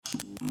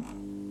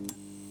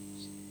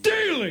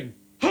Stealing!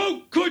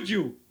 How could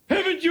you?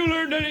 Haven't you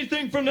learned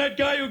anything from that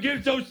guy who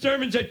gives those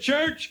sermons at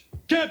church?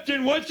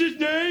 Captain what's his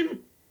name?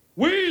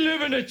 We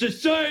live in a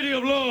society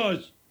of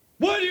laws.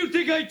 Why do you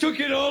think I took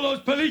you to all those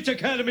police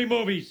academy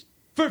movies?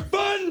 For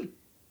fun?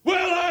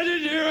 Well, I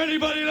didn't hear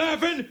anybody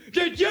laughing.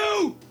 Did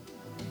you?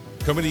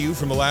 Coming to you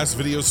from the last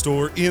video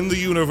store in the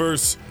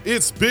universe,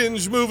 it's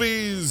Binge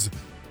Movies,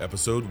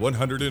 episode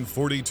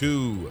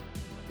 142.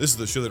 This is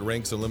the show that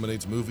ranks and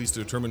eliminates movies to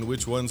determine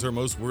which ones are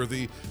most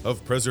worthy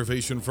of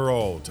preservation for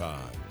all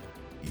time,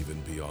 even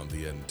beyond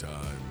the end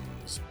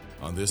times.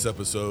 On this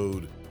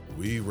episode,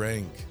 we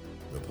rank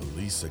the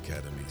Police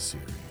Academy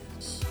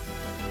series.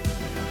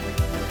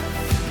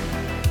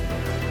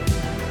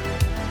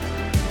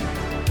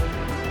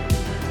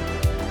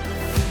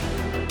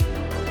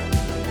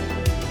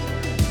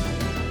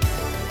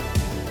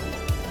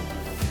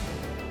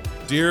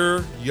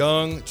 Dear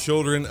young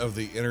children of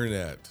the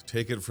internet,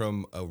 take it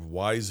from a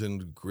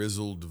wizened,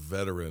 grizzled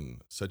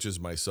veteran such as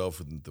myself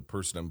and the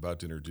person I'm about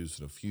to introduce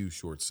in a few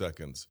short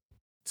seconds.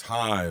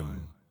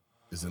 Time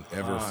is an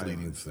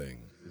ever-fleeting thing.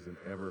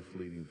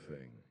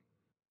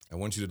 I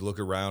want you to look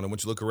around. I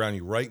want you to look around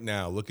you right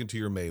now. Look into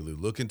your milieu.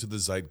 Look into the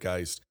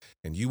zeitgeist,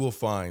 and you will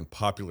find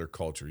popular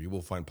culture. You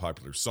will find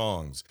popular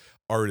songs,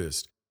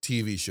 artists,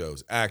 TV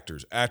shows,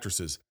 actors,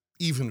 actresses,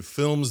 even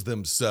films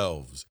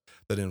themselves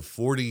that in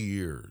 40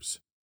 years,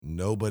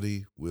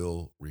 nobody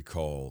will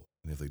recall.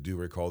 And if they do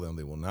recall them,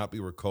 they will not be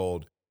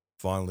recalled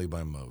fondly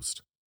by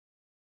most.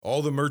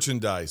 All the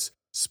merchandise,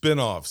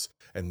 spin-offs,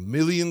 and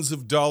millions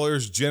of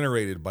dollars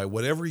generated by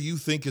whatever you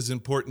think is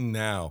important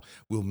now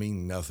will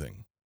mean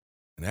nothing.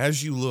 And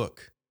as you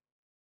look,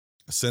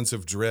 a sense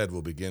of dread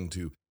will begin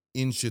to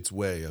inch its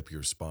way up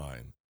your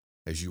spine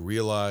as you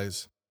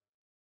realize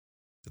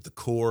that the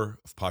core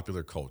of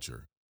popular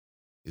culture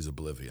is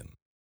oblivion.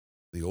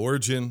 The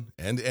origin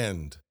and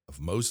end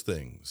of most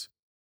things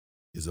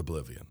is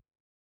oblivion.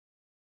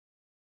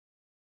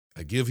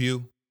 I give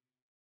you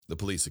the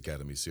Police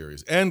Academy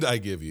series, and I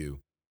give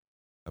you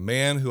a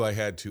man who I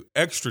had to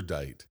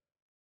extradite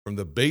from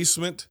the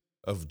basement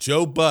of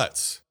Joe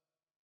Butts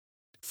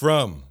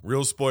from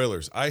Real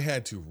Spoilers. I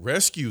had to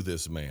rescue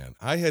this man.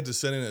 I had to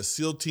send in a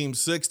SEAL Team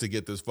 6 to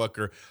get this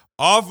fucker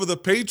off of the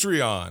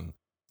Patreon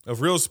of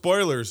Real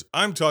Spoilers.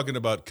 I'm talking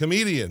about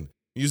comedian,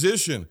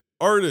 musician,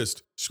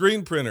 artist,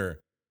 screen printer,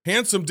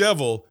 handsome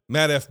devil,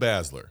 Matt F.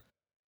 Basler.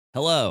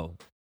 Hello.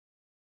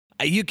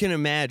 You can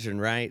imagine,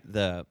 right?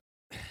 The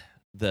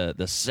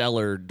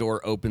cellar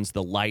door opens,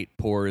 the light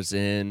pours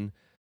in.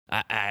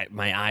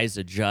 My eyes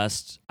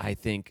adjust. I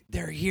think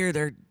they're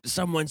here.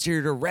 Someone's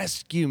here to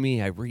rescue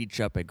me. I reach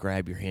up, I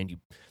grab your hand.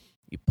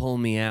 You pull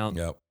me out.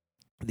 Yep.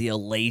 The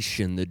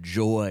elation, the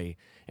joy,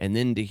 and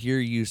then to hear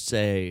you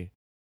say,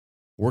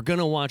 "We're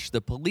gonna watch the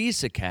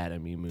Police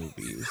Academy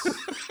movies."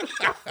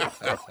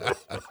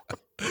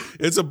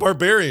 It's a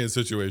barbarian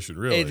situation,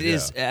 really. It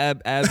is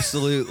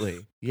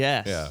absolutely.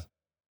 Yes. Yeah.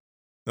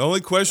 The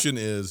only question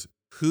is,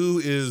 who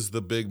is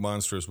the big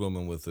monstrous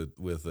woman with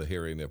the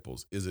hairy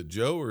nipples? Is it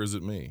Joe or is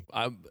it me?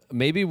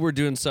 Maybe we're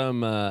doing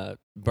some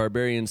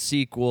barbarian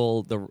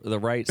sequel. The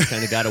rights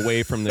kind of got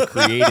away from the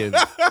creative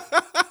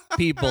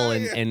people,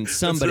 and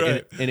somebody,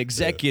 right. an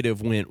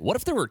executive went, "What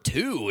if there were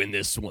two in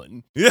this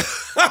one?" Yeah.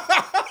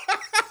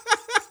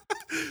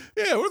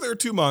 Yeah, well, there are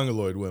two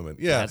mongoloid women.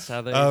 Yeah. That's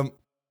how they...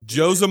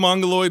 Joe's a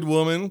mongoloid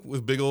woman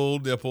with big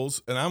old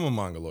nipples, and I'm a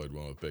mongoloid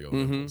woman with big old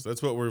nipples.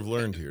 That's what we've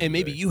learned here. And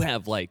maybe today. you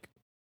have like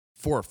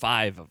 4 or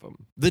 5 of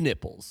them, the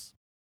nipples.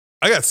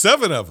 I got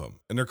 7 of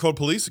them, and they're called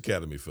Police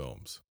Academy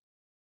films.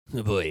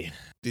 Oh boy.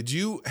 Did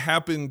you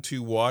happen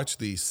to watch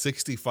the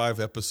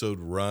 65-episode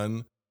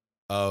run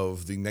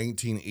of the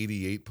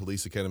 1988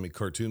 Police Academy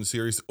cartoon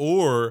series,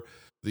 or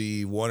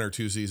the 1 or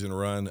 2 season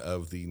run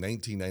of the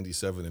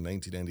 1997 and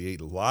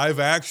 1998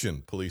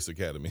 live-action Police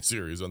Academy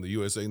series on the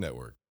USA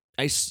Network?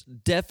 I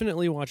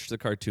definitely watched the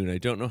cartoon. I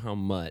don't know how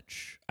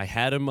much. I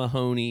had a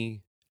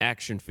Mahoney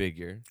action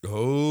figure.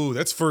 Oh,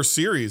 that's first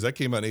series. That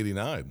came out in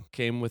 89.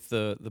 Came with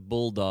the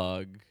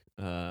bulldog,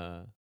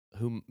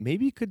 who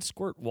maybe could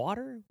squirt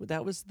water.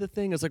 That was the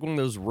thing. It's like one of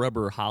those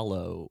rubber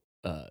hollow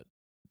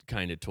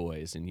kind of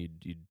toys, and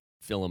you'd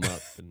fill them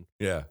up. And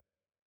Yeah.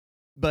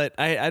 But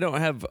I don't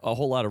have a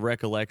whole lot of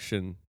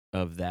recollection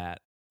of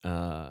that.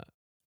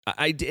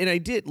 I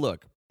did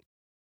look.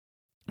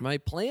 My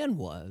plan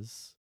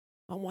was,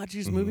 I'll watch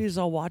these movies.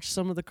 I'll watch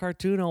some of the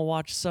cartoon. I'll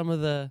watch some of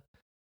the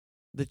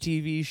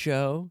TV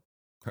show.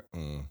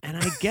 And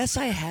I guess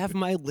I have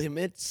my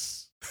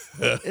limits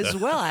as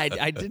well.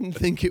 I didn't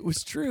think it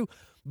was true.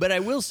 But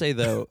I will say,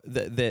 though,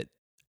 that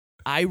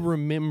I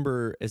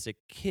remember as a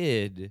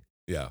kid.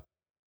 Yeah.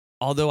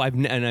 Although I've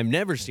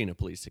never seen a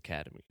Police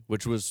Academy,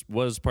 which was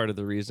part of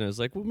the reason I was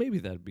like, well, maybe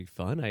that'd be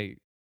fun.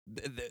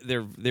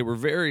 They were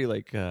very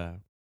like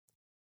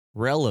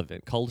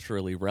relevant,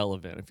 culturally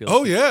relevant. I feel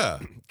like yeah.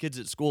 Kids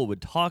at school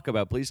would talk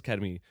about Police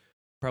Academy.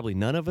 Probably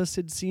none of us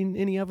had seen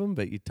any of them,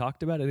 but you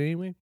talked about it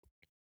anyway.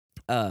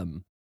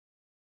 But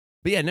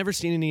yeah, never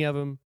seen any of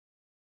them.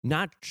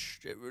 Not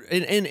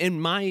in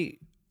my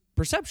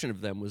perception of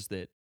them was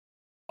that,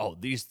 oh,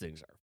 these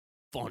things are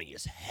funny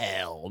as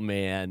hell,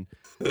 man.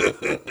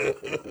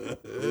 That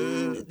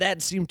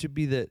seemed to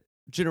be the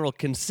general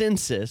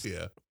consensus.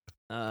 Yeah.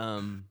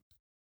 I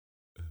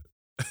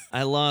kind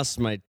of lost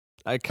my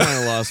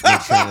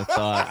train of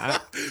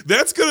thought.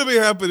 That's going to be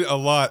happening a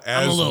lot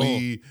as I'm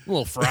a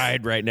little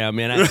fried right now,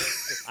 man.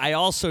 I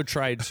also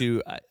tried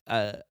to.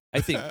 I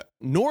think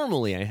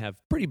normally I have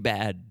pretty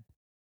bad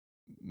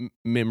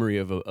memory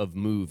of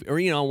movie, or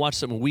I'll watch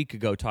something a week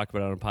ago, talk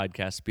about it on a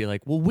podcast, be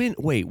like, well,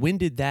 when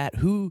did that?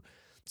 Who?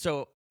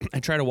 So I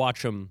try to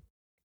watch them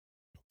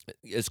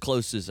as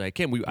close as I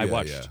can. I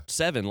watched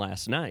 7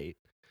 last night.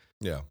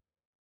 Yeah.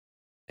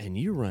 And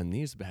you run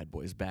these bad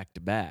boys back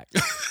to back.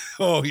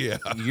 Oh, yeah.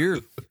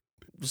 You're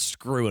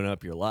screwing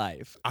up your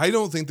life. I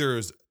don't think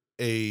there's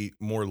a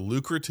more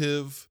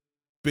lucrative,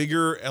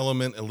 bigger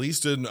element, at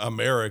least in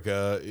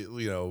America,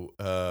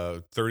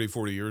 30,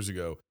 40 years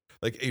ago,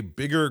 like a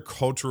bigger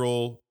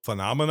cultural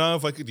phenomena,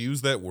 if I could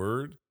use that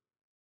word,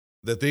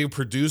 that they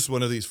produce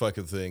one of these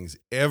fucking things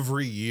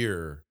every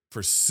year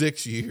for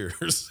 6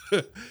 years.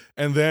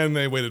 And then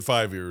they waited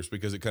 5 years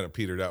because it kind of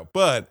petered out.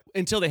 But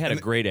until they had a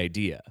great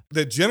idea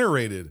that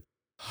generated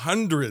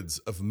hundreds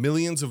of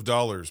millions of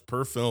dollars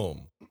per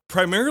film,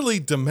 primarily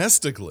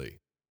domestically.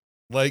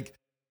 Like,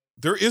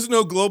 there is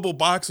no global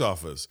box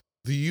office.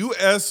 The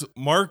U.S.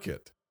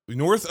 market, the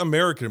North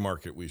American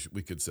market, we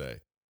could say,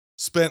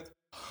 spent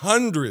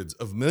hundreds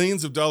of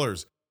millions of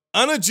dollars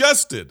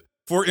unadjusted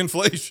for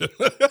inflation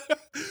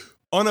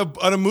on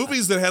a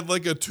movies that had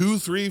like a $2,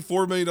 $3,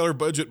 $4 million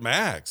budget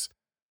max.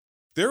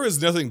 There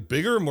is nothing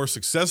bigger, more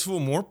successful,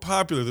 more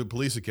popular than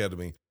Police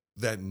Academy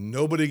that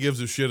nobody gives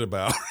a shit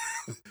about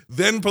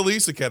than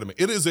Police Academy.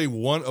 It is a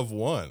one of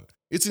one.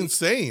 It's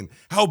insane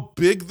how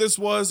big this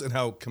was and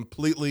how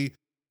completely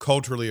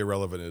culturally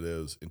irrelevant it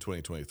is in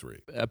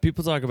 2023.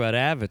 People talk about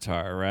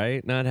Avatar,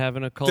 right? Not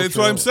having a cultural That's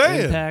what I'm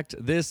saying. impact.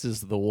 This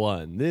is the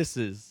one. This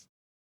is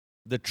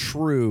the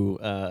true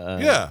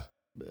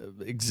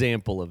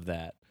example of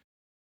that.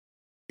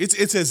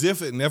 It's as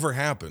if it never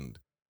happened.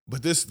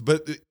 These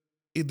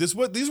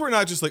were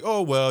not just like,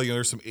 oh, well,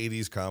 there's some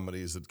 80s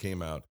comedies that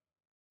came out.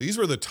 These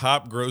were the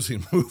top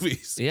grossing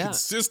movies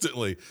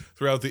consistently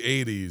throughout the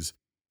 80s.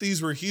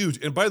 These were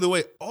huge. And by the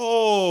way,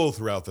 all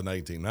throughout the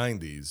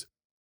 1990s,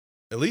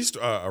 at least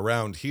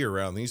around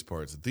these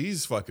parts,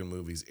 these fucking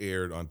movies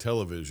aired on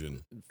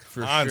television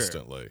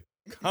constantly,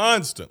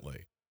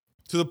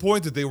 to the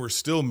point that they were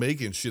still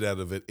making shit out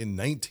of it in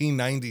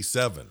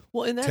 1997,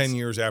 10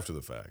 years after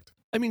the fact.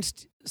 I mean,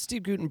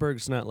 Steve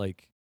Guttenberg's not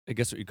like, I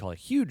guess what you call a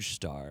huge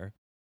star,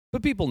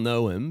 but people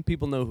know him.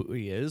 People know who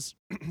he is.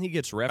 He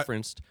gets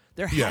referenced.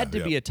 There had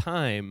to be a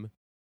time,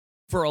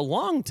 for a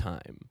long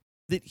time,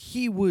 that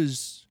he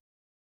was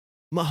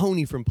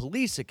Mahoney from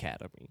Police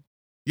Academy.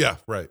 Yeah,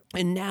 right.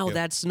 And now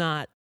that's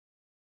not,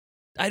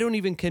 I don't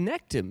even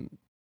connect him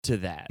to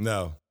that.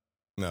 No.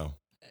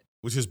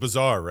 Which is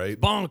bizarre, right?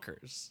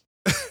 Bonkers.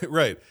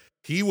 Right.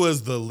 He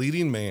was the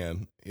leading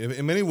man.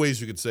 In many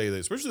ways, you could say that,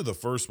 especially the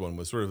first one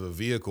was sort of a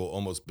vehicle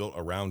almost built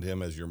around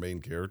him as your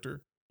main character.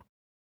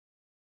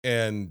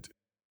 And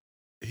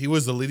he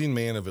was the leading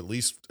man of at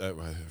least,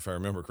 if I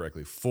remember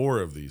correctly,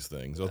 4 of these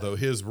things, although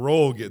his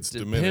role gets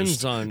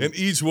diminished in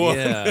each one.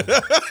 Yeah.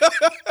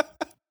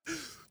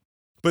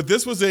 But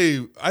this was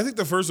I think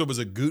the first one was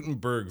a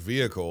Gutenberg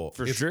vehicle.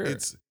 For sure.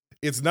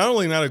 It's not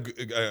only not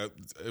a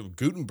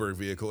Gutenberg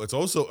vehicle, it's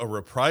also a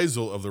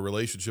reprisal of the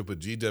relationship with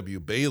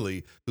G.W.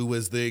 Bailey, who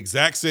was the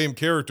exact same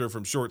character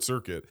from Short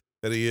Circuit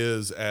that he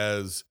is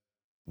as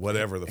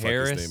whatever the fuck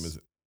his name is.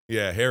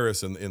 Yeah,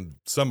 Harris in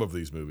some of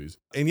these movies.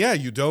 And yeah,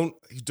 you don't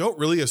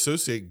really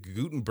associate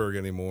Gutenberg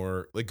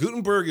anymore. Like,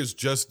 Gutenberg is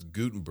just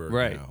Gutenberg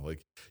now.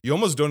 Like, you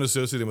almost don't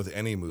associate him with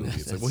any movie.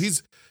 It's like, well,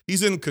 he's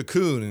in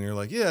Cocoon, and you're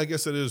like, yeah, I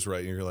guess that is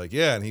right. And you're like,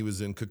 yeah, and he was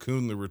in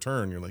Cocoon: The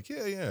Return. You're like,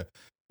 yeah,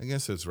 I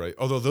guess that's right.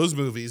 Although those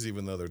movies,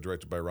 even though they're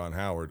directed by Ron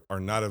Howard, are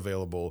not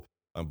available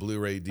on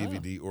Blu-ray,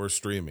 DVD, or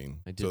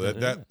streaming. So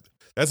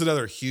that's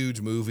another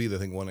huge movie that I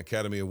think won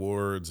Academy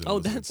Awards.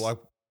 And that's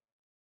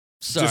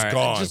sorry, just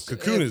gone.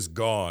 Cocoon is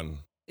gone.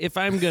 If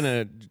I'm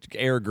gonna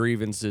air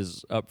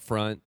grievances up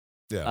front,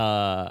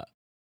 I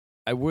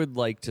would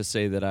like to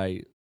say that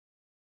I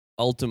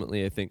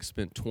ultimately, I think,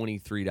 spent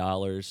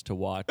 $23 to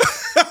watch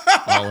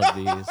all of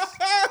these.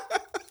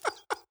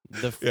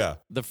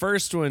 The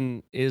first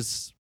one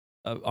is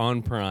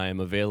on Prime,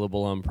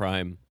 available on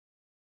Prime.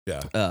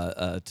 Yeah.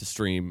 To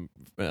stream,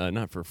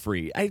 not for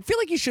free. I feel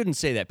like you shouldn't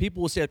say that.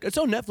 People will say, it's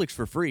on Netflix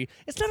for free.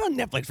 It's not on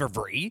Netflix for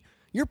free.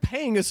 You're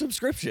paying a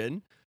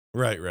subscription.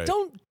 Right.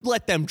 Don't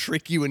let them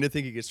trick you into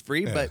thinking it's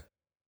free. Yeah. But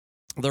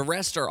the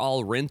rest are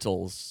all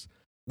rentals.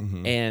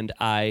 Mm-hmm. And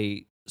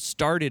I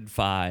started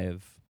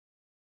 5,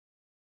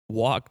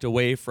 walked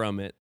away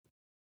from it,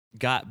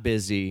 got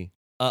busy.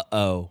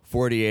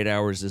 48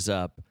 hours is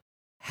up.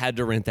 Had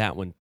to rent that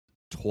one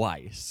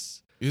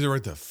twice. You had to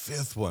rent the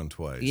 5th one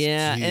twice.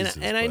 Yeah, Jesus,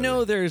 and I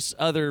know there's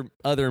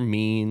other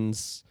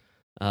means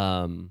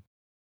to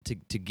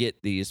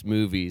get these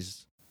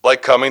movies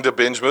Like coming to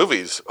Binge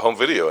Movies home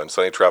video in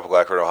sunny tropical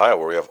Akron, Ohio,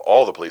 where we have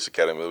all the Police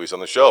Academy movies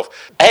on the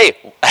shelf. Hey,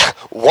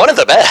 one of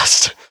the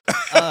best.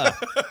 Yeah.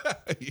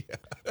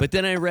 But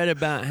then I read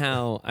about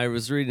how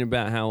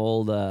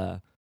old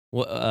the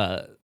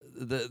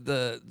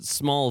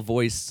small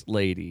voice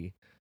lady.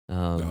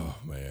 Oh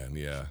man,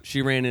 yeah.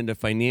 She ran into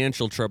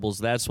financial troubles.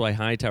 That's why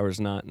Hightower's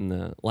not in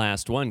the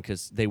last one,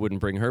 because they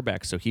wouldn't bring her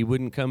back, so he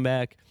wouldn't come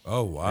back.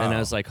 Oh wow. And I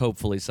was like,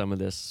 hopefully some of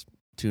this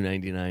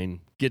 $2.99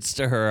 gets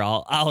to her.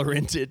 I'll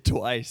rent it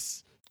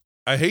twice.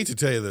 I hate to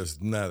tell you this,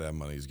 none of that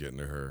money's getting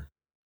to her.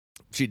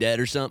 She dead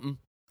or something?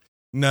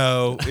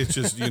 No, it's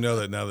just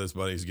that now this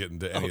money's getting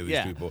to any of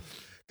these people.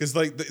 Because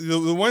like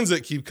the ones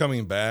that keep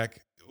coming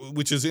back,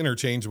 which is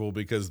interchangeable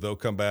because they'll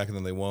come back and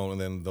then they won't,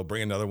 and then they'll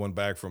bring another one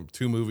back from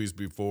 2 movies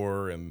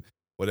before and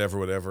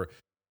whatever.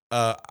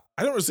 I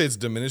don't want to say it's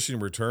diminishing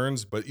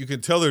returns, but you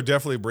can tell they're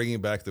definitely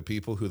bringing back the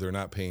people who they're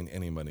not paying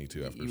any money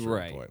to after a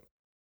certain point.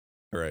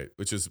 Right,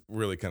 which is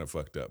really kind of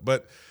fucked up.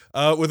 But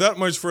without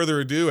much further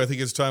ado, I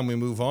think it's time we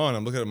move on.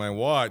 I'm looking at my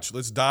watch.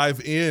 Let's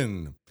dive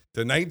in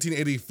to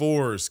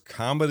 1984's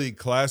comedy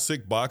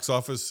classic box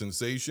office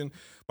sensation.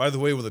 By the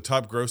way, one of the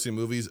top grossing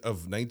movies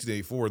of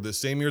 1984, the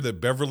same year that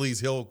Beverly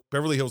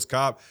Hills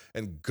Cop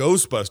and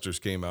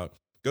Ghostbusters came out.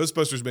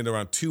 Ghostbusters made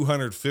around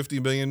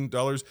 $250 million.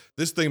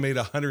 This thing made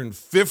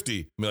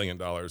 $150 million.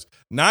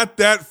 Not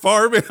that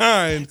far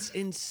behind. It's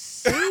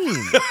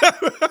insane.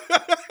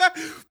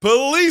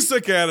 Police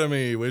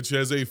Academy, which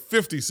has a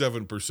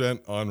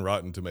 57% on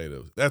Rotten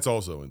Tomatoes. That's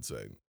also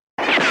insane.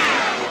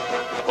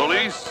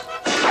 Police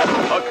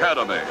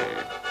Academy.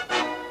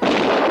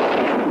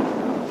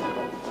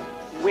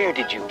 Where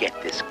did you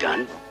get this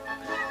gun?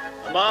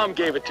 Mom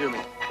gave it to me.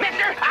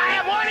 Mister,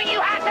 I am warning you,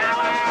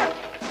 Hightower!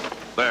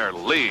 Their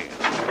lead.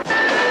 20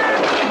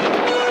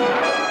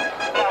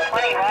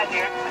 right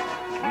here.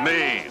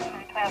 Mean.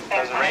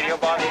 Does the radio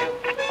bother you?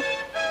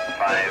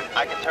 5.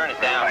 I can turn it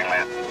down.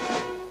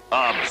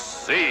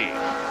 Obscene.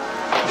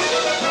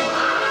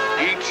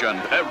 Each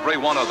and every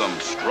one of them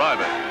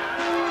striving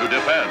to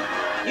defend.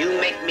 You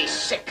make me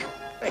sick.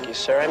 Thank you,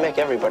 sir. I make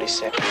everybody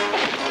sick.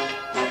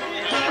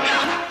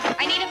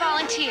 I need a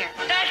volunteer.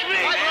 That's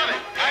me. I love it.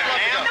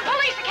 The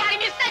police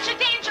academy is such a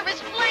dangerous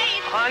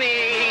place.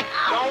 Honey,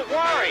 don't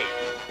worry.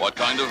 What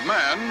kind of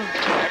man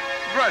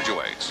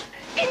graduates?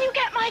 Can you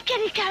get my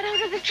kitty cat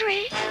out of the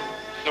tree?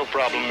 No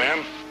problem,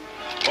 ma'am.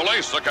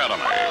 Police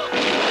Academy.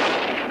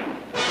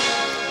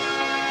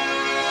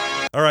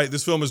 All right,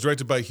 this film is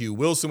directed by Hugh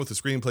Wilson with a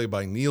screenplay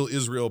by Neil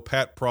Israel,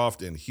 Pat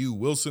Proft, and Hugh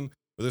Wilson,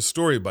 with a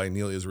story by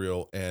Neil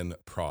Israel and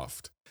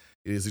Proft.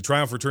 It is the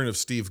triumphant return of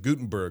Steve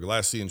Guttenberg,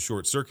 last seen in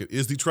Short Circuit. It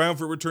is the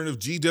triumphant return of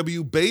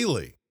G.W.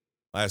 Bailey,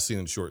 last seen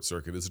in Short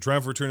Circuit. It's the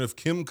triumphant return of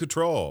Kim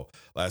Cattrall,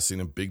 last seen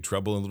in Big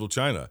Trouble in Little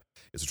China.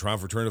 It's the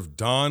triumphant return of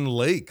Don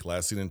Lake,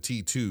 last seen in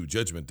T2,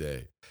 Judgment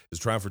Day. It's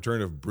the triumphant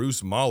return of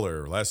Bruce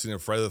Mahler, last seen in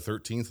Friday the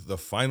 13th, The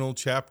Final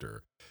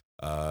Chapter.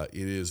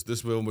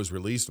 This film was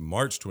released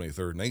March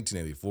 23rd,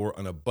 1984,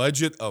 on a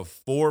budget of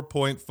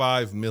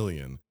 $4.5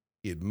 million.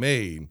 It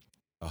made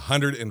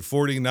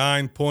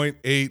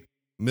 $149.8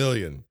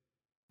 million.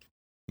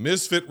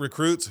 Misfit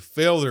recruits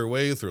fail their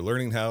way through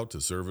learning how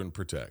to serve and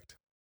protect.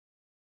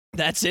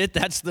 That's it?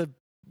 That's the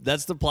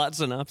plot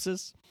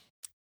synopsis?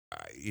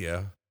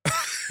 Yeah. I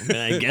mean,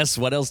 I guess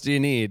what else do you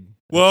need?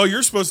 Well,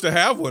 you're supposed to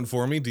have one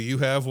for me. Do you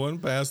have one,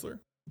 Basler?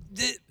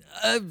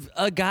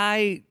 A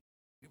guy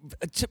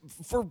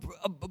for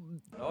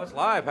it's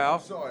live,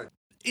 pal.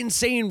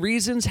 insane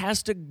reasons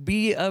has to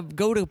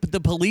go to the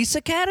police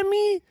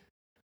academy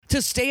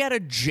to stay out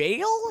of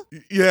jail?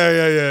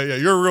 Yeah.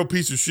 You're a real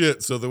piece of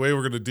shit. So the way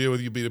we're going to deal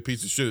with you being a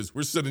piece of shit is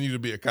we're sending you to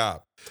be a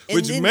cop,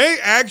 which may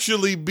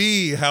actually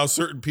be how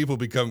certain people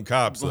become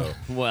cops, though.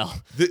 Well,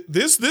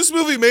 this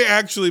movie may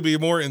actually be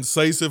more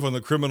incisive on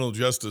the criminal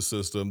justice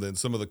system than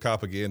some of the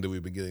propaganda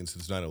we've been getting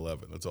since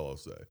 9/11. That's all I'll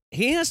say.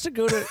 he has to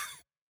go to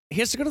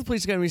the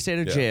police academy, stay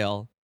out of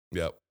jail.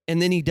 Yep. And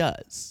then he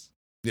does.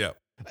 Yep.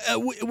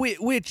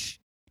 Which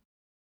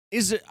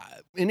is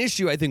an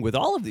issue, I think, with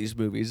all of these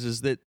movies,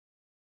 is that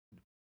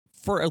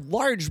for a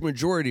large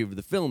majority of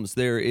the films,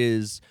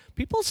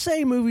 people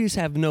say movies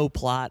have no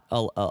plot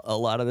a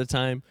lot of the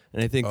time,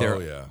 and I think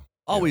they're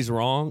always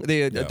wrong.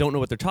 They don't know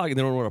what they're talking.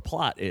 They don't know what a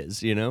plot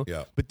is,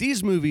 Yeah. But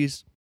these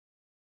movies,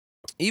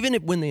 even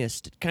when they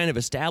kind of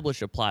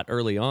establish a plot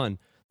early on,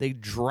 they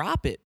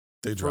drop it.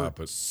 They drop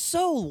it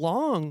so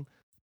long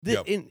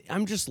that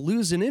I'm just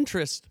losing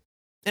interest.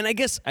 And I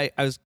guess I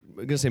was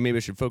going to say maybe I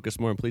should focus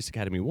more on Police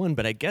Academy 1,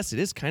 but I guess it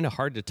is kind of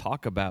hard to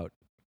talk about.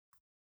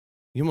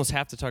 You almost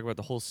have to talk about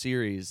the whole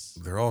series.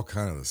 They're all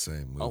kind of the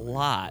same movie. A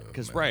lot,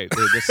 because, they're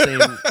the same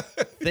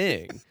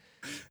thing.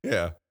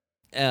 Yeah.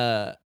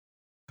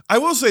 I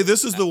will say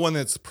this is the one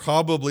that's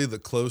probably the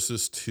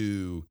closest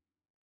to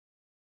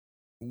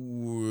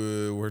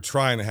we're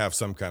trying to have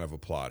some kind of a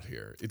plot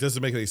here. It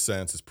doesn't make any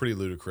sense. It's pretty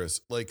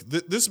ludicrous. Like,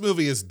 this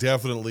movie is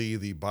definitely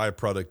the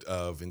byproduct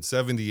of, in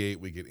 78,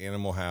 we get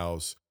Animal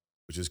House,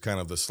 which is kind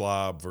of the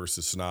slob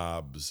versus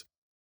snobs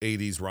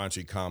 80s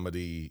raunchy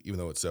comedy, even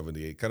though it's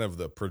 78, kind of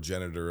the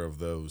progenitor of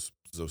those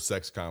those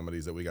sex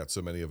comedies that we got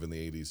so many of in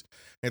the 80s.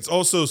 It's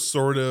also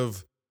sort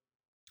of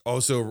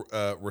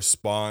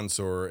response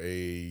or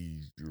a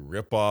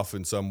ripoff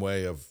in some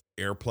way of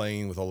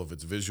Airplane with all of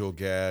its visual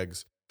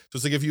gags. So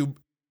it's like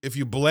if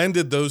you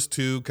blended those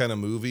two kind of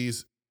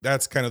movies,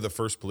 that's kind of the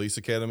first Police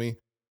Academy.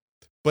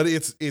 But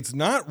it's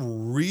not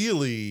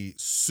really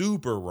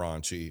super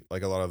raunchy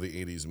like a lot of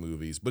the 80s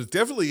movies, but it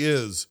definitely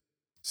is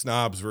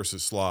snobs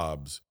versus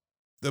slobs.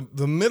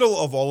 The middle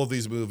of all of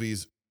these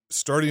movies,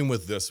 starting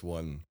with this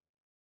one,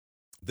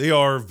 they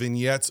are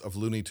vignettes of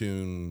Looney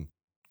Tune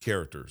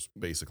characters,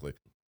 basically.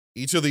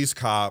 Each of these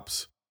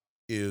cops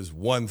is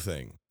one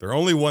thing. They're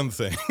only one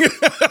thing.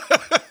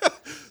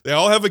 They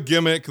all have a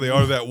gimmick. They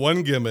are that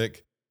one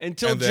gimmick.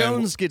 Until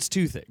Jones gets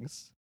two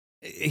things.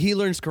 He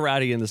learns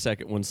karate in the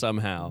second one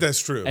somehow. That's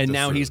true. And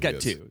now he's he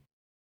got two.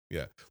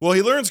 Yeah. Well,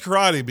 he learns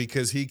karate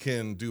because he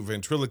can do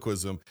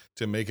ventriloquism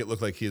to make it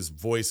look like his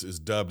voice is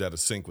dubbed out of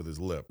sync with his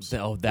lips.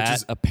 Oh,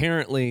 that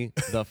apparently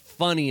the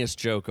funniest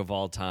joke of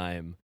all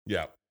time.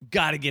 Yeah.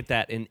 Got to get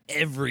that in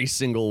every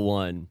single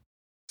one.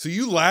 So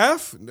you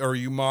laugh or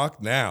you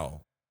mock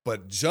now,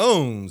 but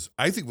Jones,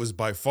 I think, was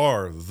by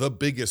far the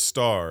biggest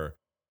star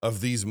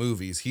of these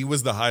movies. He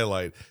was the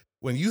highlight.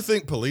 When you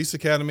think Police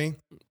Academy,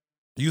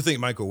 you think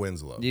Michael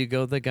Winslow. You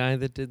go the guy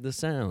that did the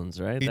sounds,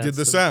 right? He did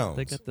the sounds.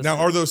 Now, sounds.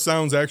 are those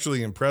sounds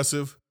actually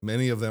impressive?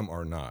 Many of them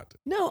are not.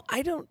 No,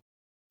 I don't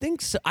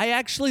think so. I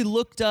actually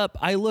looked up,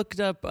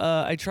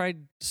 I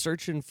tried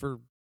searching for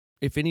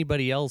if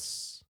anybody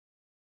else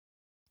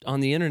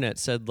on the internet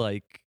said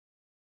like,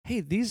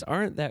 hey, these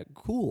aren't that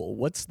cool.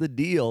 What's the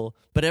deal?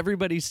 But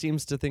everybody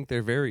seems to think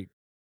they're very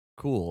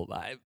cool.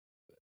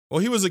 Well,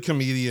 he was a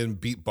comedian,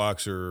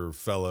 beatboxer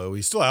fellow.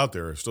 He's still out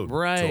there, still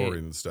touring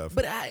and stuff.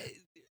 But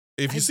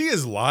if you see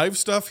his live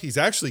stuff, he's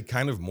actually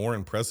kind of more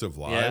impressive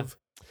live.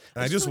 Yeah.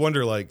 And I just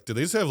wonder, like, do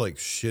they just have like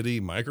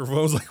shitty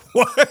microphones? Like,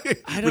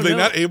 why were they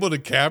not able to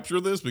capture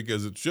this?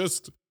 Because it's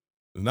just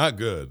not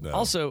good. No.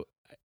 Also,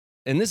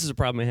 and this is a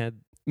problem I had.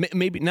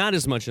 Maybe not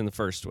as much in the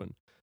first one,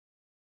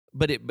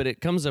 but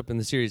it comes up in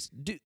the series.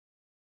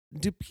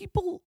 Do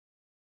people,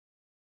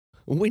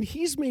 when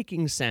he's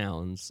making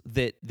sounds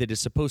that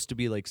is supposed to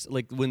be like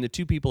when the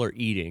two people are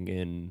eating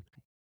in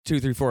 2,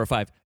 3, 4, or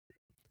 5,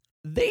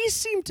 they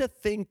seem to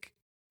think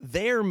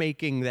they're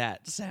making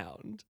that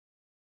sound.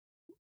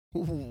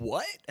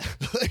 What?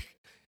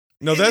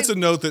 No, that's a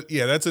note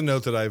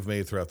that I've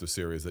made throughout the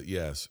series that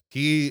yes,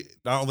 he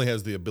not only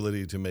has the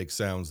ability to make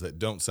sounds that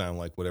don't sound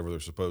like whatever they're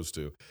supposed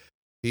to,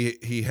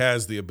 he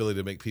has the ability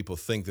to make people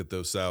think that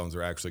those sounds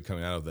are actually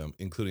coming out of them,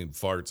 including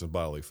farts and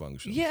bodily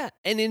functions. Yeah,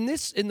 and in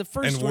the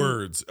first and one,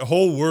 words,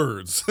 whole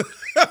words.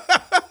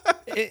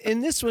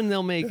 In this one,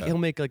 he'll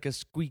make like a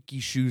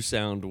squeaky shoe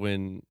sound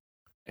when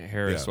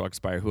Harris walks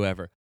by or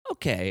whoever.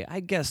 Okay,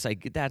 I guess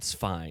that's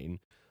fine.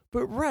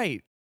 But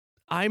right,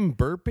 I'm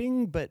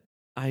burping, but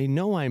I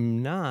know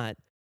I'm not.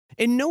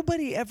 And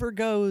nobody ever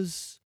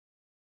goes,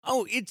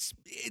 oh, it's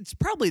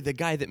probably the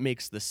guy that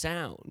makes the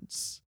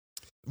sounds.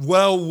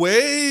 Well,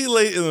 way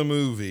late in the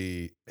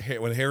movie,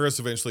 when Harris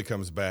eventually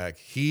comes back,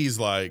 he's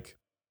like,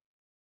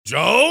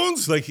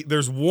 Jones? Like,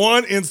 there's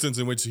one instance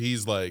in which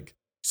he's like,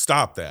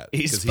 stop that.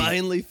 He's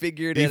finally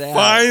figured it out. He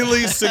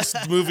finally,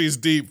 6 movies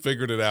deep,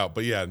 figured it out.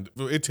 But yeah,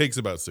 it takes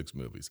about 6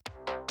 movies.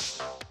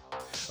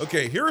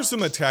 Okay, here are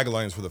some of the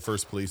taglines for the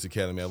first Police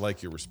Academy. I'd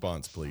like your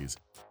response, please.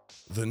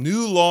 The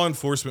new law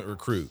enforcement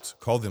recruits.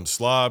 Call them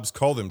slobs,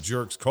 call them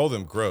jerks, call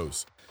them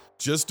gross.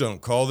 Just don't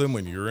call them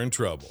when you're in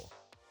trouble.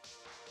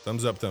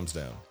 Thumbs up, thumbs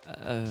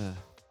down.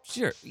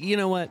 Sure. You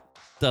know what?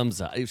 Thumbs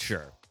up.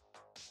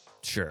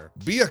 Sure.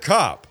 Be a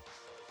cop.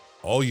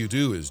 All you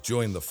do is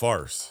join the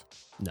farce.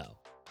 No.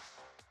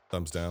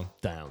 Thumbs down.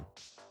 Down.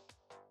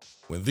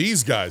 When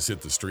these guys hit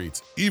the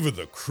streets, even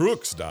the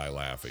crooks die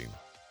laughing.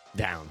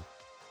 Down.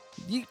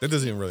 That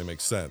doesn't even really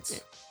make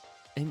sense.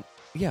 And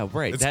yeah,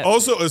 right. It's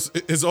also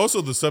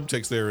the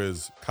subtext there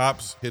is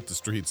cops hit the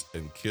streets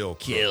and kill.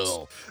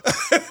 Kill.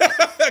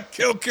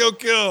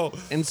 Kill.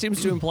 And it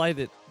seems to imply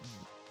that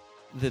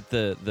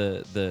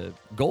the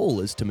goal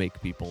is to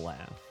make people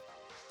laugh.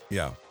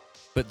 Yeah.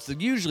 But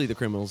usually the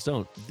criminals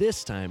don't.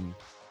 This time,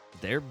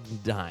 they're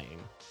dying.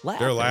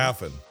 Laughing. They're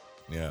laughing.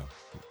 Yeah.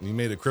 You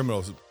made a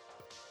criminal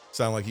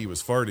sound like he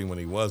was farting when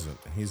he wasn't.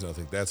 And he's going to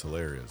think that's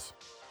hilarious.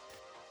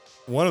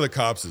 One of the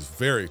cops is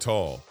very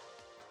tall,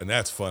 and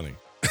that's funny.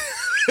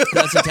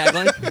 That's a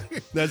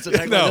tagline? That's a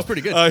tagline? No, that's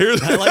pretty good. I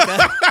like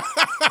that.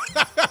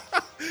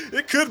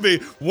 It could be.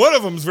 One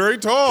of them's very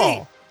tall.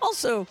 Hey,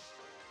 also,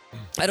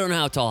 I don't know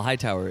how tall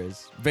Hightower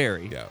is.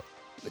 Very. Yeah.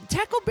 But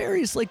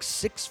Tackleberry's like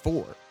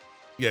 6'4".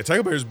 Yeah,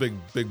 Tackleberry's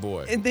big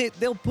boy. And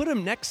they'll put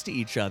them next to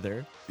each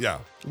other. Yeah.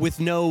 With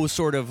no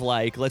sort of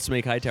like, let's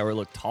make Hightower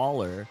look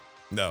taller.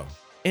 No.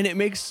 And it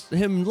makes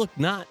him look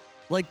not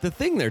like the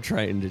thing they're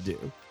trying to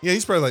do. Yeah,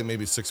 he's probably like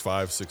maybe 6'5",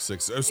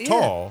 6'6". He's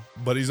tall,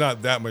 but he's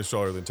not that much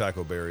taller than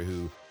Tackleberry,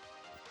 who...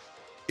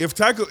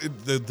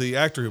 The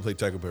actor who played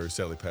Tackleberry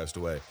sadly passed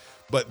away,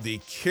 but the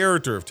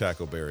character of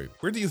Tackleberry,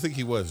 where do you think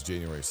he was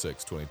January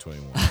 6,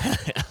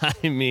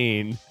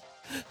 2021?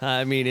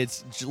 I mean,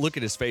 it's look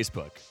at his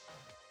Facebook.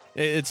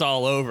 It's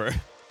all over.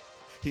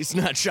 He's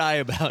not shy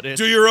about it.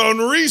 Do your own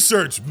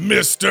research,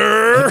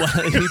 mister.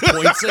 He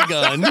points a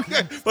gun.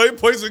 He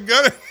points a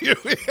gun at you.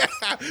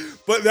 Yeah.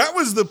 But that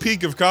was the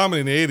peak of comedy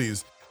in the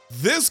 80s.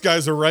 This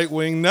guy's a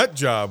right-wing nut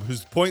job who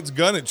points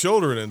gun at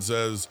children and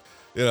says,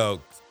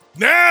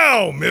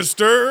 now,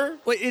 mister.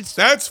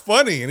 That's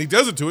funny. And he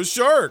does it to a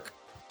shark.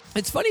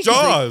 It's funny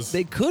Jaws.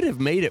 They could have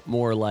made it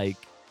more like,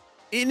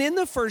 and in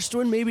the first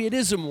one, maybe it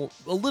is a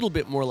little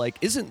bit more like,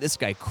 isn't this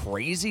guy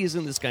crazy?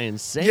 Isn't this guy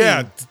insane?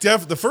 Yeah,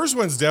 the first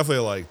one's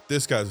definitely like,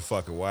 this guy's a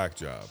fucking whack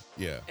job.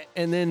 Yeah.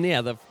 And then,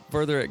 the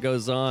further it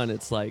goes on,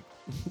 it's like,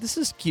 this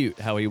is cute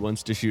how he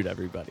wants to shoot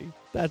everybody.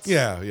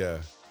 Yeah.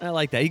 I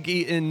like that.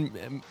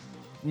 In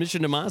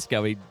Mission to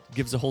Moscow, he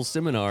gives a whole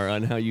seminar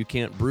on how you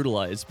can't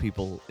brutalize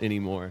people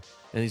anymore,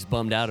 and he's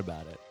bummed out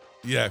about it.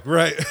 Yeah,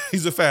 right.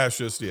 He's a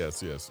fascist.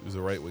 Yes. He's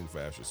a right-wing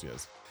fascist.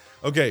 Yes.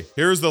 Okay,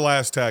 here's the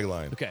last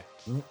tagline. Okay.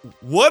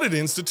 What an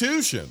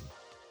institution.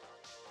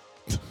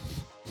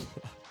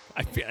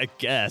 I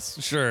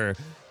guess. Sure.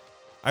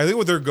 I think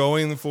what they're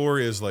going for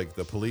is like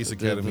the police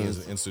academy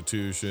is an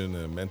institution,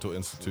 a mental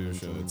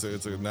institution. It's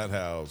a nut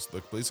house.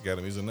 The police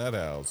academy is a nut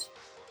house.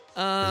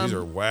 These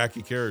are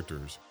wacky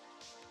characters.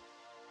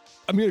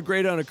 I'm going to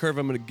grade on a curve.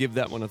 I'm going to give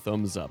that one a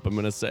thumbs up. I'm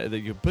going to say that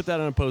you put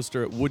that on a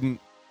poster.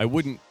 I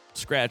wouldn't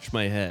scratch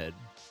my head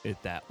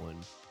at that one.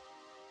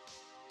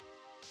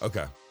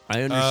 Okay.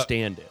 I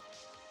understand it.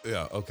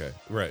 Yeah. Okay.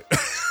 Right.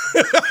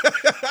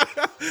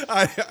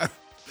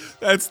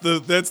 That's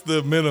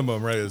the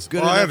minimum, right?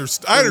 I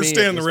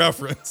understand the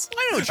reference.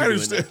 I know what you're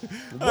understand. doing.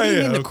 What do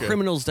you mean the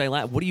criminals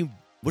dilate? What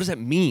does that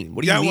mean?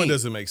 What do you mean? That one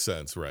doesn't make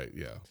sense, right?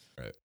 Yeah.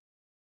 Right.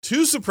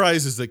 Two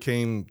surprises that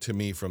came to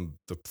me from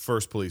the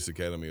first Police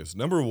Academy is,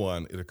 number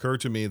one, it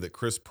occurred to me that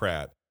Chris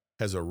Pratt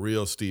has a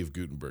real Steve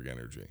Guttenberg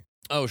energy.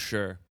 Oh,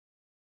 sure.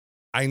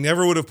 I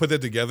never would have put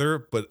that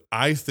together, but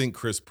I think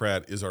Chris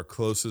Pratt is our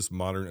closest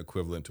modern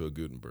equivalent to a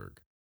Guttenberg.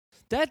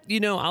 That's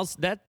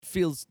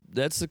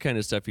the kind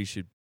of stuff he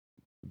should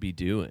be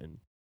doing.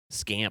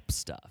 Scamp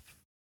stuff.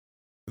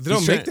 They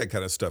don't make that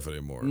kind of stuff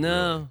anymore.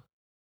 No. Really.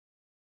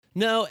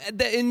 No,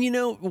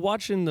 and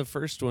watching the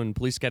first one,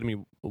 Police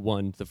Academy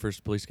 1, the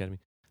first Police Academy,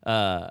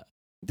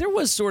 there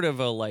was sort of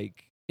a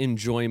like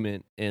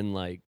enjoyment and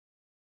like,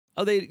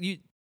 you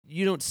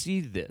don't see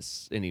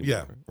this anymore.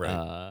 Yeah,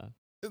 right.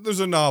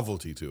 There's a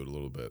novelty to it a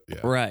little bit.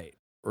 Yeah. Right.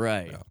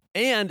 Yeah.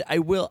 And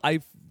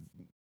I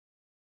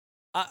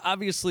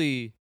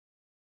obviously,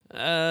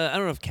 I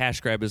don't know if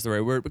cash grab is the right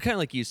word, but kind of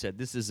like you said,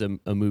 this is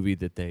a movie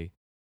that they,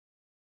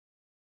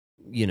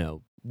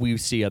 we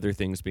see other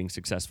things being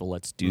successful.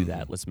 Let's do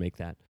that. Let's make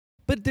that.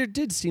 But there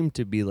did seem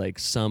to be like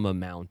some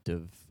amount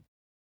of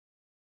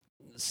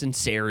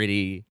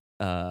sincerity.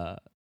 The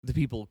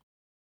people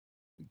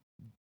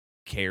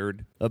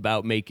cared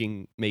about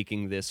making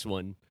this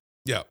one.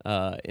 Yeah.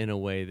 In a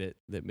way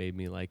that made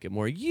me like it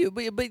more.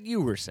 But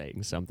you were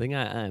saying something.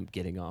 I'm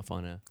getting off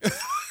on a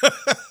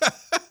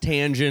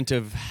tangent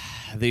of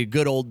the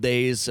good old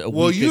days.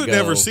 You've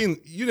never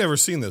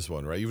seen this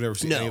one, right? You've never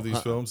seen any of these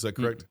films. Is that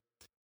correct?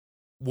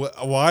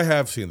 Well, I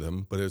have seen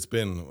them, but it's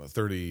been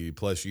 30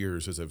 plus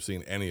years since I've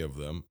seen any of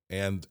them,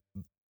 and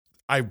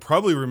I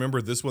probably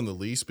remember this one the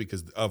least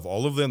because of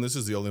all of them, this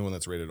is the only one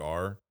that's rated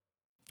R.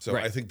 So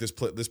right. I think this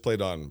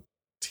played on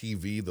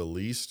TV the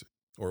least.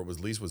 Or it was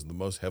at least was the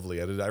most heavily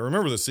edited. I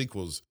remember the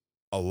sequels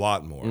a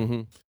lot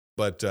more.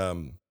 But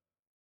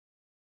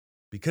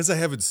because I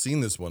haven't seen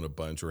this one a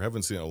bunch or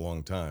haven't seen it in a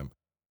long time,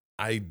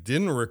 I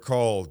didn't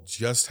recall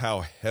just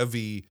how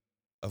heavy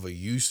of a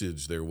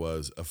usage there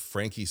was of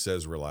Frankie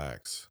Says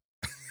Relax.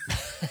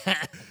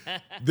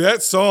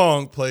 That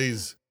song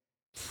plays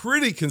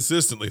pretty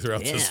consistently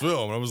throughout this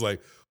film. And I was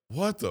like,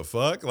 what the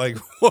fuck? Like,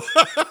 what?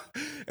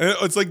 And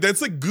it's like,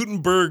 that's like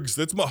Gutenberg's,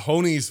 that's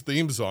Mahoney's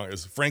theme song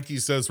is Frankie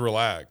Says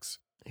Relax.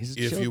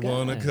 If you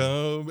want to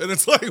come. And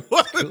it's like,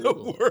 what in the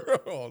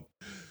world?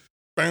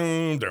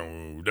 Boom,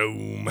 doom,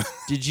 doom.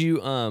 Did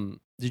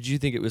you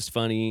think it was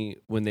funny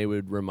when they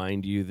would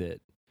remind you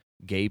that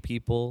gay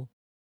people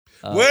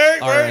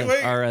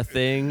are a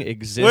thing,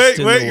 exist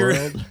in the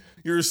world?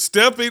 You're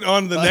stepping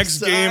on the next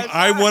game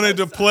I wanted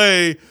to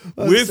play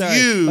with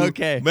you,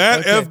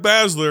 Matt F.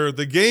 Basler.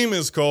 The game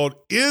is called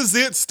Is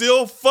It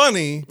Still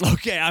Funny?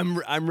 Okay,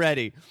 I'm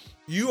ready.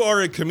 You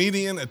are a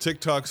comedian, a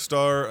TikTok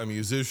star, a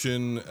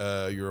musician.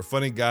 You're a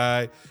funny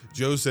guy.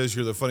 Joe says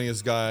you're the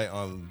funniest guy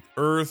on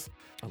earth.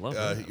 I love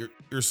that.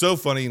 You're so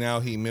funny now.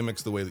 He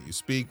mimics the way that you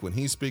speak when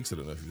he speaks. I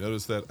don't know if you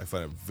noticed that. I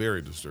find it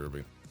very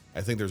disturbing.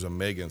 I think there's a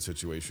Megan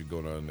situation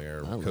going on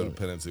there.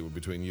 Codependency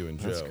between you and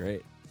Joe. That's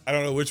great. I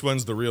don't know which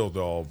one's the real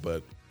doll,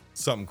 but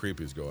something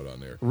creepy is going on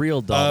there.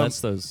 Real doll.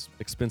 That's those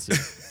expensive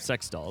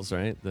sex dolls,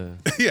 right?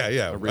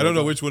 Yeah. I don't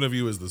know which one of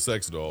you is the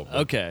sex doll.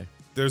 Okay.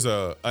 There's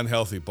a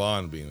unhealthy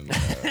bond being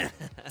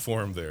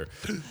formed there.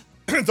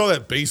 It's all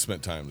that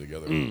basement time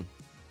together.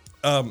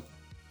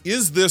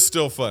 Is this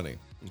still funny?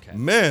 Okay.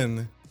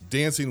 Men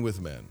dancing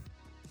with men.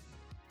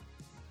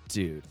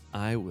 Dude,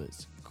 I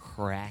was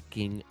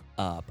cracking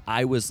up.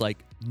 I was like,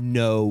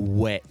 no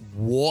way.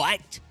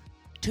 What?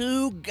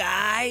 2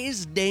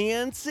 guys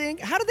dancing.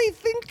 How do they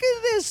think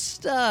of this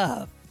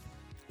stuff?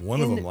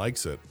 One of them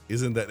likes it.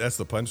 Isn't that's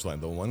the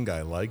punchline? The one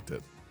guy liked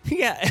it.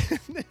 Yeah.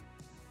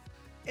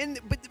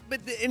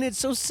 But it's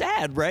so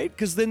sad, right?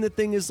 Because then the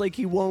thing is like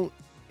he won't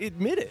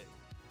admit it.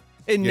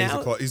 And Yeah,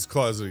 now he's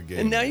closeted gay.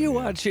 and now man, you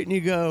yeah. watch it and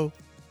you go,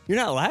 you're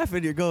not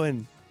laughing. You're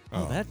going,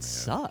 oh, that man.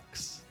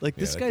 sucks. Like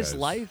Yeah, this that guy's guy's-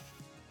 life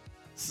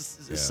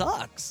Yeah.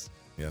 sucks.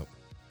 Yep.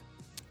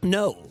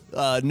 No,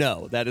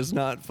 that is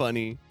not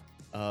funny.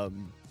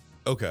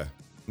 Okay.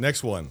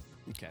 Next one.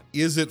 Okay.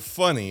 Is it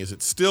funny? Is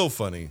it still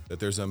funny that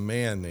there's a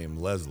man named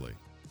Leslie?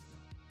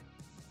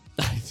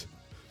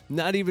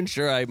 Not even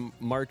sure I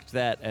marked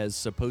that as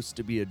supposed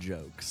to be a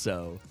joke.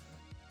 So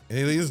I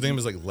think his name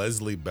is like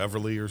Leslie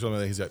Beverly or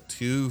something. He's got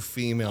 2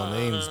 female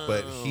names,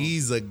 but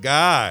he's a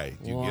guy.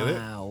 Do you get it?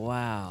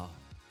 Wow.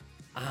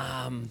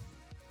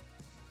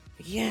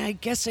 Yeah, I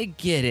guess I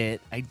get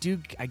it. I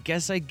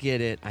guess I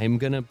get it.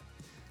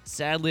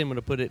 Sadly, I'm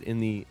gonna put it in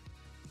the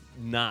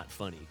not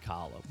funny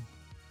column.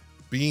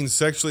 Being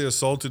sexually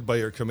assaulted by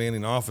your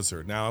commanding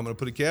officer. Now, I'm going to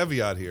put a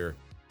caveat here.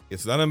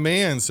 It's not a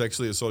man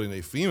sexually assaulting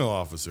a female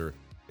officer.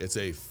 It's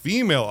a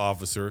female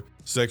officer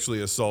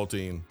sexually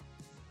assaulting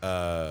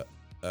a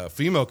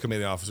female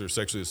commanding officer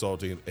sexually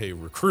assaulting a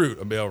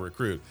male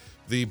recruit.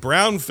 The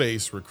brown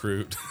face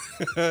recruit,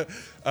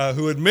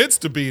 who admits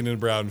to being in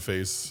brown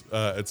face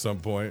at some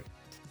point,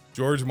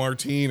 George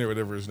Martin or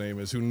whatever his name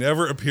is, who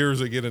never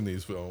appears again in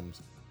these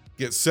films,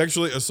 gets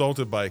sexually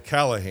assaulted by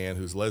Callahan,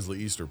 who's Leslie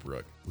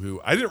Easterbrook,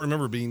 who I didn't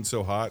remember being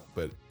so hot,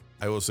 but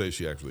I will say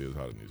she actually is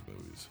hot in these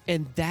movies.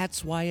 And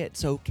that's why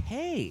it's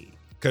okay.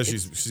 Because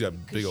she's got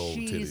big old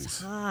she's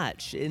titties.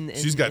 hot.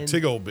 She's got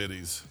tig old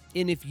bitties.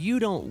 And if you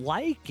don't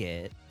like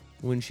it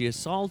when she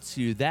assaults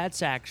you,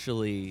 that's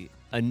actually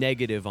a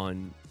negative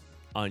on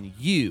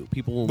you.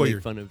 People will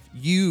make fun of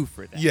you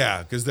for that.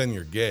 Yeah, because then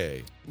you're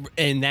gay.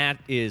 And that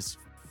is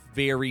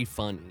very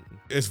funny.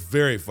 It's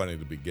very funny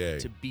to be gay.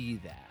 To be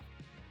that.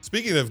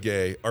 Speaking of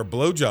gay, are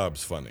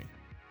blowjobs funny?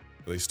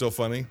 Are they still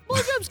funny?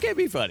 Blowjobs can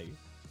be funny.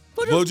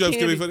 Blowjobs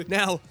can be funny?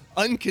 Now,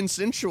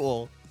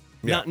 unconsensual,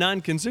 Yeah.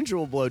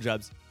 non-consensual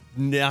blowjobs,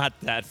 not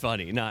that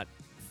funny. Not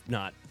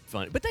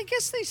funny. But I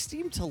guess they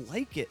seem to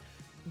like it.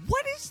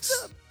 What is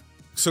the...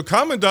 So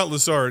Commandant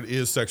Lassard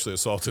is sexually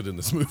assaulted in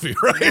this movie,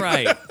 right?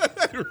 Right.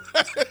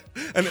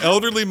 An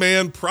elderly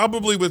man,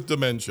 probably with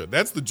dementia.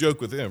 That's the joke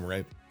with him,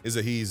 right? Is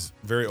that he's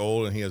very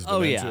old and he has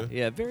dementia. Oh,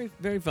 yeah. Very,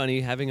 very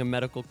funny, having a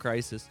medical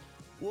crisis.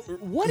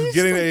 What He's is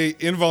getting a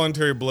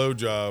involuntary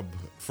blowjob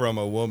from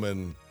a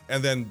woman,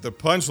 and then the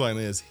punchline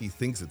is he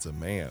thinks it's a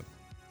man.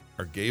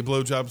 Are gay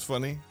blowjobs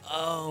funny?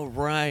 Oh,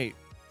 right.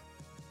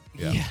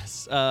 Yeah.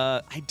 Yes.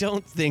 I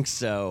don't think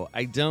so.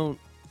 I don't...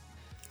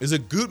 Is a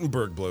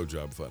Gutenberg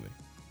blowjob funny?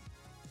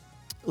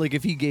 Like,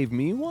 if he gave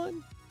me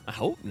one? I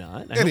hope not. I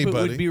hope it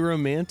Anybody. would be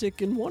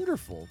romantic and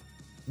wonderful.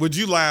 Would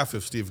you laugh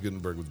if Steve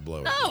Gutenberg was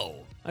blowing? No.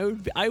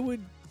 I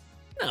would...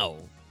 No.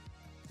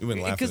 You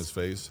wouldn't laugh in Because- his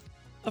face?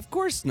 Of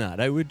course not.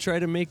 I would try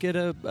to make it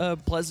a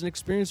pleasant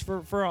experience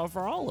for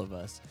all of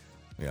us.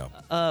 Yeah.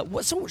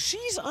 So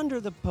she's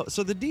under the...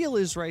 So the deal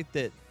is, right,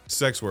 that...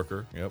 Sex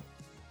worker, yep.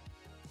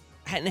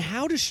 And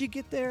how does she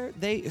get there?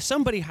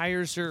 Somebody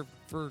hires her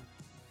for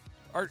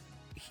art.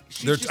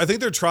 I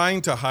think they're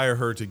trying to hire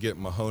her to get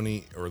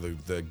Mahoney or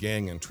the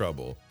gang in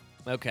trouble.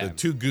 Okay. The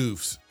 2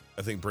 goofs,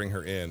 I think, bring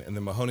her in. And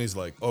then Mahoney's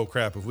like, oh,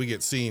 crap, if we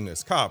get seen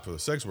as cop or a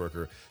sex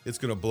worker, it's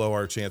going to blow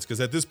our chance. Because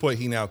at this point,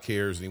 he now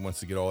cares and he wants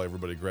to get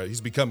everybody graduated.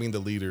 He's becoming the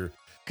leader.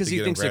 Because to he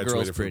get him thinks the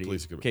girl's graduated from the pretty.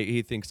 police. Okay,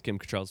 he thinks Kim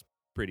Cattrall's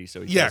pretty,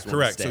 so he Yeah, does wanna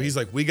correct. stay. So he's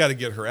like, we got to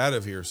get her out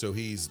of here. So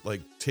he's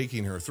like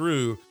taking her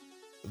through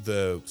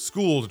the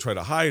school to try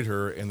to hide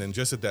her. And then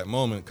just at that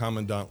moment,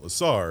 Commandant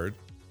Lassard,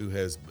 who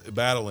has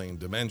battling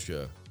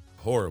dementia,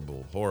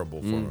 horrible form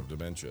of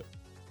dementia,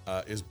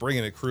 is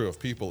bringing a crew of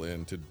people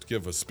in to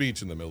give a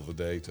speech in the middle of the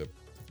day to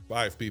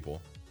 5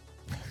 people.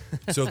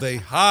 So they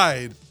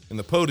hide in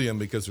the podium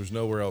because there's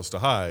nowhere else to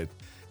hide.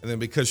 And then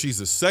because she's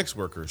a sex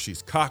worker,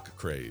 she's cock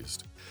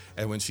crazed.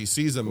 And when she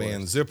sees a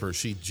man's zipper,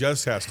 she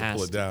just has to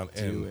pull it down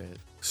and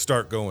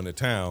start going to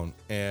town.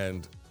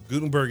 And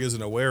Gutenberg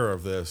isn't aware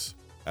of this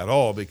at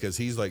all because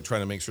he's like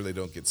trying to make sure they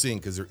don't get seen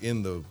because they're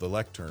in the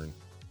lectern.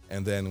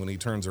 And then when he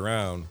turns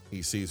around,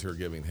 he sees her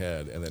giving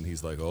head. And then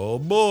he's like, oh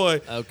boy.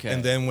 Okay.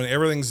 And then when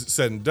everything's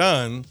said and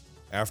done,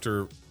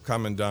 after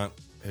Commandant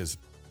has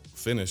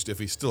finished, if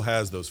he still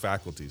has those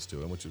faculties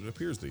to him, which it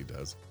appears that he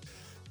does,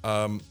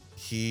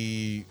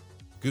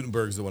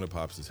 Gutenberg's the one who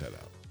pops his head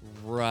out.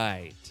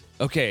 Right.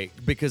 Okay,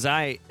 because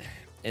and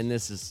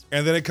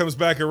then it comes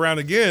back around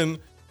again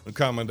when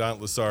Commandant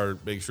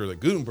Lassard makes sure that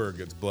Gutenberg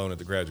gets blown at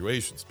the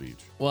graduation speech.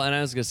 Well, and I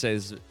was gonna say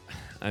this,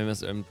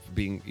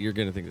 you're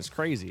gonna think this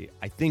crazy.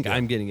 I think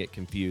I'm getting it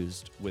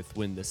confused with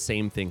when the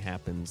same thing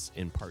happens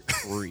in part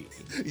 3.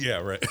 Yeah,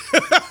 right.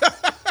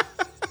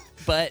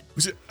 But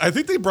I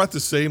think they brought the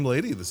same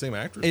lady, the same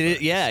actress.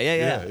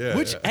 Yeah.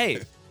 Which,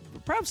 hey,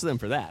 props to them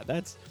for that.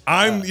 That's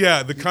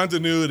the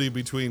continuity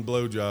between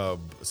blowjob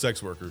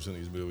sex workers in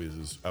these movies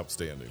is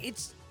outstanding.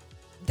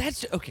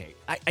 That's okay.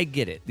 I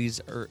get it. These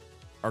are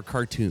are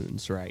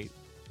cartoons, right?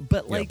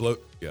 But like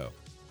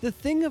the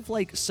thing of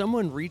like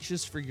someone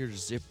reaches for your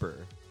zipper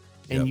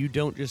and you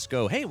don't just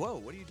go, "Hey, whoa,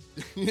 what are you?"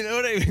 You know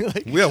what I mean?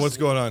 Like, what's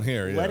going on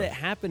here? Let it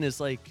happen is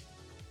like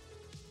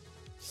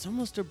it's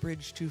almost a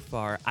bridge too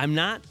far. I'm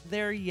not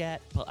there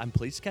yet. I'm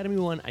Police Academy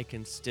 1. I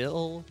can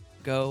still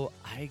go.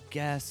 I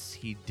guess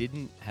he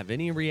didn't have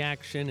any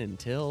reaction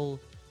until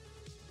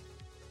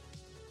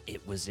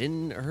it was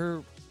in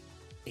her.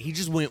 He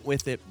just went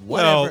with it.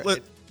 Whatever. Well,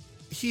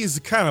 he's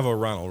kind of a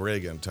Ronald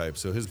Reagan type,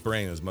 so his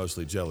brain is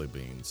mostly jelly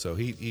beans. So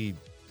he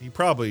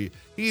probably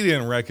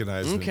didn't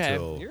recognize it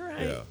until you're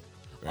right. Yeah,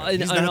 right.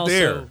 He's and not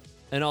there.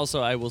 And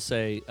also, I will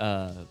say,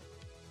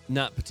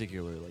 not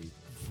particularly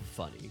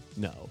funny.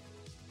 No.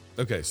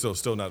 Okay, so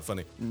still not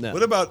funny. No.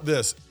 What about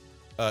this?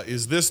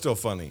 Is this still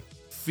funny?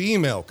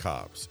 Female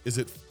cops. Is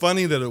it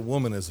funny that a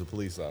woman is a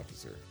police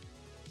officer?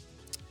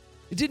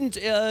 It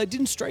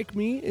didn't strike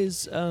me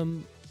as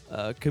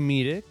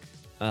comedic.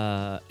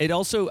 It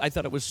also, I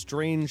thought it was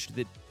strange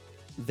that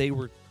they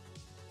were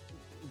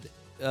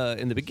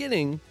in the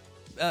beginning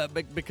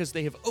because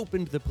they have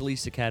opened the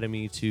police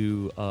academy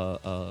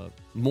to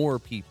more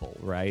people,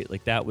 right?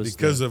 Like that was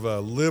because of a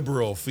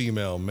liberal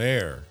female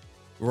mayor.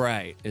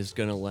 Right, is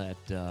going to let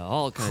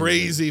all kinds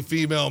crazy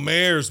female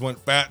mayors want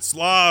fat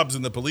slobs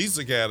in the police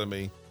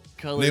academy.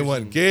 Colors they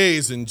want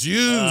gays and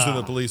Jews in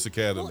the police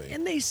academy. Well,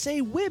 and they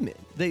say women.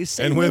 They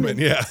say and women,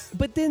 yeah.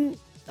 But then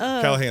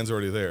Callahan's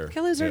already there.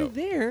 Callahan's already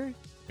there.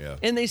 Yeah.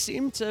 And they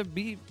seem to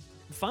be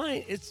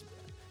fine. It's,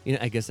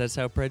 I guess that's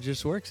how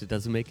prejudice works. It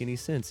doesn't make any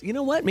sense. You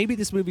know what? Maybe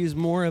this movie is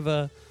more of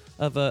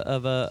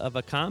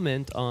a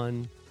comment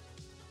on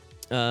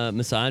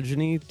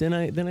misogyny than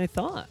I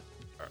thought.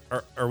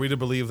 Are we to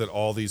believe that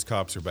all these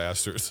cops are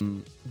bastards?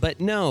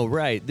 But no,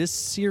 right. This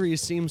series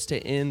seems to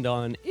end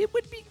on, it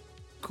would be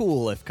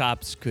cool if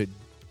cops could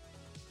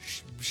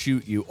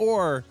shoot you.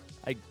 Or,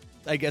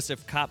 I guess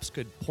if cops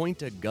could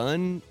point a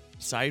gun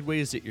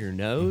sideways at your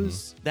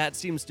nose, that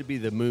seems to be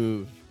the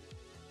move.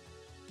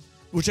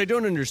 Which I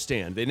don't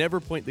understand. They never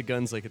point the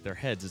guns like at their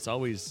heads. It's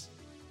always,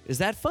 is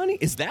that funny?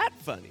 Is that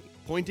funny?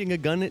 Pointing a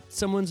gun at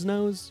someone's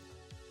nose?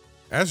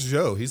 Ask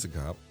Joe. He's a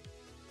cop.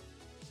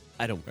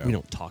 We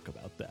don't talk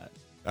about that.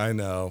 I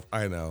know.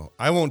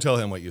 I won't tell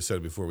him what you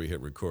said before we hit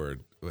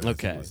record.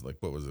 Okay. It was like,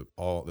 what was it?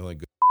 All the only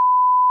good.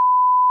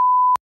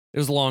 It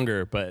was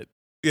longer, but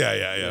yeah.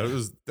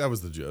 That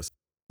was the gist.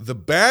 The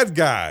bad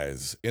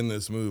guys in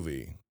this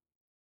movie,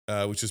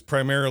 which is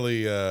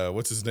primarily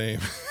what's his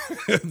name?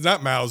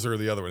 Not Mauser,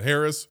 the other one,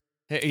 Harris.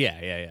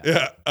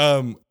 Yeah.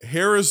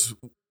 Harris.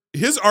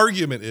 His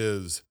argument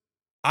is,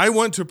 I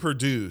want to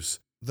produce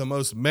the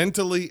most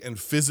mentally and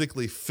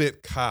physically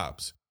fit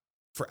cops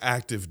for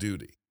active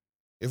duty.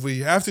 If we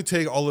have to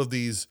take all of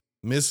these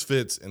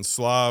misfits and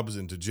slobs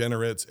and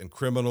degenerates and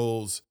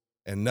criminals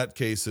and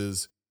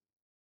nutcases,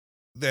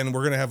 then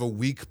we're going to have a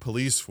weak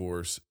police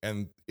force.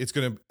 And it's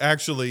going to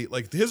actually,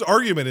 like, his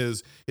argument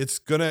is it's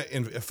going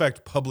to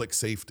affect public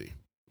safety.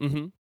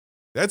 Mm-hmm.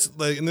 That's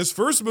like in this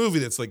first movie,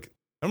 that's like,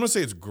 I'm going to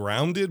say it's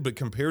grounded, but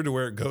compared to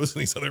where it goes in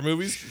these other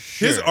movies,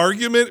 his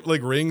argument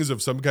like rings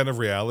of some kind of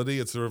reality.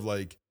 It's sort of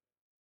like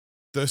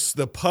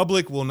the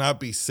public will not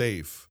be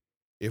safe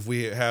if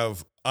we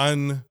have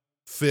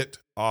unfit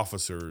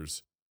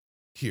officers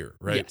here,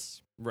 right?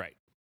 Yes, right.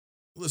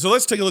 So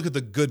let's take a look at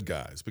the good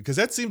guys, because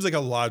that seems like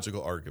a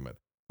logical argument.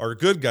 Our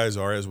good guys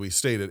are, as we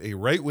stated, a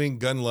right-wing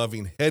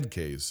gun-loving head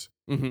case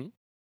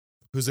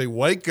who's a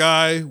white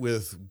guy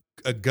with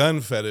a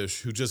gun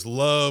fetish who just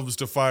loves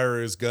to fire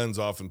his guns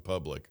off in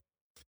public,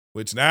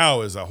 which now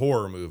is a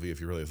horror movie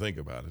if you really think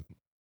about it.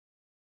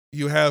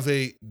 You have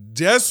a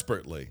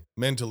desperately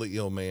mentally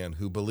ill man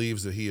who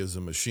believes that he is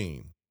a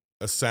machine.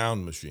 A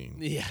sound machine.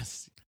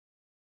 Yes.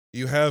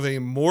 You have a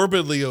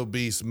morbidly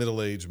obese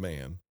middle-aged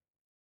man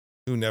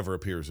who never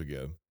appears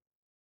again,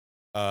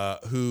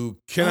 who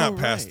cannot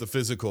pass the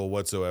physical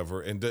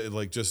whatsoever, and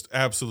like just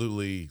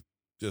absolutely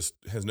just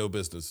has no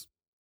business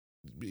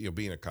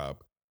being a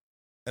cop.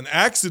 An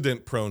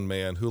accident-prone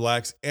man who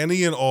lacks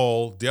any and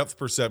all depth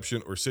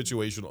perception or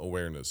situational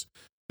awareness,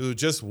 who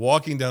just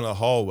walking down a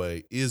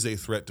hallway is a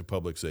threat to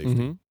public safety.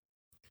 Mm-hmm.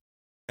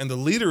 And the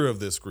leader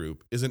of this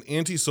group is an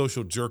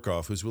antisocial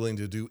jerk-off who's willing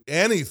to do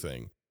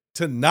anything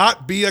to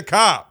not be a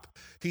cop.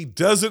 He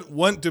doesn't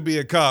want to be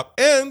a cop,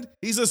 and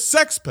he's a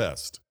sex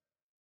pest.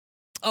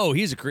 Oh,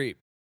 he's a creep.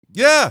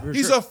 Yeah,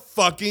 he's a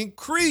fucking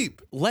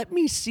creep. Let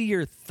me see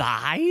your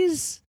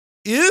thighs?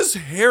 Is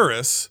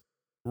Harris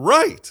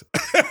right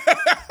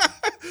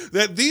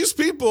that these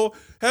people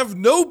have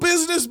no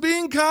business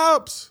being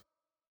cops?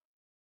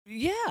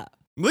 Yeah.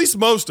 At least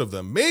most of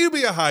them.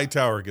 Maybe a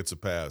Hightower gets a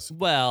pass.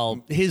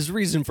 Well, his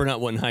reason for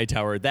not wanting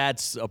Hightower,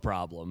 that's a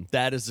problem.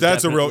 That's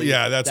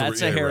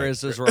a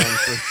Harris is wrong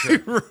for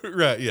sure.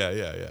 Right,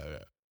 yeah.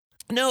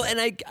 No, and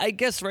I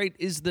guess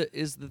is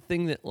the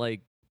thing that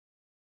like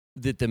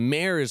that the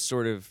mayor is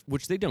sort of,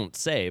 which they don't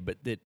say, but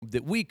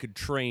that we could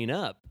train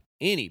up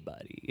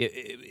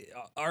anybody.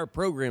 Our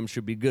program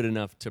should be good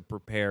enough to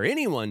prepare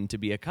anyone to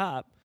be a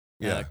cop.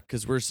 Yeah,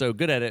 because we're so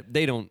good at it.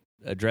 They don't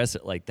address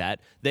it like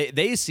that.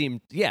 They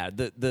seem,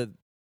 the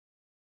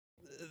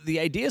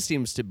idea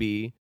seems to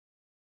be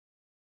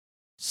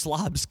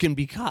slobs can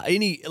be caught.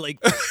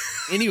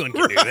 Anyone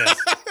can do this.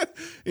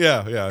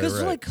 Yeah, Because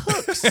right. like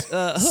hooks,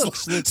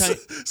 the tiny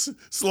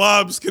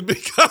slobs can be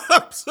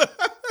cops.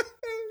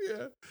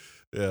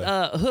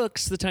 Yeah.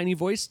 Hooks, the tiny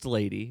voiced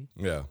lady,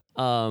 Yeah.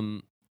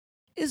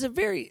 is a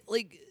very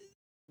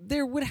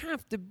there would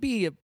have to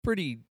be a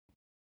pretty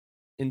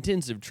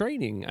intensive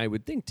training, I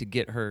would think, to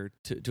get her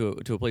to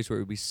a place where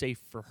it would be safe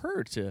for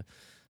her to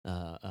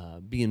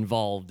be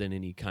involved in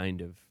any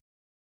kind of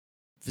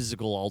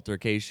physical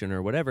altercation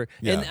or whatever.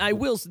 Yeah. And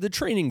the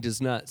training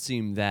does not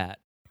seem that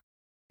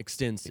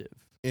extensive.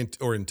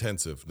 Or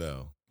intensive.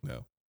 No.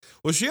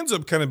 Well, she ends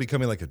up kind of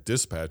becoming like a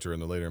dispatcher in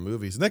the later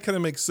movies, and that kind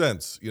of makes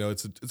sense. You know,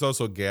 it's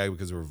also a gag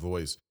because of her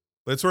voice,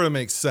 but it sort of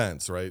makes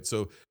sense, right?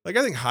 So, like,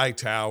 I think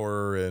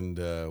Hightower and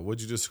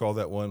what'd you just call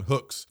that one?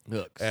 Hooks.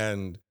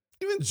 And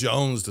even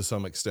Jones to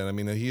some extent. I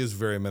mean, he is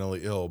very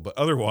mentally ill, but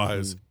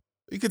otherwise,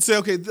 you could say,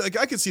 okay, like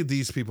I could see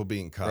these people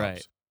being cops,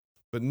 Right.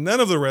 but none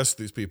of the rest of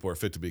these people are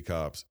fit to be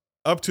cops,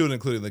 up to and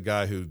including the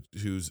guy who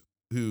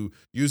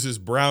uses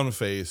brown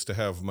face to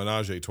have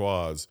menage a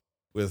trois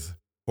with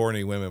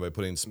horny women by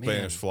putting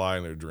Spanish fly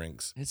in their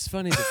drinks. It's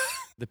funny that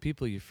the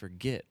people you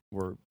forget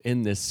were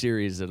in this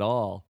series at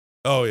all.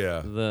 Oh,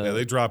 yeah.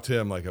 They dropped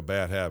him like a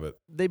bad habit.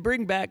 They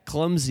bring back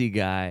Clumsy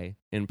Guy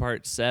in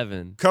part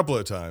 7. Couple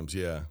of times,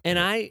 yeah. And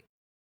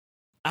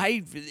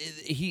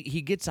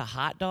he gets a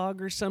hot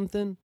dog or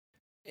something,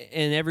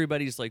 and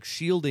everybody's like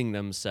shielding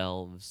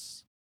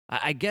themselves.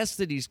 I guess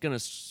that he's going to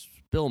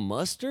spill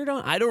mustard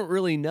on? I don't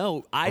really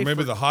know. Or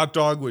maybe the hot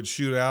dog would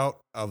shoot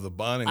out of the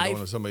bun and go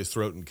into somebody's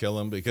throat and kill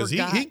him, because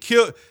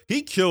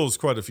he kills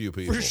quite a few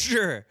people. For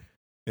sure.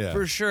 Yeah.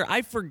 For sure.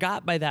 I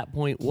forgot by that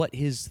point what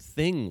his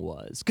thing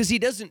was. Because he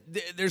doesn't,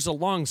 there's a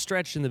long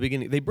stretch in the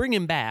beginning. They bring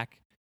him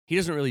back. He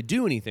doesn't really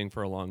do anything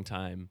for a long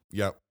time.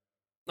 Yep.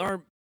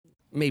 Or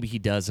maybe he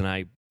does, and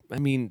I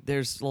mean,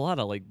 there's a lot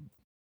of like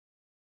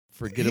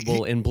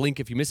forgettable and blink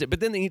if you miss it.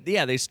 But then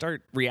they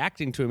start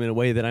reacting to him in a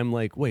way that I'm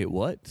like, wait,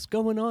 what's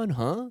going on,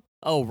 huh?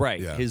 Oh, right.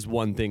 Yeah. His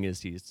one thing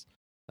is he's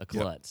a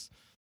klutz.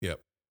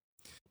 Yep.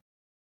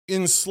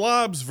 In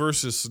Slobs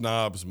versus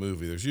Snobs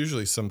movie, there's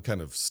usually some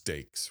kind of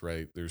stakes,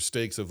 right? There's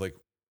stakes of like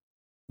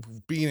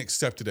being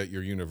accepted at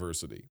your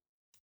university,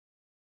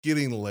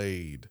 getting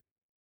laid,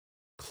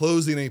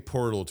 closing a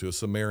portal to a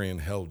Sumerian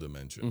hell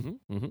dimension.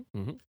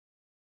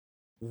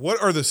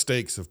 What are the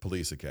stakes of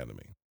Police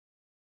Academy?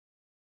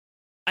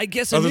 I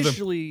guess Other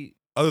initially,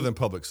 other than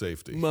public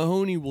safety,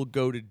 Mahoney will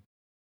go to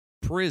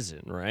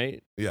prison,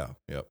 right? Yeah.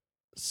 Yep.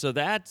 So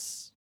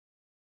that's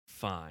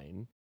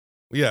fine.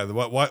 Yeah.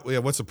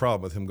 What's the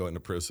problem with him going to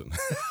prison?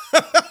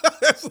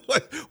 That's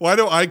like, why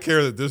do I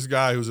care that this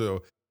guy who's a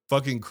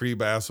fucking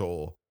creep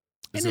asshole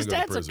is And his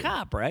gonna go to dad's a prison?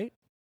 cop, right?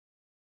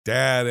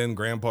 Dad and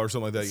grandpa or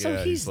something like that. So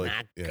Yeah. he's like,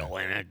 not yeah.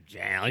 going to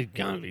jail. He's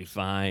gonna be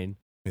fine.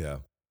 Yeah.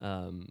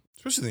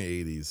 Especially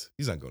in the 80s.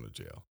 He's not going to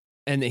jail.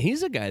 And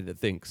he's a guy that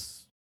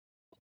thinks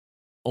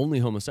only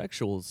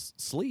homosexuals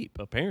sleep,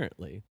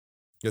 apparently.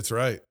 That's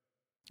right.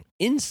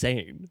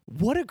 Insane.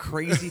 What a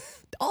crazy.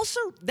 Also,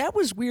 that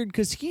was weird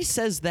because he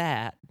says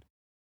that.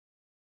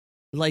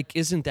 Like,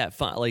 isn't that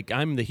fun? Like,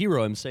 I'm the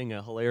hero. I'm saying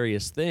a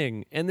hilarious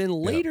thing. And then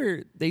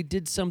later they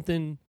did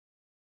something.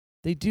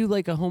 They do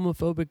like a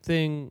homophobic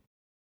thing.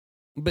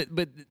 But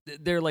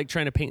they're like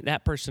trying to paint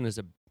that person as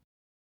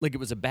like it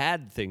was a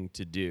bad thing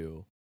to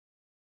do.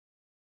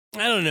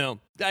 I don't know.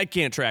 I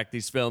can't track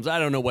these films. I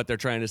don't know what they're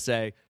trying to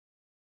say.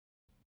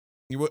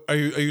 Are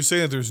you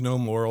saying that there's no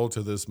moral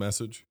to this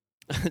message?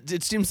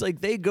 It seems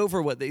like they go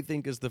for what they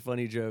think is the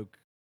funny joke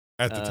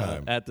At the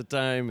time. At the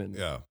time, and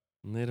Yeah.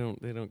 they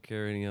don't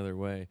care any other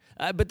way.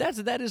 But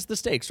that is the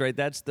stakes, right?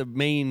 That's the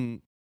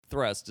main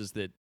thrust: is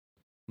that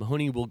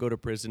Mahoney will go to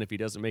prison if he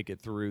doesn't make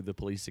it through the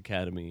police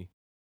academy,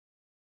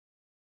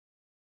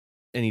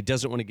 and he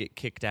doesn't want to get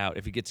kicked out.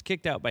 If he gets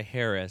kicked out by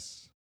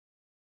Harris,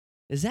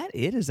 is that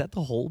it? Is that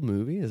the whole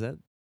movie? Is that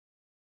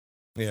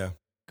Yeah.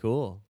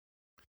 cool?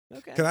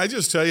 Okay. Can I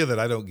just tell you that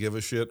I don't give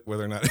a shit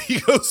whether or not he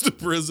goes to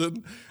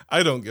prison?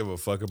 I don't give a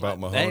fuck about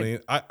Mahoney.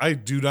 I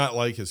do not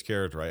like his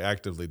character. I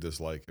actively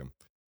dislike him.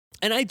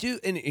 And I do,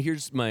 and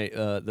here's my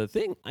the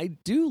thing. I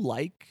do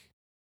like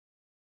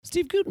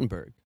Steve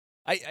Guttenberg.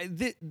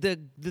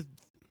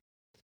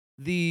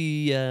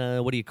 The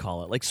what do you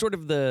call it? Like sort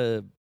of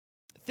the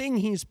thing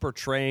he's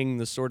portraying,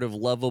 the sort of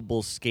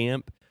lovable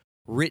scamp,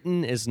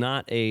 written as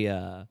not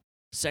a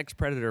sex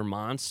predator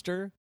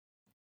monster.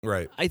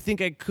 Right. I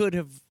think I could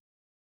have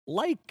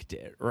liked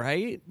it,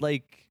 right?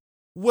 Like,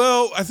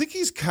 Well, I think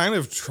he's kind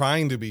of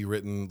trying to be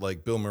written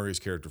like Bill Murray's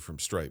character from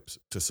Stripes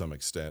to some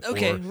extent.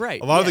 Okay, Or right,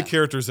 A lot of the yeah.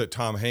 characters that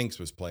Tom Hanks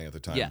was playing at the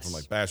time Yes. from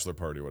like Bachelor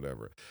Party or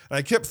whatever. And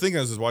I kept thinking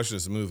as I was watching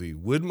this movie,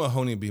 would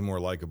Mahoney be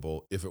more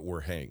likable if it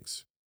were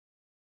Hanks?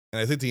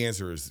 And I think the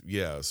answer is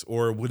yes.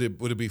 Or would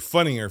it be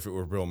funnier if it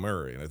were Bill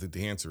Murray? And I think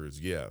the answer is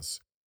yes.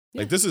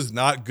 Yeah. Like, this is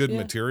not good Yeah.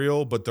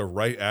 material, but the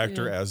right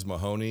actor Yeah. as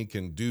Mahoney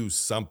can do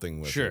something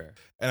with it. Sure.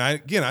 And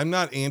I'm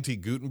not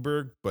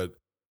anti-Gutenberg, but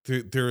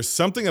there is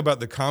something about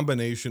the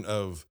combination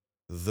of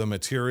the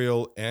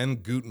material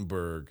and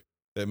Guttenberg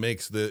that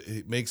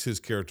makes his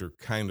character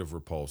kind of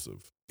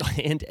repulsive.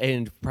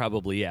 And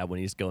probably, yeah, when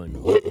he's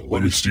going,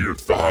 Let me see your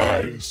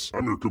thighs.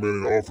 I'm your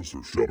commanding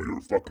officer. Show me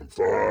your fucking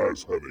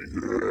thighs,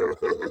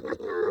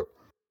 honey.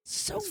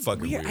 so It's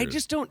fucking weird. I weird.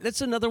 just don't.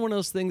 That's another one of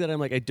those things that I'm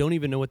like, I don't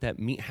even know what that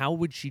means. How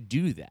would she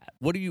do that?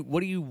 What are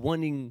you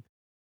wanting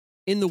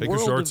in the Take your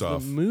world shorts of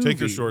off. the movie? Take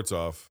your shorts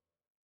off.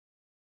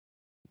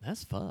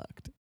 That's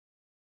fucked.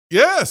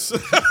 Yes.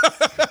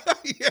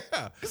 Yeah.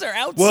 Because they're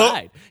outside.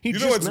 Well, He you know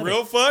just what's met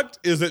real her. fucked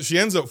is that she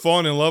ends up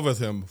falling in love with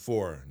him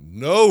for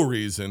no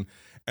reason.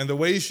 And the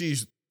way she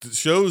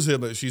shows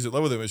him that she's in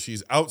love with him is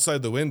she's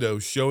outside the window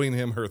showing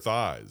him her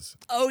thighs.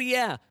 Oh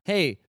yeah.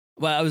 Hey,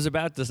 well, I was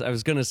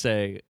going to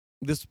say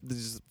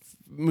these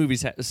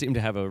movies seem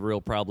to have a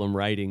real problem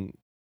writing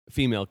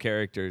female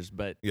characters,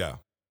 but Yeah.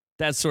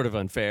 that's sort of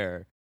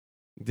unfair.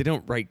 They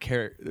don't write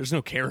there's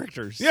no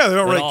characters. Yeah, they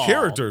don't at write all.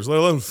 characters, let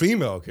alone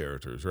female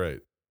characters, right?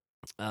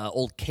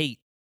 Old Kate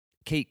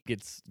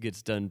gets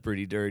done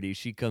pretty dirty.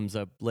 She comes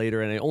up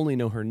later, and I only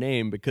know her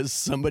name because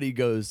somebody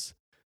goes,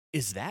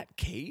 "Is that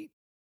Kate?"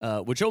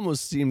 Which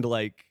almost seemed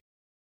like,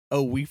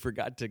 oh, we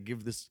forgot to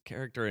give this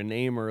character a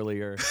name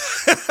earlier.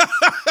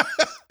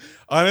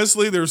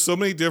 Honestly, there's so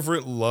many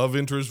different love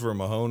interests for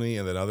Mahoney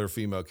and then other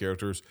female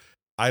characters.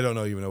 I don't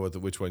even know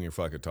which one you're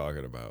fucking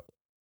talking about.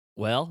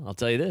 Well, I'll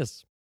tell you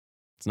this: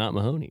 it's not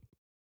Mahoney.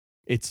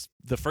 It's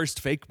the first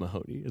fake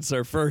Mahoney. It's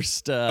our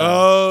first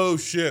Oh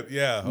shit!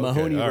 Yeah, okay,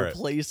 Mahoney all right.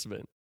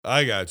 replacement.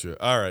 I got you.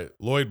 All right,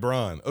 Lloyd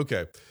Braun.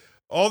 Okay.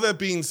 All that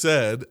being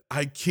said,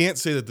 I can't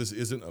say that this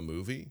isn't a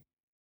movie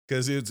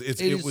because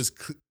it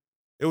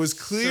was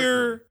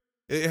clear.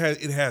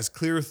 It has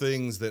clear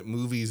things that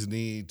movies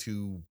need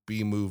to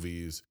be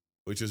movies,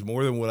 which is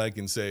more than what I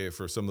can say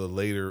for some of the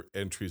later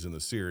entries in the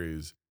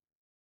series.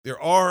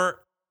 There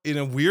are, in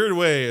a weird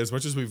way, as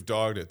much as we've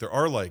dogged it, there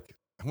are like,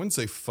 I wouldn't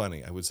say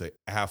funny, I would say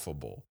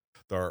affable.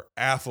 There are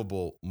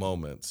affable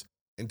moments.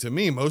 And to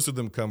me, most of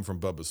them come from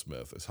Bubba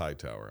Smith as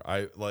Hightower.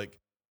 I like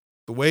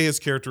the way his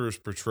character is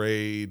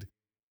portrayed,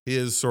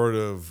 his sort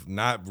of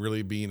not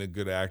really being a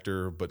good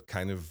actor, but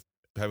kind of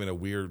having a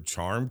weird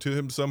charm to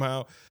him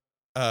somehow.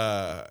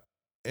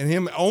 And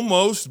him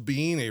almost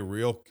being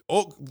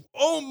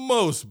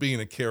almost being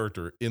a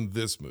character in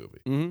this movie.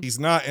 Mm-hmm. He's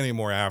not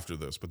anymore after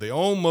this, but they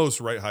almost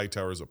write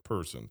Hightower as a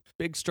person.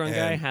 Big strong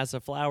guy has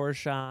a flower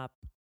shop.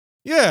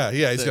 Yeah.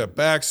 He's got a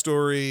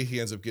backstory. He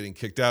ends up getting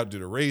kicked out due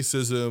to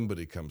racism, but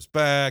he comes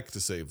back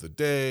to save the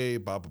day.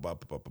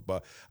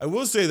 I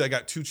will say that I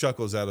got two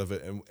chuckles out of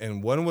it,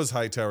 and one was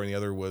Hightower, and the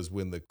other was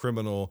when the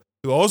criminal,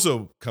 who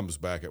also comes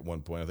back at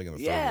one point, I think in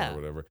the third one or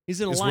whatever.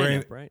 He's in a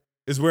lineup, right?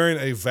 Is wearing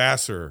a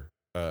Vassar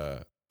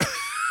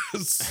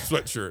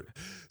sweatshirt.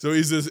 So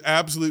he's this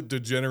absolute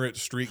degenerate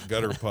street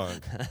gutter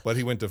punk, but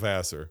he went to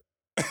Vassar.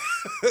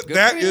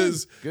 That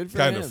is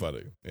kind of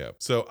funny. Yeah.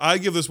 So I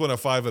give this one a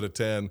 5 out of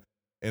 10.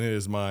 And it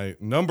is my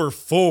number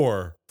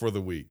 4 for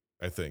the week,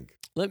 I think.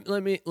 Let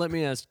me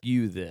ask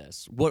you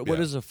this: what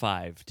is a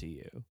 5 to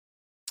you?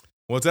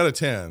 Well, it's out of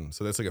 10,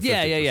 so that's like a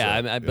 50%.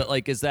 Yeah. But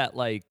like, is that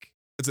like?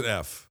 It's an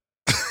F.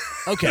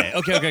 Okay.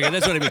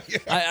 That's what I mean.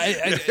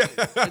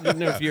 I didn't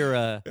know if you're.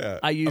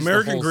 I use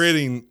American the whole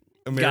grading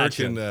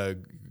Gotcha.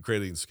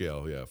 Grading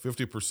scale. Yeah,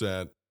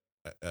 50%.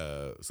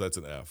 So that's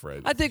an F,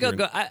 right? I think I'll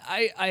go.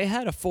 I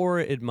had a 4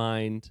 in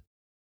mind,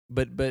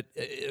 but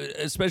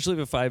especially if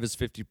a 5 is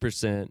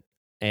 50%.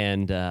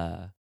 And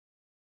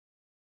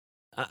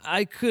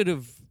I could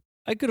have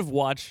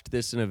watched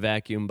this in a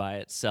vacuum by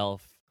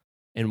itself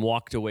and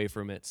walked away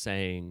from it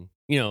saying,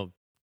 2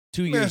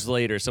 years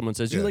later, someone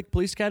says, "You like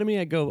Police Academy?"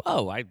 I go,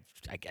 "Oh, I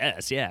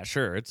guess, yeah,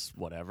 sure, it's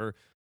whatever."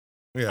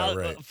 Yeah,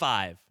 right.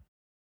 5.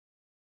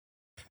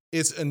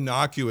 It's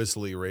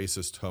innocuously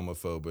racist,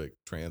 homophobic,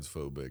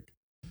 transphobic,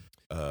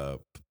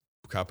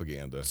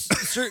 propaganda.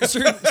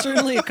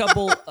 Certainly a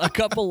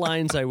couple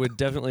lines I would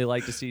definitely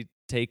like to see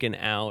taken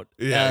out.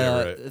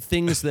 Right.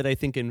 Things that I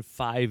think in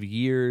 5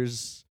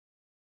 years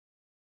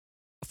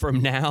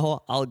from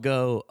now I'll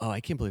go, oh, I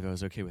can't believe I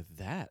was okay with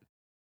that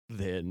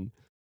then.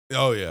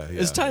 Oh yeah.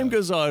 As time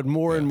goes on,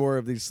 more and more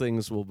of these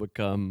things will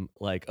become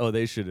like, oh,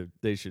 they should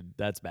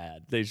that's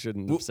bad. They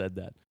shouldn't have said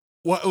that.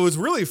 What was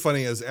really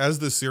funny is as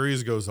the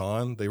series goes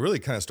on, they really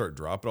kind of start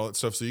dropping all that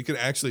stuff. So you can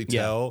actually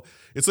tell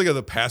it's like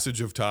the passage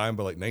of time.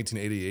 But like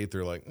 1988,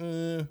 they're like,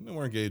 no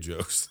more gay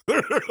jokes.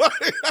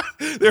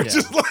 They're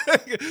just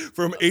like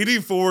from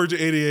 84 to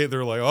 88.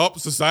 They're like, oh,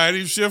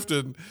 society's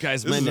shifted.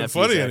 Guys, this my isn't nephew's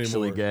funny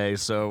actually anymore. gay.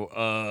 So,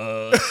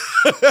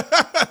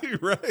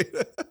 right.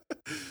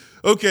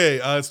 Okay,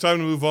 it's time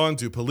to move on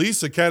to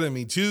Police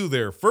Academy 2,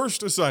 their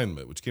first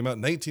assignment, which came out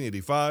in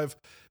 1985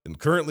 and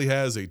currently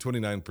has a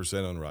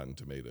 29% on Rotten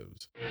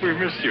Tomatoes. We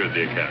missed you at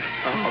the Academy.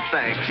 Oh,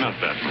 thanks. Not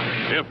that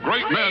much. If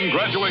great men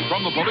graduate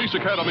from the Police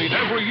Academy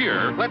every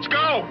year, Let's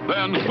go.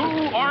 then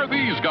who are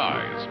these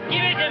guys? Give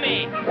it to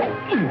me.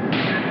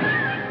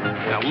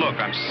 Now, look,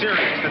 I'm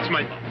serious. That's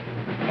my...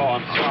 Oh,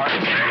 I'm sorry.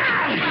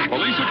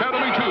 Police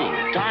Academy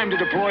 2. Time to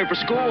deploy for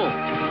school.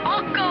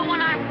 I'll go when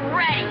I'm ready.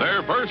 ready.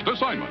 Their first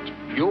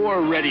assignment.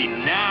 You're ready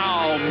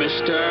now,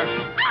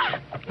 mister.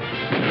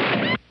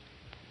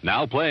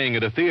 Now playing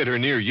at a theater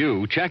near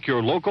you, check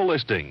your local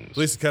listings.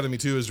 Police Academy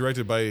 2 is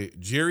directed by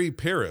Jerry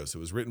Paris. It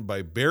was written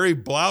by Barry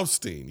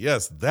Blaustein.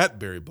 Yes, that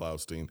Barry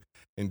Blaustein.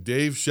 And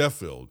Dave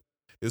Sheffield.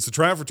 It's the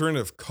triumphant return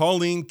of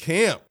Colleen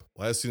Camp,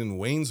 last seen in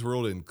Wayne's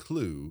World and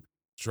Clue.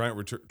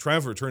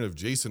 Triumphant return of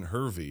Jason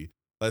Hervey,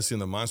 last seen in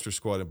The Monster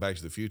Squad and Back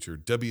to the Future.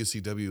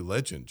 WCW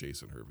legend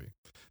Jason Hervey.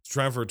 It's the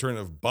triumphant return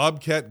of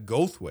Bobcat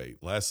Goldthwait,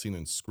 last seen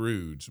in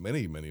Scrooge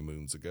many, many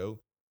moons ago.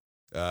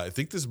 I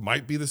think this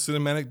might be the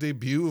cinematic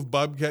debut of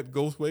Bobcat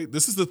Goldthwait.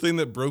 This is the thing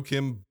that broke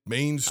him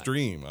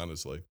mainstream,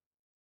 honestly.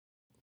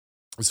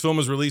 This film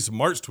was released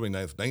March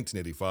 29th,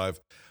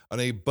 1985, on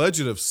a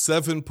budget of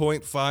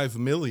 $7.5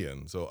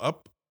 million. So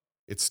up,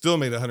 it still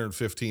made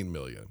 $115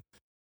 million.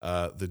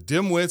 The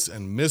dimwits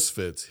and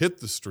misfits hit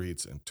the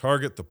streets and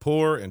target the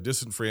poor and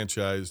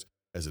disenfranchised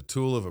as a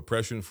tool of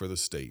oppression for the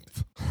state.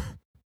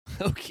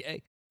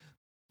 Okay.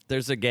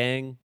 There's a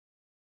gang.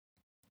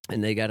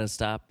 And they got to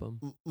stop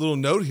them. Little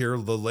note here,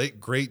 the late,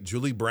 great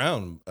Julie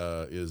Brown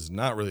is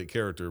not really a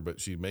character, but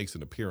she makes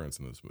an appearance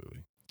in this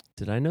movie.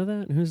 Did I know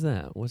that? Who's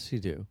that? What's she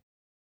do?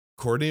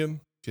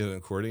 Accordion? She had an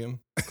accordion?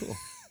 Cool.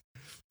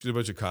 She did a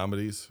bunch of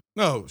comedies.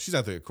 No, she's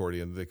not the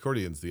accordion. The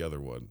accordion's the other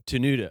one.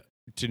 Tenuta?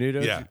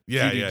 Yeah.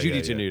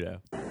 Judy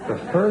Tenuta. The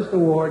first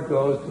award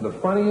goes to the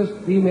funniest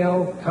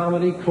female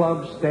comedy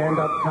club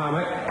stand-up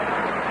comic,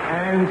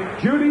 and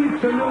Judy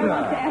Tenuta. I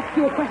want to ask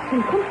you a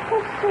question. Come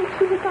closer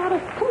to the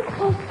goddess. Come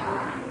closer.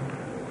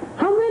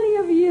 How many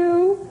of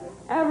you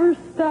ever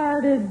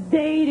started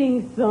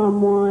dating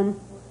someone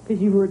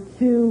because you were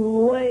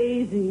too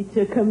lazy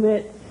to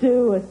commit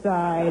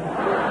suicide?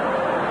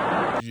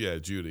 Yeah,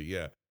 Judy,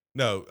 yeah.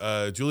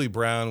 No, Julie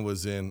Brown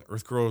was in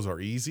Earth Girls Are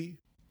Easy.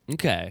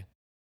 Okay.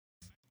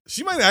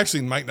 She might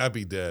not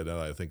be dead now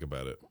that I think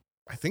about it.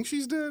 I think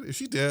she's dead. Is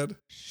she dead?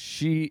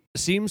 She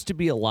seems to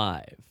be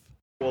alive.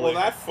 Well,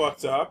 that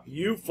fucked up.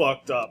 You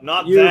fucked up.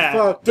 Not you that.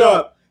 Fucked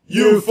up.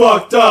 You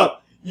fucked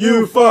up.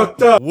 You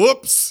fucked up.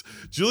 Whoops.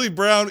 Julie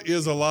Brown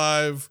is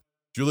alive.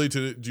 Judy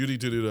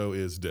Tenuta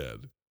is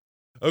dead.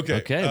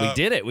 Okay. We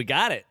did it. We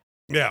got it.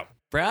 Yeah.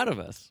 Proud of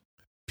us.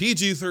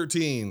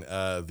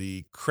 PG-13,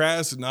 the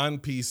crass,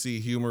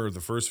 non-PC humor of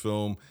the first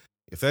film.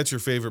 If that's your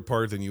favorite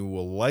part, then you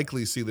will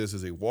likely see this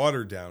as a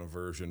watered-down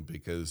version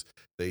because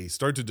they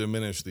start to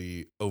diminish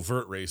the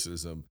overt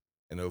racism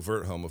and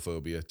overt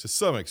homophobia to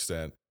some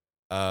extent.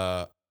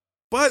 But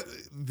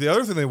the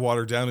other thing they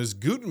watered down is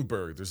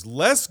Gutenberg. There's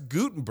less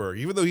Gutenberg.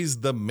 Even though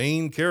he's the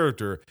main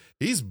character,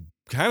 he's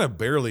kind of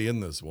barely in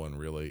this one,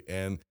 really.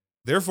 And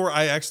therefore,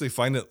 I actually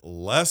find it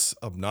less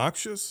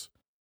obnoxious.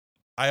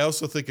 I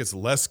also think it's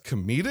less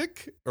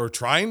comedic or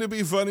trying to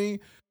be funny,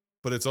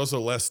 but it's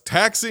also less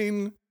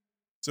taxing.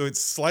 So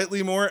it's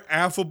slightly more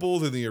affable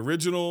than the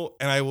original.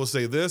 And I will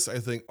say this, I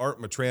think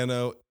Art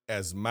Matrano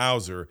as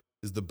Mauser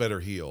is the better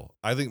heel.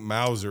 I think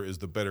Mauser is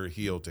the better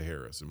heel to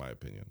Harris, in my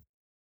opinion.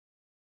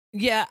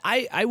 Yeah,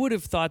 I would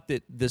have thought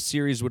that the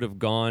series would have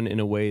gone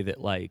in a way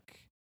that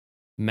like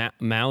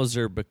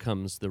Mauser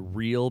becomes the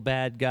real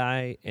bad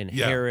guy and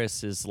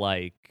Harris is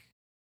like,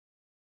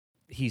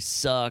 he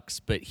sucks,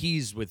 but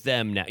he's with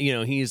them now. You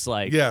know, he's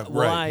like,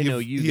 I know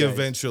you He guys.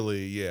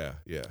 Eventually, he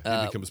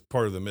becomes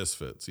part of the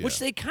Misfits. Yeah. Which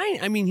they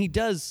he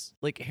does,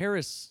 like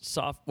Harris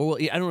I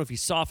don't know if he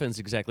softens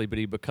exactly, but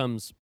he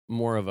becomes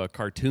more of a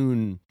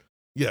cartoon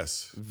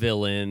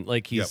villain.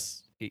 Like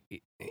he's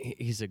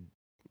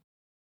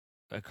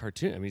a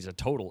cartoon. I mean, he's a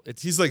total.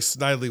 He's like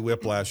Snidely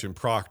Whiplash and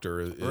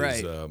Proctor is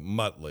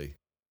Muttley.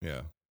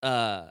 Yeah.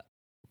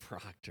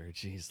 Proctor,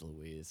 jeez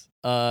Louise.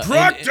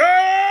 Proctor!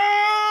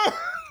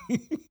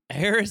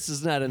 Harris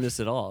is not in this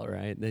at all,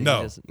 right?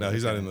 No,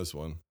 he's not in this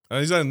one.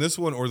 He's not in this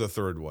one or the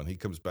third one. He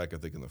comes back, I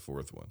think, in the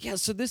fourth one. Yeah,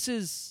 so there's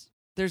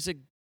a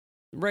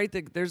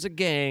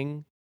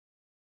gang.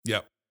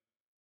 Yep.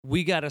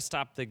 We got to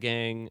stop the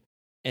gang.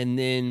 And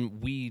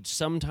then we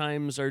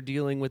sometimes are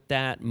dealing with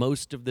that.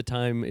 Most of the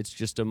time, it's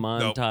just a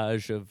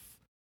montage of...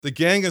 The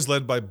gang is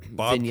led by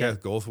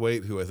Bobcat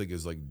Goldthwait, who I think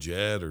is like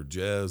Jed or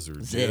Jez or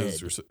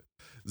Jiz or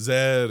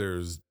Zed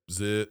or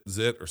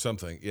Zit or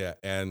something. Yeah.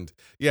 And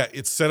yeah,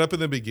 it's set up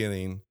in the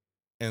beginning,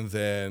 and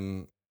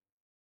then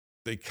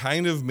they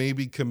kind of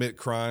maybe commit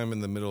crime in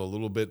the middle a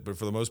little bit, but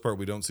for the most part,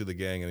 we don't see the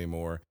gang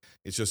anymore.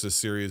 It's just a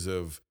series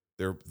of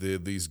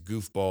these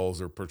goofballs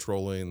are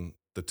patrolling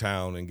the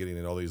town and getting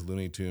in all these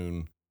Looney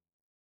Tune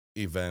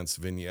events,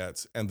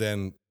 vignettes, and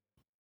then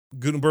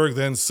Gutenberg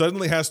then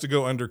suddenly has to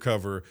go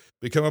undercover,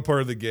 become a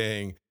part of the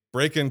gang,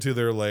 break into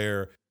their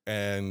lair,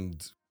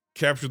 and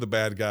capture the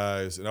bad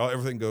guys, and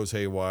everything goes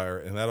haywire,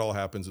 and that all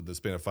happens in the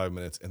span of 5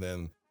 minutes, and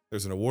then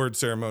there's an award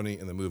ceremony,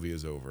 and the movie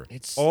is over.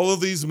 All of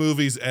these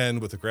movies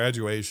end with a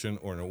graduation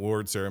or an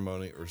award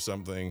ceremony or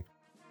something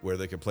where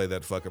they can play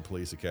that fucking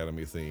Police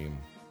Academy theme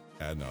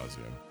ad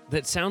nauseum.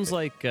 That sounds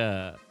like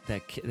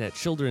that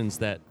children's,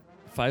 that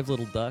Five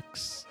Little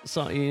Ducks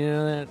song? You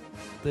know that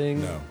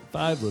thing? No.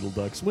 5 little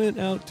ducks went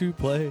out to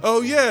play.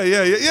 Oh, yeah.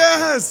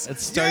 Yes. It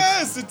starts-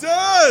 Yes, it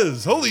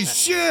does. Holy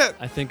shit.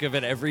 I think of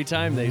it every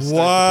time they start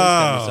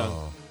the Police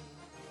Academy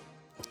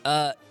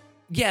song.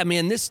 Yeah,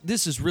 man,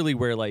 this is really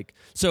where, like,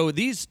 so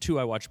these two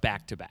I watched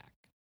back to back.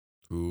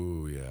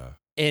 Ooh, yeah.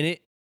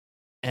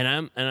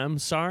 And I'm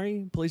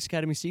sorry, Police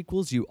Academy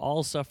sequels, you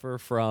all suffer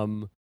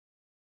from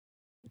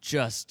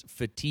just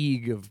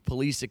fatigue of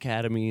police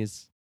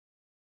academies.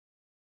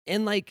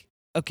 And like,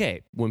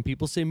 okay, when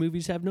people say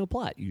movies have no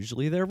plot,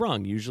 usually they're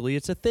wrong. Usually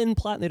it's a thin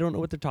plot and they don't know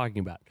what they're talking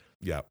about.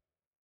 Yeah.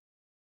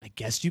 I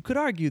guess you could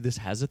argue this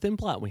has a thin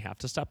plot. We have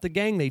to stop the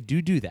gang. They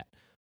do that.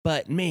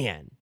 But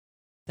man,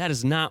 that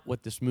is not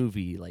what this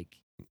movie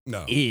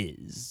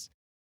is.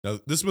 Now,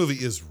 this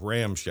movie is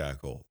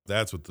ramshackle.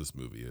 That's what this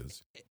movie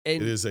is.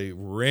 And it is a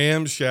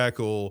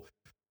ramshackle,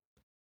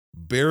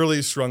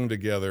 barely strung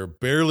together,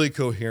 barely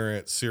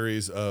coherent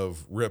series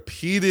of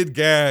repeated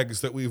gags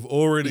that we've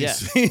already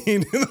seen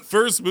in the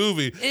first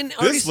movie. And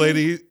this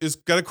lady has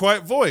got a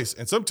quiet voice,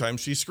 and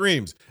sometimes she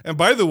screams. And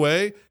by the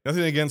way,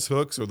 nothing against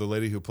Hooks or the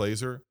lady who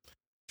plays her.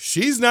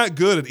 She's not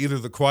good at either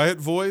the quiet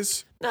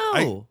voice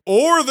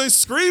or the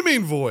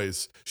screaming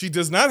voice. She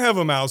does not have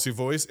a mousy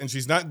voice, and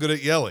she's not good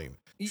at yelling.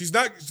 She's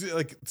not,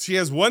 she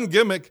has one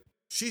gimmick.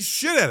 She's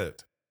shit at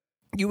it.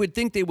 You would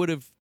think they would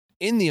have,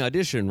 in the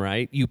audition,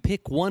 right? You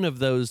pick one of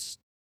those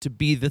to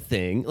be the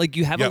thing. Like,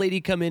 you have a lady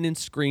come in and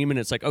scream, and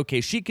it's like, okay,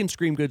 she can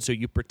scream good, so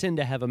you pretend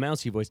to have a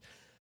mousy voice.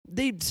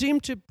 They seem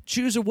to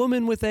choose a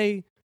woman with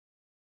a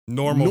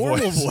normal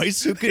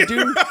voice who could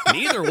do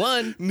neither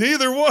one.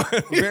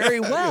 Very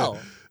well.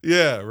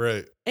 Yeah,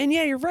 right. And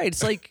yeah, you're right.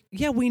 It's like,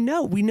 yeah, we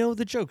know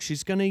the joke.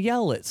 She's going to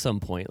yell at some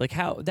point. Like,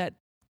 how that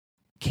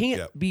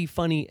can't be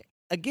funny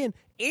again.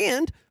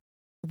 And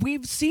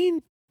we've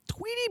seen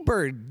Tweety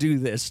Bird do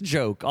this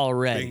joke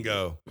already.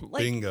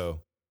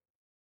 Bingo.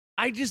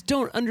 I just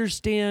don't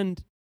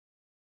understand.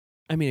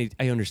 I mean,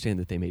 I understand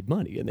that they made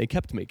money and they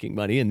kept making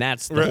money, and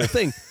that's the whole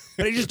thing.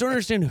 But I just don't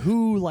understand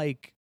who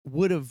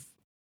would have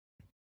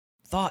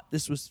thought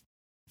this was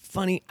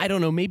funny. I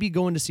don't know. Maybe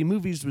going to see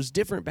movies was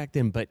different back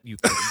then, but you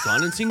could have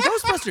gone and seen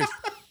Ghostbusters.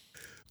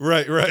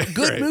 Right.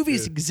 Good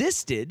movies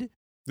existed.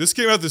 This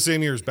came out the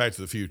same year as Back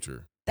to the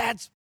Future.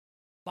 That's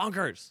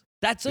bonkers.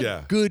 That's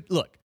a good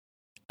look.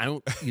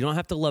 You don't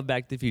have to love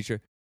Back to the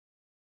Future,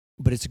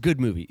 but it's a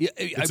good movie.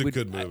 It's a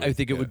good movie. I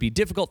think it would be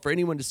difficult for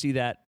anyone to see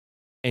that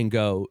and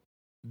go,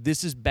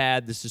 this is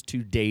bad, this is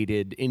too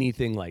dated,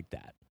 anything like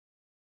that.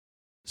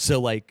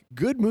 So,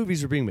 good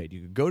movies are being made.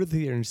 You could go to the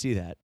theater and see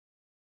that.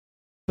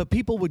 But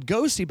people would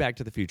go see Back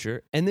to the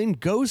Future and then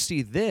go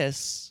see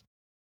this.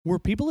 Were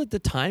people at the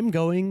time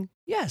going,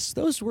 yes,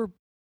 those were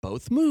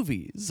both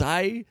movies.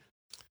 I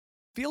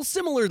feel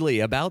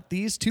similarly about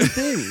these two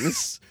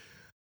things.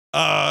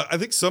 I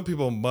think some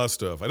people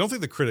must have. I don't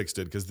think the critics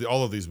did, because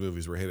all of these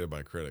movies were hated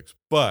by critics.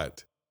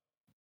 But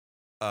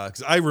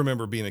because I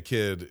remember being a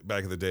kid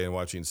back in the day and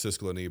watching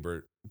Siskel and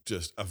Ebert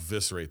just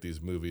eviscerate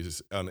these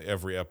movies on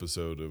every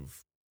episode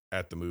of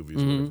At the Movies,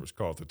 whatever it was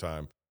called at the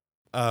time.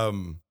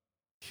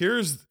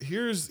 Here's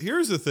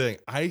the thing.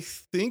 I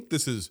think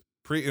this is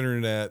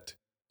pre-internet.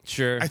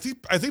 Sure. I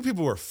think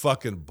people were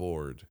fucking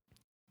bored.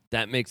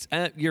 That makes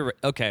you're right.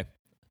 Okay.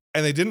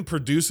 And they didn't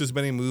produce as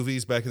many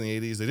movies back in the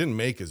 80s. They didn't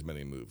make as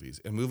many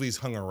movies. And movies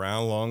hung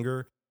around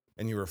longer,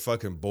 and you were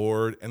fucking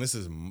bored. And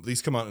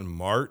these come out in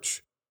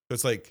March. So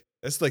it's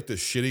like the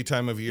shitty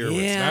time of year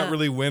where it's not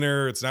really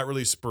winter, it's not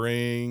really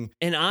spring.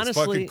 And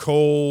honestly, it's fucking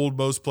cold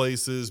most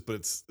places, but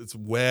it's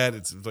wet,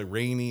 it's like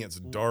rainy, it's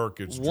dark,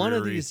 it's dreary. One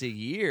of these a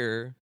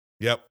year.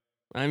 Yep.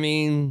 I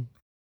mean,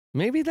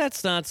 maybe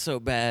that's not so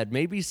bad.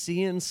 Maybe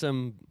seeing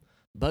some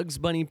Bugs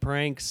Bunny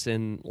pranks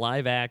and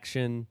live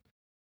action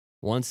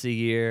once a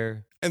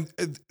year. And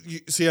you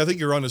see, I think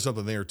you're onto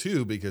something there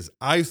too, because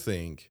I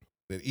think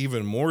that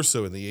even more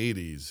so in the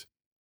 80s,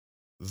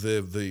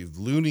 the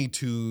Looney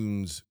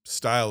Tunes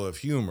style of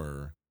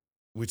humor,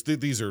 which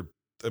these are,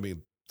 I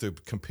mean, to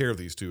compare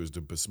these two is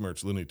to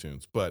besmirch Looney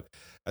Tunes, but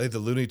I think the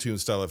Looney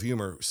Tunes style of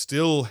humor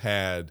still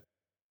had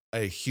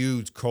a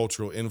huge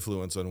cultural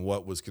influence on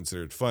what was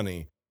considered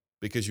funny,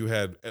 because you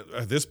had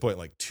at this point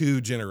like 2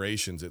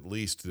 generations at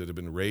least that had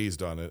been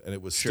raised on it, and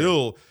it was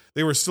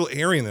they were still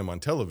airing them on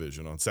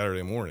television on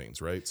Saturday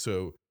mornings, right?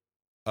 So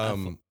a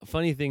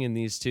funny thing in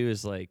these two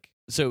is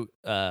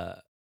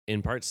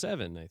in part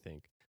 7, I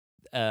think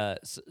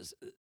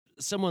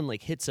someone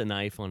hits a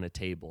knife on a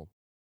table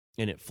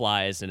and it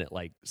flies and it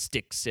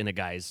sticks in a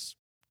guy's,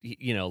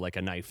 like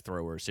a knife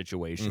thrower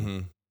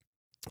situation.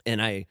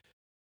 And I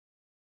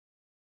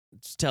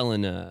was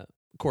telling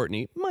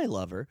Courtney, my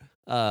lover,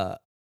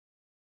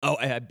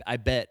 I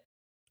bet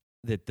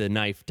that the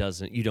knife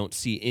you don't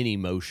see any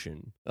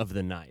motion of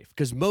the knife,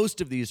 because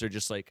most of these are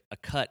just like a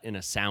cut and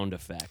a sound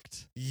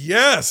effect.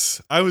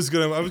 Yes, I was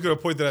gonna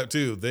point that out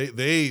too.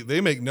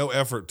 They make no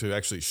effort to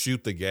actually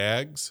shoot the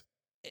gags.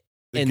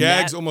 The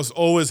gags almost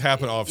always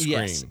happen off screen.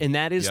 Yes, and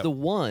that is the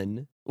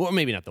one. Well,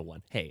 maybe not the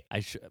one. Hey,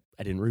 I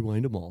didn't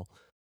rewind them all.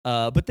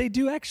 But they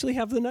do actually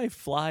have the knife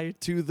fly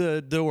to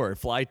the door,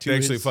 fly to They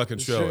actually his fucking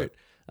show shirt.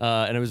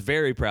 And I was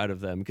very proud of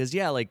them because,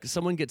 yeah, like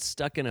someone gets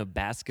stuck in a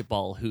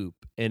basketball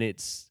hoop and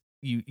it's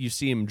you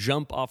see him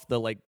jump off the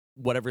like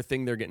whatever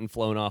thing they're getting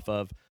flown off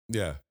of.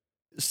 Yeah.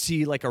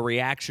 See like a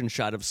reaction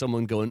shot of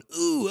someone going,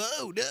 ooh,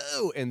 oh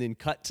no, and then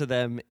cut to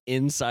them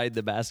inside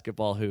the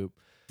basketball hoop.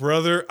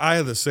 Brother, I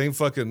had the same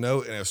fucking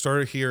note, and I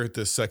started here at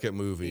this second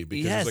movie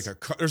because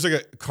there's like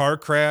a car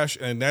crash,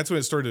 and that's when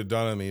it started to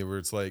dawn on me where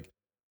it's like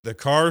the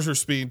cars are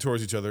speeding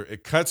towards each other.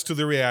 It cuts to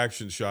the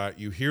reaction shot.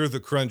 You hear the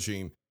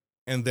crunching,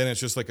 and then it's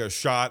just like a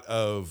shot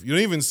of, you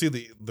don't even see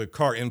the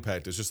car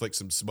impact. It's just like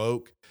some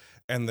smoke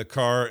and the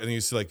car, and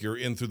you see like you're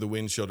in through the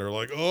windshield, or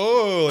like,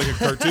 oh, like a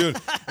cartoon.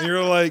 And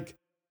you're like,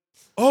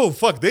 oh,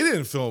 fuck, they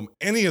didn't film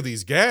any of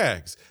these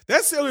gags.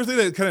 That's the other thing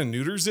that kind of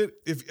neuters it.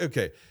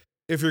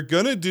 If you're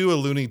going to do a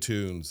Looney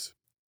Tunes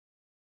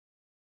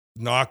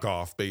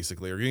knockoff,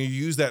 basically, or you're going to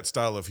use that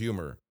style of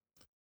humor,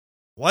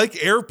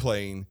 like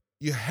Airplane,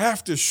 you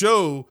have to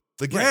show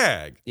the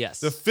gag. Yes.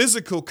 The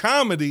physical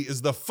comedy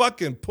is the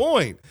fucking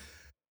point.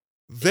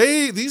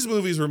 These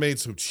movies were made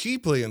so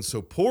cheaply and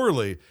so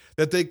poorly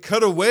that they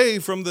cut away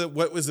from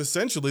what was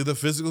essentially the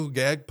physical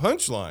gag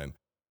punchline.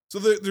 So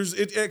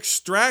it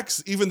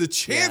extracts even the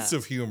chance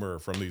of humor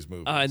from these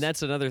movies. And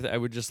that's another thing. I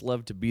would just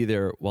love to be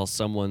there while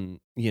someone,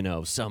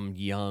 some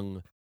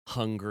young,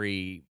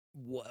 hungry,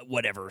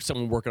 whatever,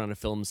 someone working on a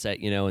film set,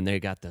 and they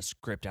got the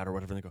script out or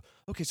whatever. And they go,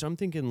 okay, so I'm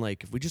thinking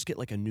like if we just get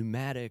like a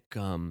pneumatic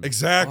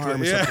exactly,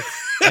 arm or yeah. something.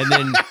 And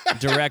then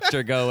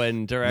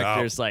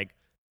director's like,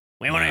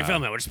 we want to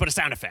film it. We'll just put a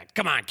sound effect.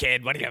 Come on,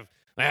 kid. What do you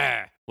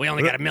have? We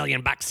only got $1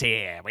 million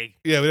here. We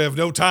have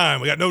no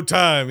time. We got no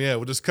time. Yeah,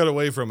 we'll just cut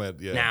away from it.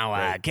 Yeah. Now,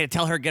 right.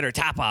 Tell her get her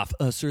top off.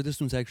 Sir, this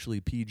one's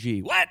actually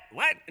PG. What?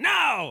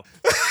 No.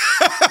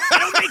 I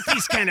don't make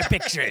these kind of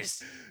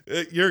pictures.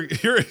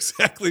 You're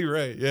exactly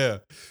right. Yeah,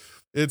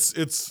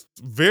 it's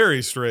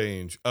very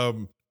strange.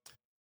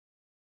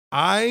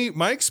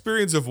 My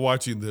experience of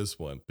watching this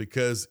one,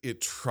 because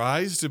it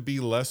tries to be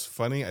less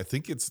funny. I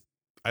think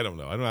I don't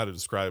know how to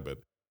describe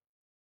it.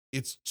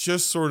 It's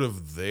just sort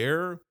of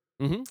there.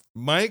 Mm-hmm.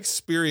 My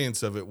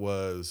experience of it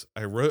was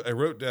I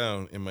wrote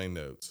down in my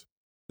notes,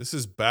 this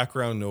is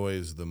Background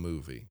Noise, the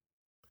movie.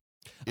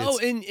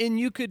 And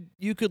you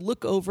could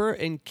look over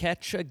and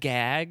catch a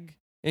gag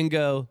and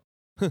go,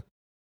 huh,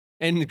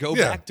 and go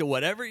back to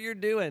whatever you're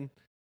doing.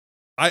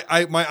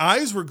 My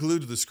eyes were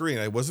glued to the screen.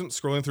 I wasn't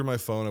scrolling through my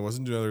phone. I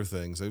wasn't doing other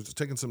things. I was just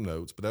taking some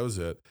notes, but that was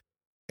it.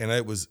 And I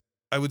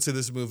would say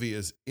this movie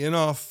is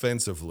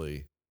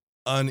inoffensively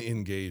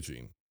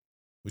unengaging,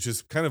 which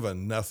is kind of a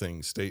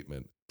nothing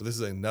statement. But this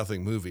is a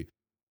nothing movie.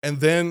 And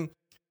then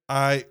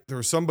there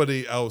was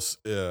somebody else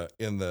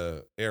in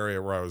the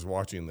area where I was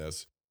watching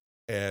this,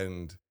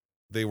 and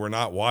they were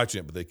not watching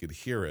it, but they could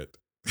hear it.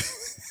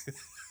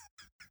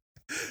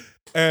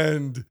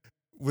 And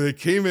they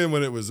came in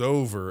when it was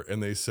over,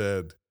 and they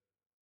said,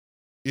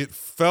 it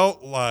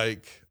felt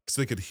like, because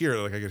they could hear it,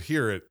 like I could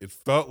hear it, it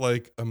felt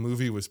like a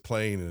movie was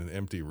playing in an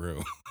empty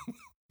room.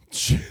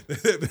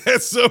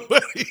 That's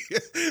somebody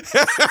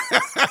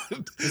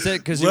is that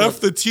because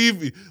left the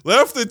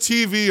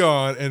TV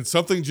on, and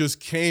something just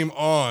came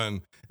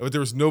on, but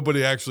there was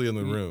nobody actually in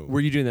the room. Were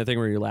you doing that thing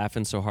where you're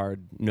laughing so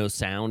hard no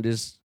sound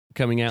is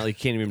coming out,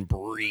 like you can't even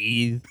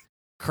breathe,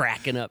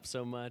 cracking up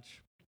so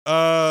much?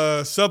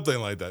 Something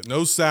like that.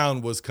 No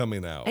sound was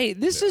coming out. Hey,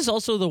 this is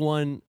also the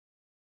one.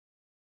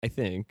 I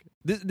think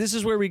this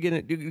is where we get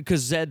it,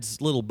 because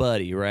Zed's little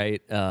buddy,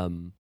 right?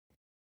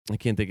 I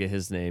can't think of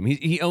his name.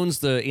 He owns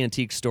the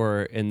antique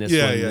store in this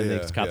one. And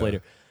the cop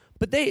later.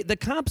 But the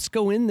cops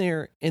go in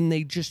there and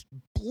they just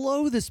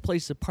blow this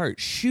place apart,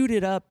 shoot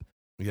it up.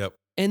 Yep.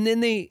 And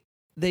then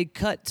they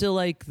cut to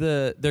like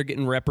they're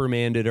getting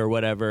reprimanded or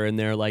whatever, and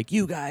they're like,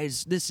 "You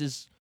guys, this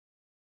is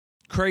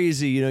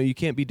crazy. You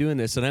can't be doing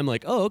this." And I'm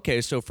like, "Oh, okay.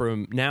 So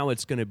from now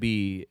it's going to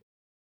be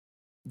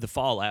the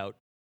fallout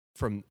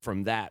from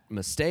that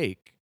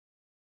mistake."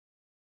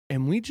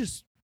 And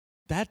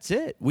that's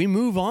it. We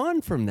move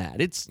on from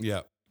that. It's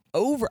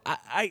over.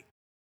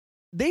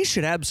 They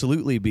should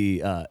absolutely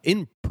be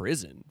in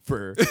prison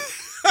for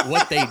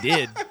what they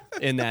did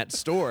in that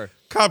store.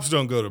 Cops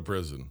don't go to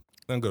prison.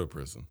 Don't go to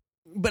prison.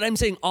 But I'm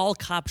saying all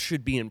cops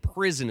should be in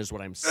prison is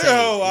what I'm saying.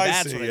 Oh, I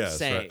That's see. what I'm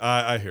saying.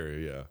 Right. I hear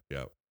you.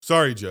 Yeah.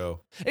 Sorry,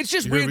 Joe. It's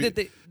just weird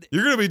that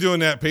you're going to be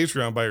doing that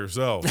Patreon by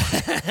yourself.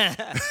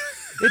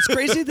 It's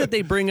crazy that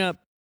they bring up,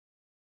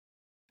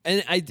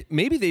 and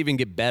maybe they even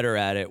get better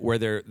at it, where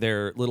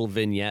their little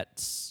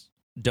vignettes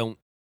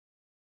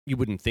you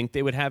wouldn't think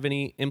they would have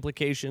any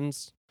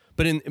implications.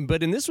 But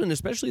in this one,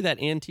 especially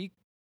that antique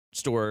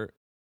store,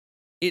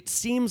 it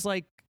seems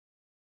like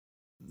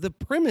the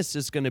premise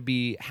is going to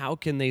be, how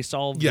can they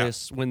solve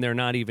this when they're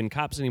not even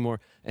cops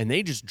anymore? And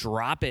they just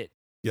drop it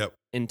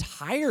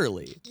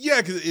entirely.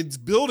 Yeah, because it's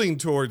building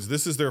towards,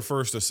 this is their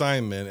first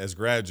assignment as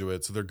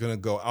graduates. So they're going to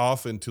go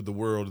off into the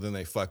world, and then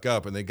they fuck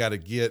up, and they got to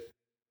get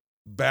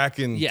back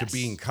into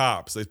being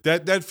cops.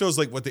 That feels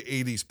like what the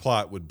 80s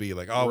plot would be.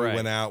 Like, we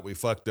went out, we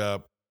fucked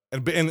up,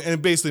 And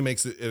it basically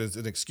makes it as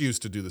an excuse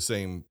to do the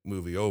same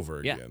movie over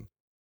again.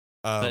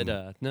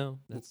 But no,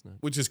 that's not.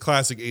 Which is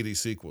classic 80s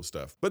sequel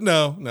stuff. But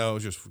no, it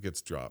just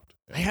gets dropped.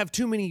 I have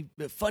too many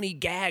funny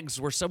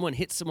gags where someone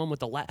hits someone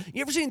with a ladder.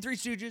 You ever seen Three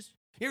Stooges?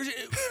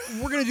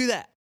 We're going to do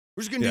that.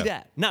 We're just going to do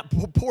that. Not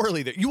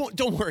poorly there. You won't,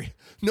 don't worry.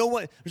 No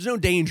one, there's no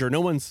danger.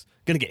 No one's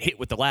going to get hit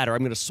with the ladder. I'm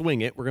going to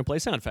swing it. We're going to play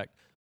sound effect.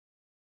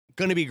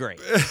 Going to be great.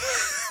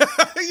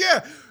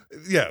 Yeah.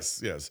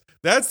 Yes.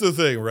 That's the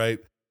thing, right?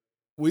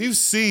 We've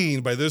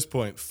seen by this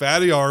point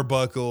Fatty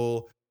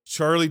Arbuckle,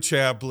 Charlie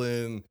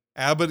Chaplin,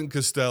 Abbott and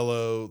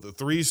Costello, the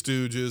Three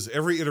Stooges,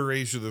 every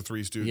iteration of the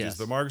Three Stooges,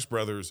 the Marx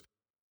Brothers.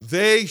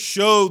 They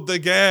showed the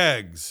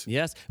gags.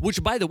 Yes.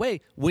 Which, by the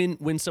way,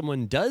 when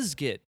someone does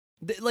get,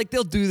 like,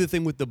 they'll do the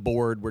thing with the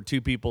board where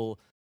two people,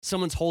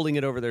 someone's holding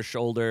it over their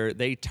shoulder,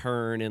 they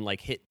turn and,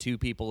 like, hit two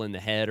people in the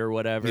head or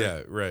whatever.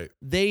 Yeah, right.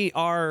 They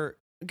are,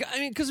 I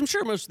mean, because I'm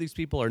sure most of these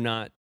people are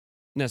not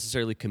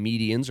necessarily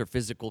comedians or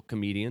physical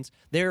comedians.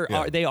 They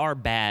are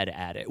bad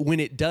at it. When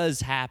it does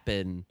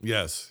happen,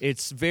 yes,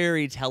 it's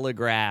very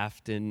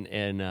telegraphed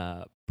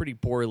and pretty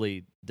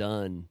poorly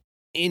done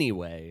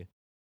anyway.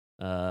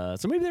 So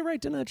maybe they're right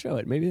to not show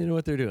it. Maybe they know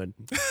what they're doing.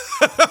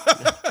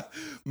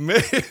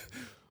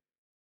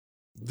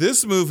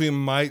 This movie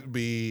might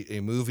be a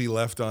movie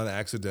left on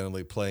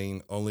accidentally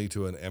playing only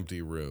to an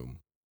empty room.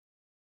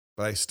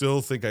 But I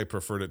still think I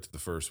preferred it to the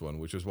first one,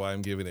 which is why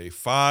I'm giving a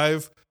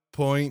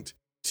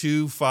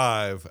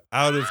 5.25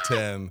 out of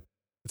 10.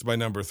 It's my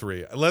number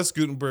 3. Les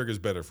Gutenberg is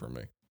better for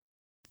me.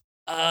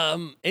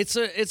 It's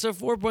a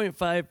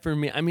 4.5 for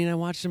me. I mean, I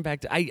watched him back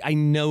to, I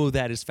know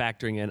that is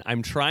factoring in.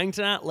 I'm trying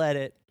to not let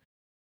it.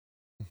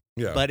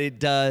 Yeah. But it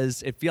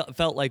does. It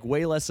felt like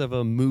way less of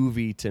a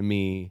movie to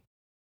me.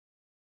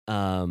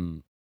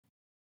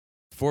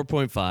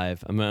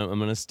 4.5. I'm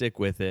gonna stick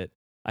with it.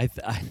 I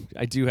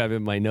do have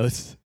in my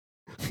notes.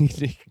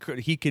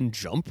 He can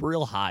jump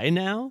real high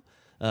now.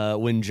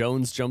 When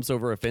Jones jumps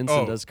over a fence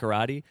and does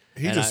karate,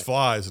 he just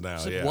flies now.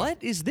 Like, yeah.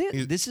 What is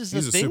this? This is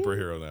he's a a thing?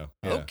 superhero now.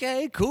 Yeah.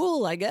 Okay,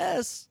 cool. I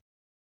guess.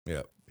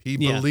 Yeah. He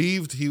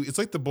believed it's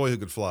like the boy who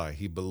could fly.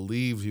 He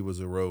believed he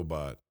was a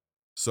robot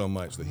so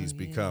much that he's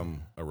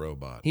become a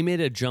robot. He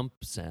made a jump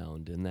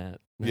sound and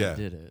that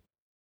did it.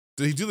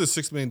 Did he do the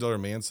 $6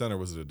 Million Man sound or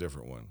was it a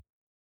different one?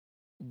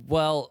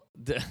 Well,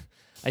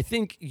 I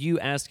think you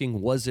asking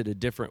was it a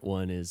different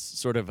one is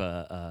sort of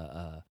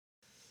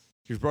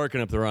you're barking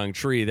up the wrong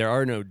tree. There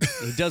are no,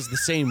 he does the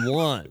same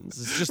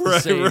ones. It's just the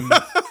same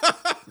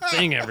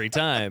thing every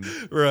time.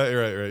 Right.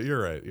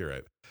 You're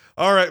right.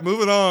 All right,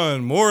 moving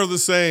on. More of the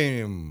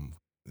same.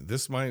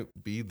 This might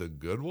be the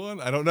good one.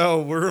 I don't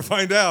know. We're going to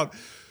find out.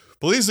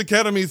 Police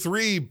Academy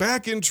 3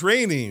 Back in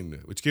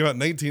Training, which came out in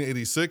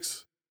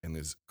 1986 and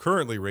is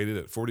currently rated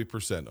at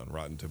 40% on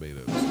Rotten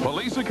Tomatoes.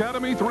 Police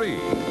Academy 3,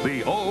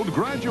 The Old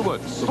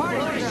Graduates.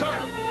 Pardon, sir.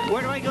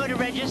 Where do I go to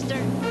register?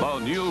 The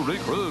New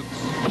Recruits.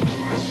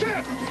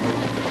 Shit!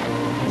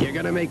 You're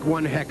gonna make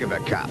one heck of a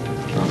cop.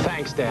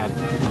 Thanks, Dad.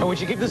 Oh,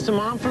 would you give this to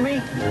Mom for me?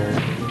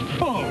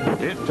 Oh,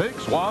 it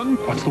takes one.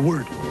 What's the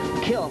word?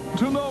 Kill.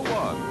 To know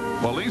one.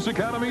 Police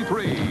Academy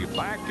 3,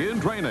 Back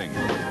in Training.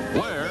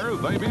 Where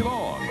they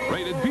belong.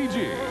 Rated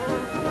PG.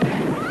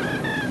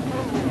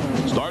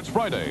 Starts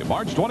Friday,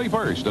 March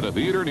 21st at a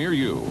theater near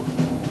you.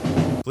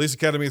 Police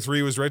Academy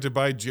 3 was directed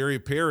by Jerry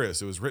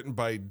Paris. It was written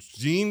by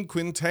Gene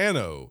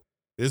Quintano.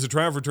 It is a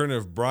triumphant return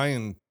of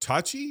Brian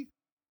Tachi.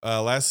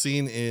 Last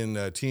seen in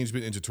Teenage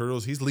Mutant Ninja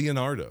Turtles. He's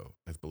Leonardo,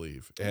 I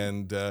believe.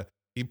 And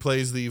he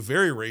plays the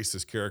very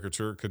racist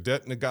caricature,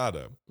 Cadet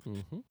Nagata.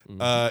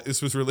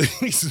 This was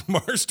released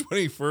March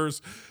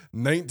 21st,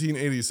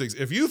 1986.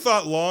 If you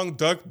thought Long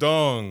Duck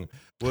Dong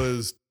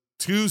was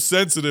too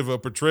sensitive a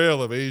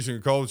portrayal of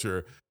Asian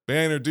culture,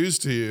 may I introduce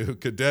to you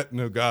Cadet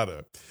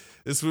Nagata.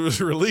 This was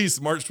released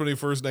March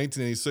 21st,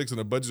 1986, on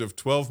a budget of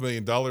 $12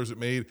 million. It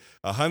made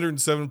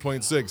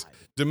 $107.6.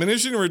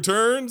 Diminishing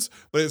returns,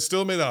 but it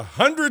still made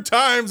 100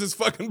 times its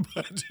fucking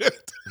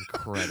budget.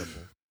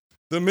 Incredible.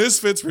 The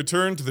Misfits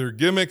returned to their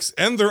gimmicks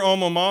and their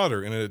alma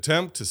mater in an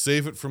attempt to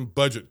save it from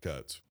budget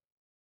cuts.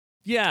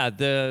 Yeah,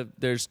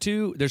 there's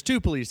two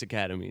police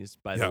academies,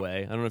 by the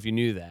way. I don't know if you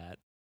knew that.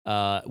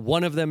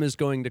 One of them is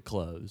going to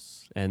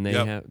close, and they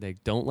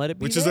don't let it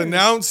be. Which is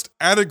announced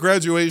at a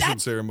graduation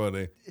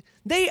ceremony.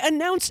 They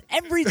announce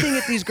everything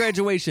at these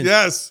graduations.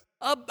 Yes.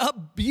 A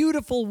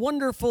beautiful,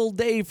 wonderful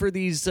day for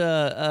these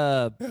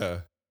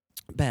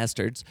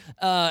bastards.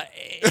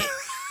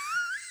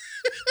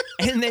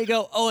 And they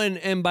go,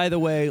 and by the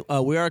way,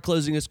 we are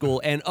closing a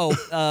school. And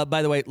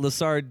by the way,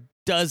 Lassard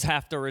does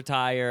have to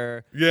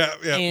retire. Yeah.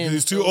 And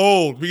he's too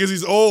old because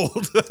he's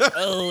old.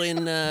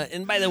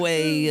 And by the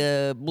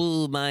way,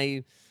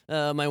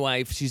 my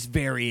wife, she's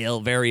very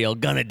ill,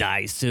 gonna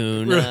die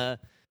soon.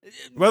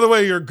 By the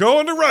way, you're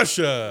going to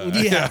Russia.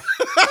 Yeah.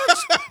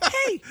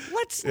 Hey,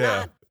 let's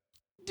not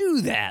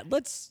do that.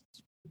 Let's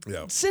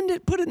send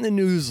it, put it in the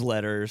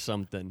newsletter or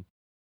something.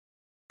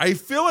 I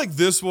feel like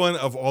this one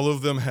of all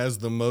of them has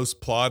the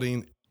most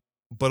plotting,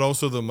 but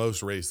also the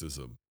most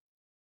racism.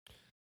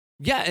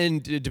 Yeah,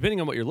 and depending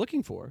on what you're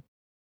looking for.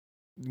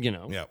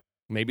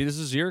 maybe this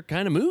is your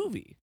kind of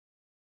movie.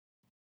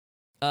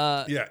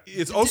 Yeah,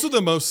 it's also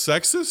the most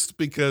sexist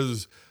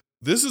because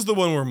this is the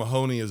one where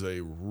Mahoney is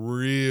a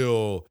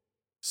real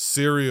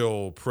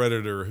serial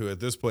predator who at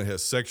this point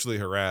has sexually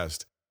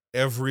harassed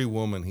every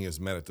woman he has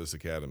met at this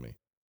academy.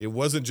 It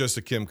wasn't just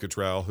a Kim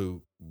Cattrall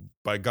who,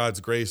 by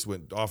God's grace,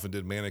 went off and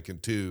did Mannequin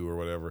 2 or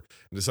whatever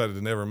and decided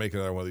to never make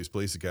another one of these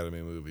police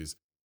academy movies.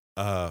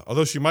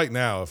 Although she might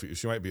now, if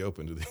she might be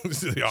open to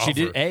the offer.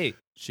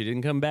 She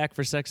didn't come back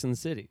for Sex and the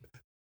City.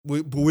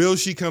 Will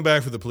she come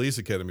back for the Police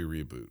Academy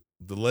reboot?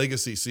 The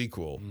Legacy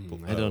sequel?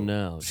 I don't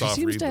know. She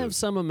seems to have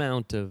some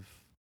amount of,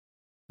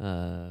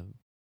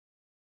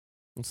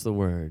 what's the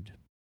word?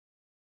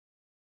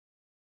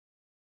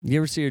 You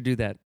ever see her do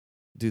that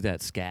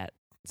scat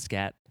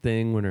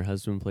thing when her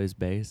husband plays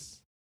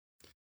bass?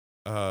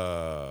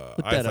 I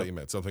thought you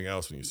meant something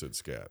else when you said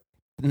scat.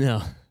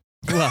 No.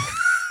 Well,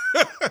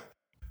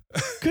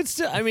 could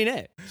still. I mean,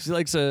 hey, she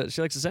likes a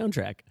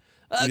soundtrack.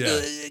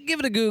 Give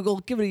it a Google.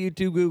 Give it a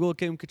YouTube Google.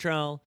 Kim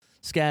Cattrall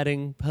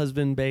scatting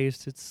husband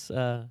bass. It's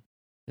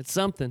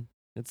something.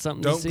 It's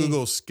something. Don't to see.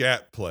 Google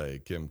scat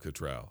play Kim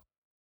Cattrall.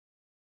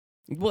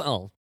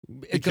 Well,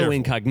 go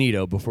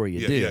incognito before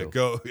you do. Yeah,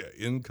 go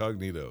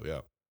incognito.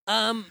 Yeah.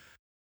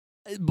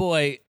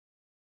 Boy,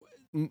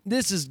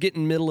 this is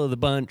getting middle of the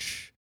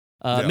bunch.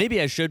 Maybe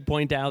I should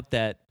point out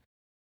that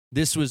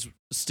this was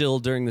still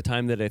during the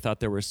time that I thought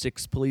there were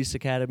 6 Police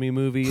Academy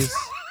movies.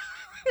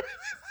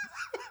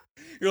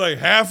 You're like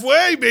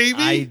halfway,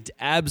 baby.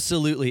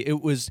 Absolutely.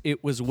 It was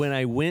when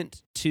I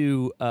went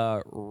to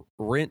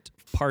rent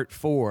Part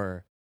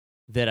 4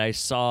 that I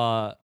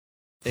saw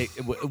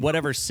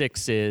whatever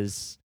 6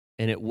 is,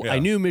 and I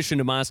knew Mission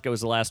to Moscow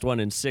was the last one,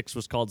 and 6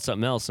 was called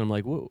something else. And I'm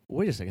like,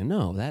 wait a second,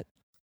 no.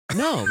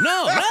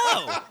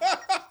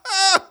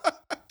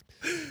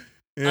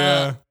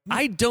 Yeah.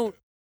 I don't.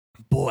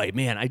 Boy,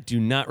 man, I do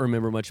not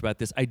remember much about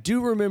this. I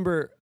do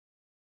remember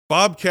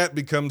Bobcat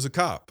becomes a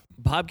cop.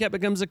 Bobcat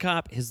becomes a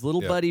cop. His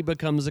little buddy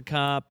becomes a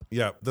cop.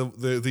 Yeah,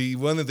 the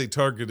one that they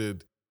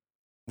targeted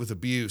with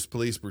abuse,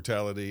 police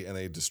brutality, and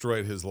they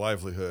destroyed his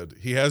livelihood.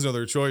 He has no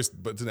other choice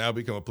but to now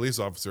become a police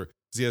officer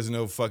because he has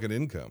no fucking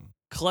income.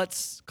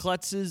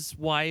 Klutz's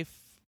wife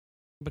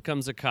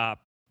becomes a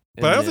cop.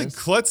 But I don't think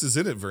Klutz is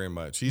in it very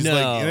much. He's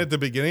like in it at the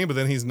beginning, but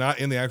then he's not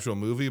in the actual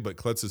movie. But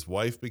Klutz's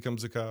wife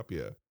becomes a cop.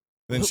 Yeah.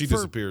 And then she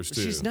disappears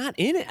too. She's not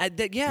in it.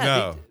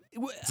 No.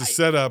 It's a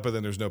setup, and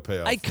then there's no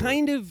payoff. I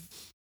kind of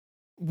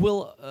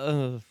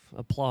will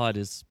applaud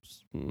is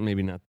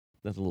maybe not,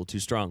 that's a little too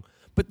strong.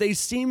 But they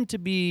seem to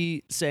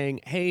be saying,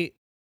 hey,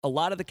 a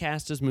lot of the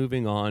cast is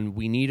moving on.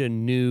 We need a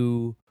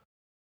new,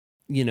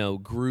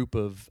 group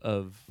of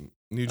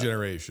new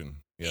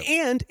generation. Yep.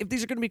 And if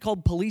these are going to be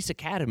called Police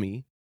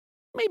Academy,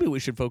 maybe we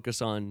should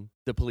focus on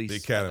the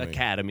Police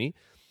Academy.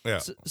 Yeah.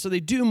 So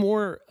they do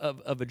more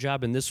of a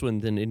job in this one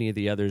than any of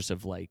the others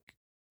of like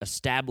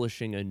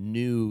establishing a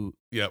new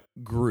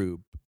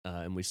group,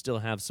 and we still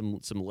have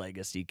some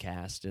legacy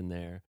cast in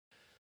there.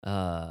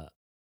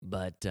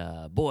 But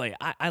boy,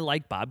 I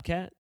like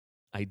Bobcat.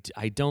 I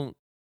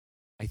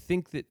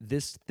think that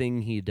this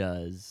thing he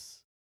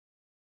does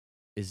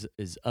is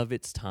of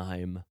its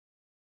time.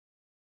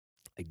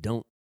 I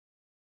don't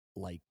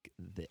like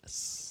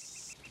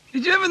this.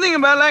 Did you ever think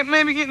about, like,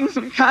 maybe getting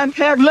some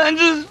contact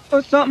lenses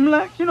or something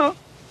like, You look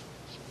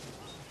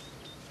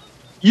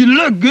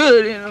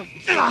good, You had him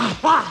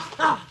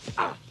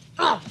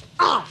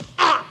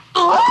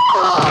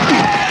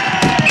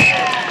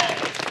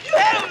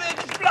there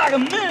just for like a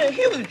minute.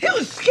 He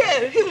was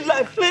scared. He was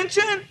like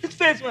flinching. His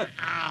face went,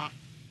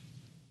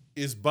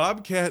 Is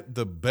Bobcat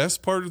the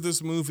best part of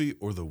this movie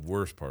or the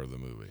worst part of the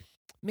movie?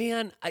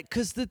 Man,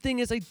 because the thing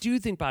is, I do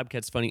think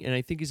Bobcat's funny, and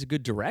I think he's a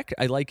good director.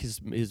 I like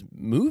his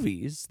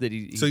movies that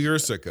he. So you're a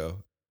sicko.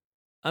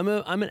 I'm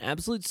an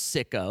absolute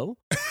sicko,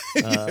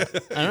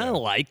 and I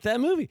like that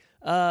movie.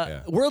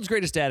 World's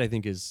Greatest Dad, I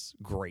think, is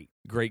great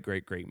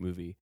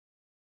movie.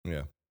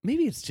 Yeah.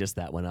 Maybe it's just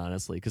that one,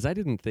 honestly, because I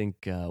didn't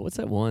think what's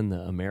that one?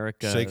 The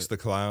America Shakes the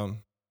Clown.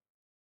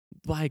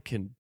 Well, I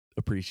can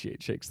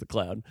appreciate Shakes the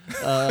Clown.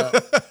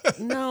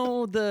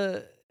 No,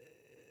 the.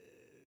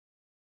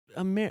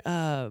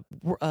 God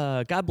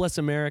Bless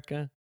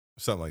America.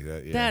 Something like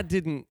that, yeah. That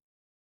didn't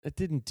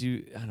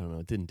do, I don't know,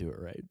 it didn't do it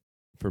right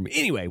for me.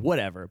 Anyway,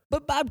 whatever.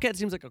 But Bobcat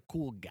seems like a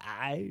cool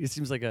guy. He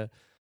seems like a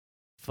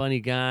funny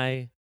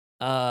guy.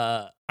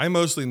 I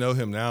mostly know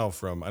him now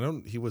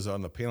from, he was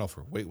on the panel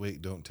for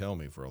Wait, Don't Tell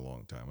Me for a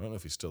long time. I don't know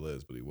if he still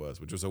is, but he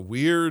was, which was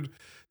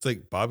it's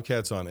like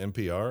Bobcat's on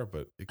NPR,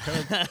 but it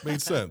kind of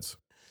made sense.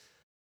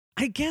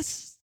 I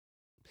guess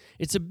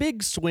it's a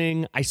big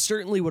swing. I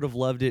certainly would have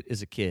loved it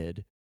as a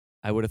kid.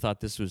 I would have thought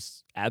this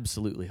was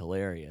absolutely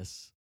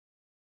hilarious.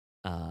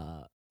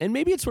 And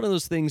maybe it's one of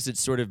those things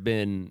that's sort of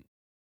been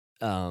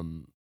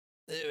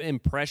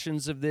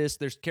impressions of this.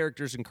 There's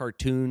characters in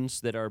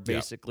cartoons that are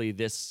basically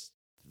this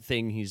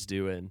thing he's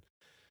doing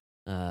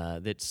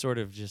that's sort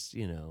of just,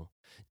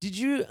 Did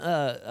you,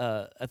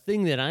 a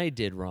thing that I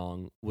did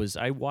wrong was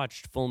I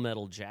watched Full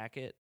Metal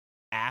Jacket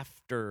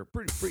after,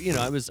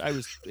 I was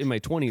in my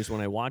 20s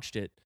when I watched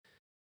it,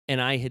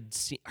 and I had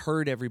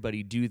heard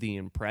everybody do the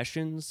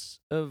impressions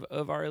of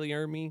R. Lee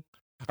Ermey.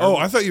 Oh,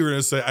 I thought you were going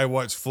to say I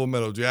watched Full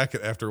Metal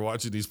Jacket after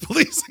watching these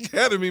Police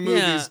Academy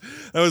movies.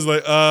 Yeah. I was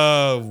like,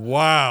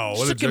 wow,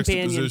 just what a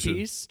companion juxtapiposition.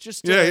 Piece.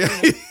 Just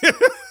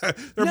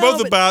They're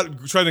both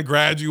about trying to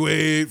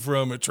graduate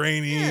from a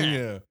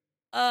training.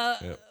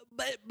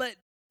 But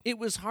it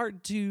was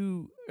hard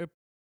to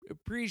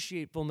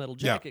appreciate Full Metal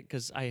Jacket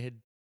because I had,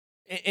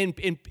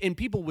 and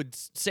people would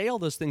say all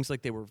those things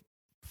like they were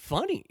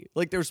funny,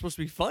 like they were supposed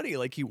to be funny,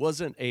 like he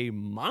wasn't a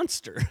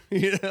monster,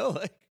 you know?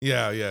 Like,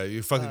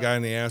 you fuck a guy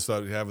in the ass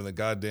without having the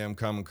goddamn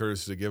common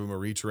courtesy to give him a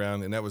reach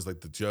around, and that was like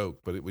the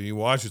joke. But when you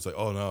watch it, it's like,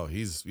 oh no,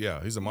 he's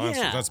a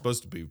monster. It's not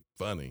supposed to be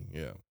funny.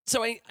 Yeah.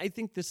 So I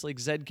think this like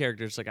Zed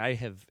character is like, I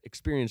have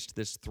experienced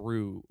this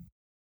through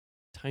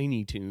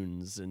Tiny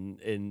Toons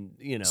and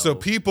So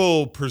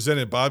people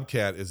presented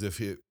Bobcat as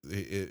if it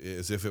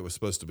was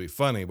supposed to be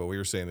funny, but what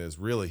you're saying is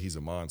really he's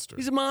a monster.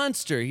 He's a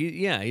monster.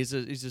 He's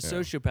a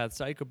sociopath,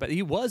 psychopath.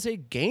 He was a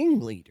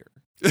gang leader.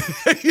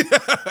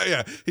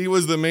 He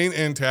was the main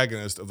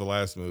antagonist of the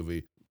last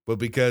movie, but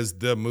because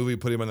the movie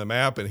put him on the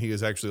map and he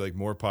is actually like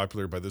more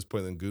popular by this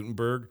point than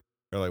Gutenberg,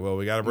 they're like, well,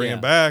 we got to bring him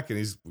back, and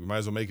we might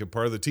as well make him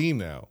part of the team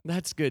now.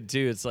 That's good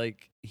too. It's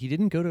like he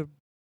didn't go to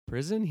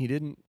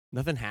prison.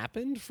 Nothing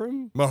happened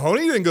from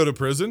Mahoney. Didn't go to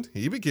prison.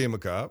 He became a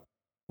cop.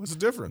 What's the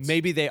difference?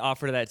 Maybe they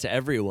offer that to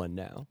everyone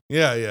now.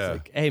 Yeah. It's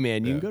like, hey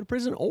man, you can go to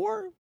prison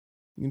or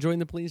you can join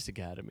the police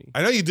academy.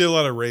 I know you did a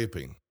lot of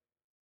raping.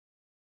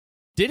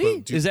 Did he?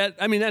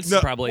 That's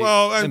probably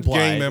and implied.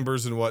 Gang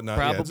members and whatnot.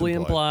 Probably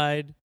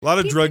implied. A lot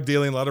of drug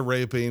dealing, a lot of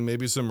raping,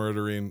 maybe some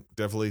murdering,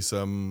 definitely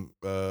some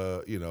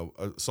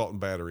assault and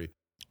battery.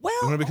 Well,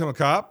 you want to become a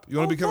cop? You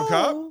want to become a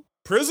cop?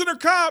 Prisoner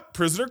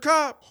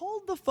cop.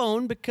 Hold the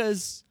phone,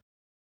 because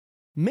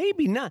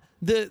maybe not.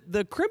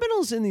 The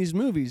criminals in these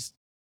movies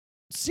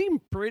seem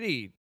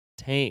pretty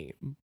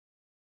tame.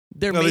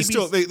 They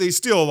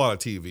steal a lot of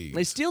TVs.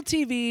 They steal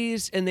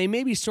TVs, and they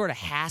maybe sort of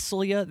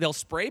hassle you. They'll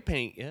spray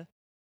paint you,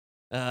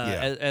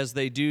 as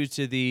they do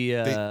to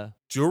the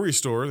jewelry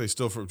store. They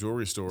steal from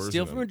jewelry stores.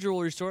 Steal from a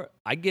jewelry store.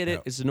 I get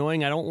it. It's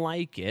annoying. I don't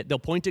like it. They'll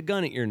point a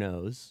gun at your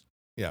nose.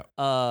 Yeah.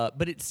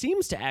 But it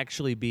seems to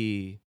actually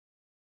be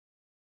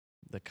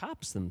the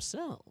cops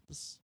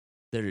themselves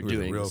that are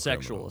doing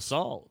sexual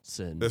assaults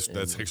and that's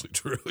actually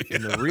true. Yeah.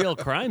 And the real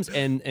crimes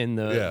and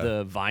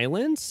the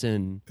violence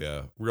and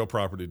real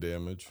property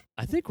damage.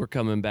 I think we're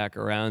coming back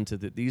around to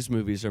that. These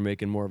movies are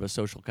making more of a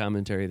social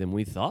commentary than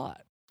we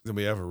thought. Than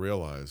we ever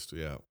realized.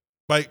 Yeah.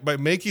 By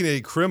making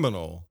a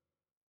criminal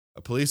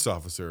a police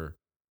officer,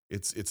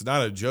 it's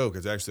not a joke.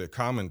 It's actually a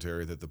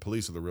commentary that the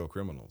police are the real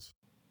criminals.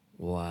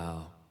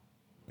 Wow.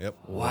 Yep.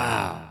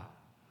 Wow.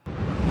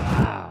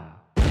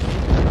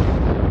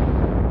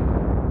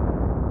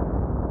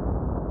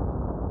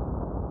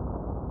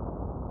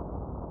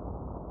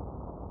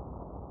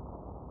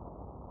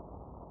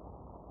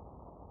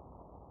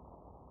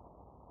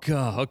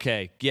 God,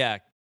 okay. Yeah.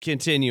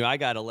 Continue. I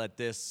got to let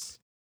this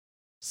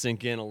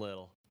sink in a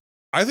little.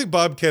 I think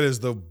Bobcat is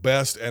the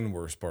best and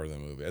worst part of the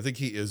movie. I think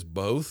he is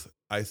both.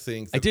 I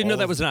didn't know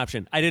that was an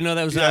option. I didn't know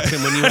that was an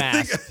option when you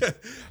asked.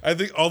 I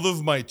think all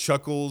of my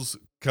chuckles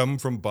come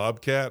from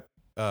Bobcat,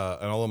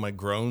 and all of my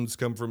groans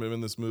come from him in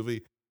this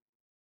movie.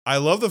 I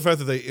love the fact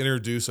that they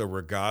introduce a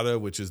regatta,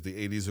 which is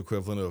the 80s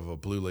equivalent of a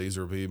blue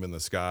laser beam in the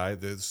sky.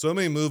 There's so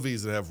many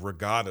movies that have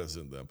regattas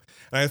in them.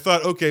 And I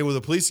thought, okay, well,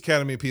 the police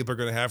academy people are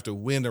going to have to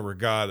win a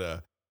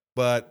regatta.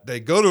 But they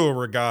go to a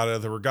regatta,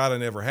 the regatta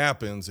never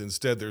happens.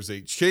 Instead, there's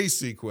a chase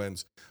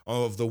sequence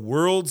of the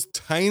world's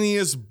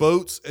tiniest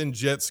boats and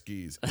jet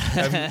skis.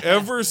 Have you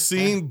ever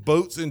seen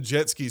boats and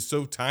jet skis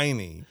so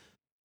tiny?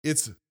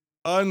 It's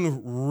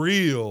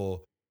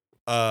unreal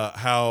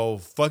how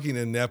fucking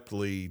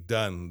ineptly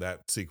done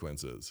that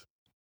sequence is.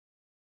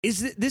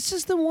 This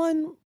is the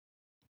one?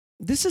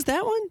 This is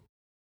that one?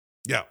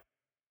 Yeah.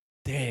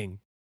 Dang.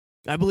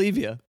 I believe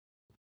you.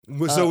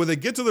 So when they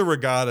get to the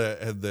regatta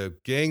and the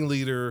gang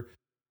leader,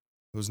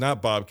 who's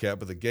not Bobcat,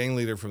 but the gang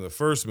leader from the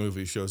first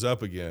movie shows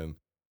up again,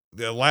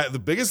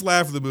 the biggest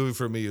laugh of the movie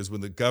for me is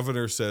when the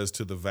governor says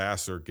to the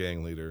Vassar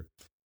gang leader,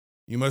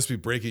 "You must be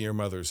breaking your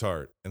mother's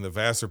heart." And the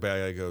Vassar bad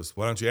guy goes,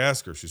 "Why don't you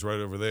ask her? She's right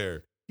over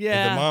there."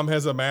 Yeah. And the mom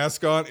has a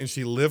mask on and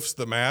she lifts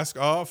the mask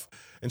off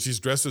and she's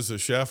dressed as a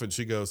chef and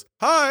she goes,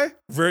 "Hi,"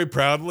 very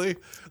proudly.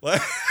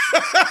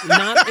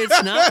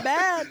 It's not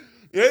bad.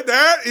 Yeah,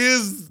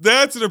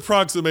 that's an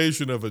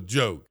approximation of a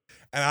joke.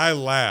 And I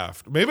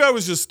laughed. Maybe I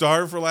was just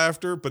starved for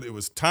laughter, but it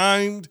was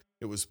timed.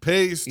 It was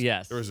paced.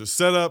 Yes. There was a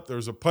setup. There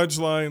was a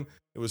punchline.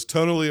 It was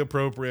tonally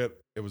appropriate.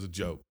 It was a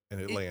joke, and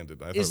it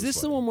landed. Is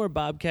this the one where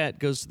Bobcat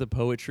goes to the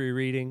poetry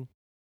reading?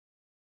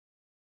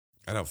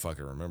 I don't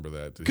fucking remember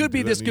that. Could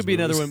be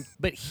another one.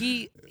 But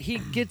he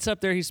gets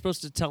up there. He's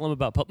supposed to tell him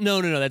about no.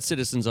 That's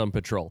Citizens on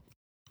Patrol.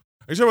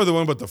 Are you talking about the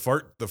one about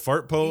the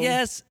fart poem?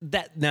 Yes.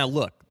 Now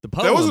look, the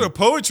poem. That wasn't a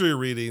poetry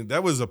reading.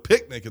 That was a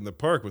picnic in the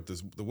park with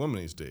the woman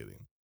he's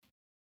dating.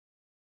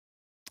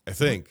 I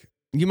think.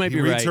 You might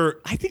be right.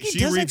 I think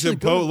she reads him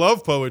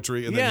love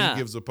poetry, and then he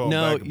gives a poem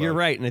back about you're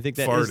right, and I think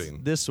that is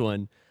farting. this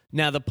one.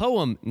 Now, the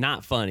poem,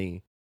 not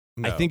funny.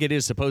 No. I think it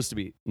is supposed to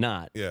be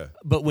not. Yeah.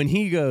 But when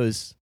he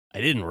goes,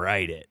 I didn't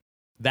write it,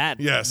 that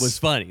was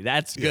funny.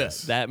 That's good.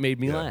 Yes. That made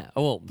me laugh.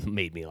 Well,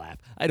 made me laugh.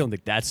 I don't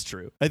think that's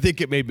true. I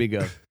think it made me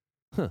go,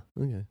 huh,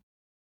 okay.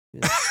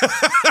 Yeah.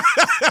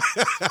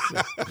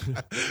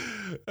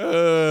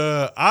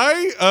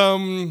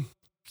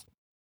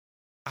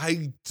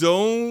 I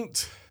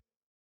don't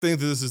think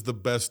that this is the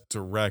best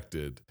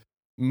directed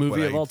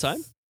movie of all time.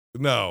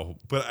 No,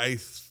 but I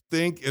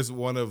think it's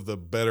one of the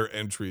better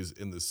entries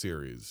in the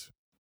series.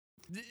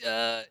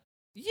 Yeah,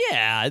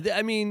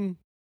 I mean,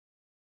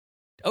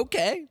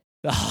 okay,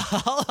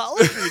 I'll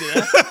agree to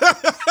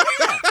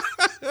that.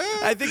 Yeah.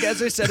 I think,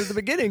 as I said at the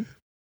beginning,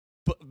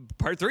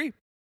 part 3,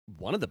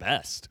 one of the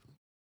best.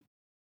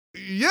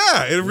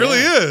 Yeah, it really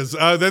is.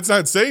 That's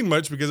not saying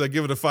much because I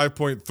give it a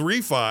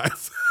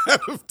 5.35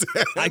 out of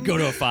 10. I'd go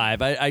to a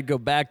 5. I'd go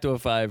back to a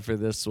 5 for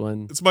this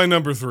one. It's my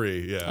number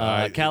 3.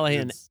 Yeah,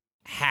 Callahan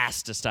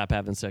has to stop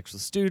having sex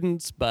with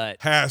students, but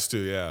has to.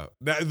 Yeah.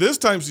 Now, this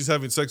time she's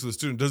having sex with a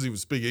student, doesn't even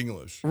speak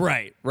English.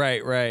 Right.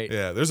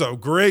 Yeah, there's a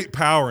great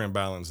power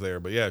imbalance there,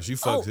 but yeah, she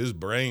fucked his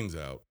brains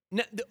out.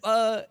 Now,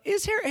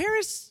 is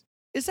Harris?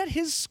 Is that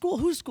his school?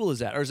 Whose school is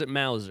that, or is it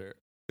Mauser?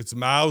 It's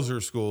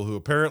Mauser School, who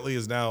apparently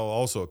is now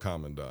also a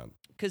commandant.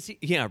 Because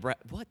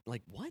what?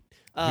 Like what?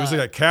 He was like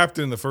a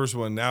captain in the first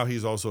one. Now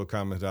he's also a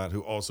commandant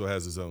who also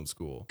has his own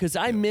school. Because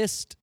I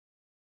missed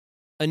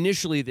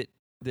initially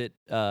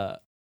that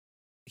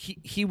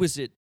he was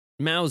at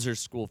Mauser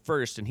School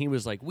first, and he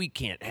was like, we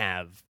can't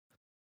have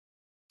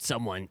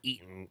someone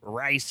eating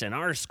rice in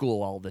our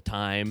school all the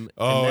time.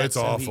 Oh, and it's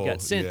that's how awful. He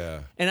got sent.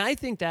 Yeah. And I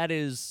think that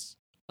is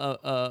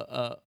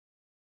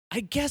I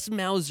guess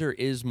Mauser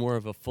is more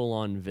of a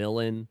full-on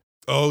villain.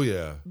 Oh,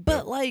 yeah.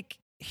 But, like,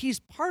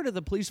 he's part of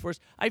the police force.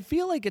 I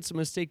feel like it's a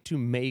mistake to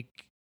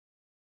make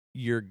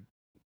your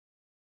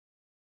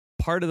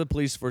part of the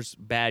police force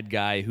bad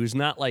guy who's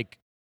not, like,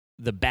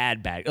 the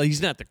bad.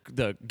 He's not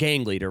the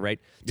gang leader, right?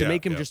 To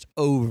make him just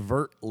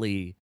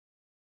overtly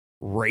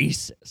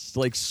racist.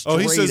 Like, straight up.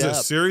 Oh, he says a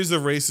series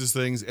of racist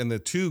things, and the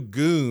two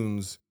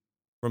goons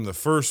from the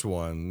first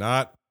one,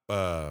 not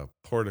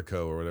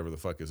Portico or whatever the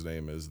fuck his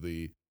name is,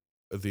 the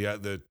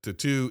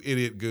two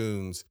idiot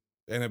goons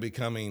end up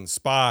becoming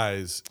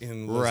spies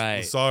in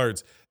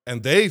Lassard's,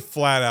 and they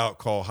flat out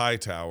call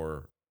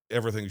Hightower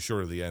everything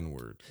short of the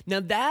N-word.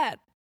 Now that,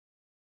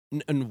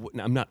 and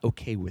I'm not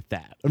okay with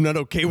that. I'm not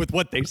okay with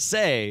what they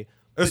say.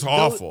 It's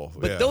awful.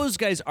 But those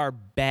guys are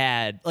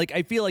bad. Like,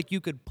 I feel like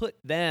you could put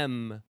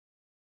them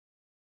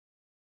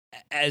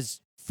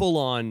as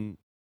full-on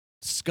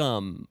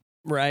scum,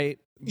 right?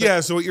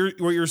 Yeah, so what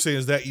you're saying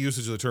is that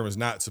usage of the term is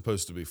not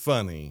supposed to be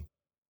funny.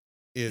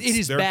 It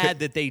is bad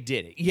that they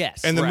did it.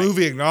 Yes. And the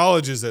movie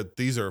acknowledges that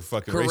these are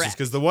fucking Correct. racist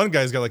because the one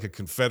guy's got like a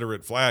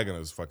Confederate flag on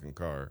his fucking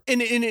car. And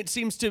it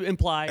seems to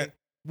imply,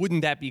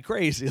 wouldn't that be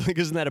crazy? Like,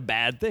 isn't that a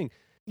bad thing?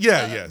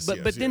 Yeah, yes.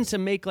 But then to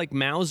make like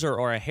Mauser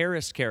or a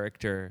Harris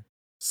character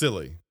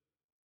silly.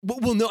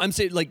 Well, no, I'm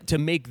saying like to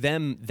make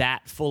them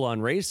that full on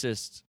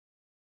racist,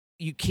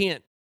 you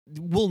can't.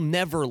 We'll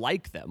never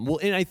like them. Well,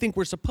 and I think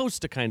we're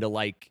supposed to kind of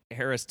like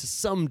Harris to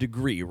some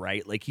degree,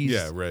 right? Like he's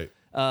right.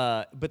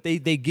 But they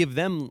give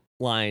them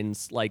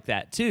lines like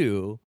that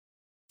too.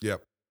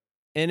 Yep.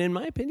 And in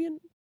my opinion,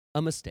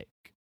 a mistake.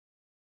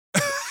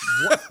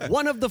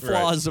 One of the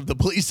flaws of the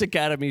Police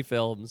Academy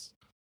films.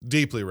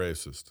 Deeply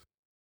racist.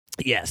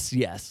 Yes.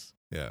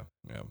 Yeah.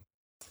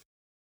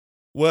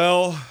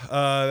 Well,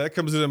 that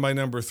comes in at my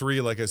number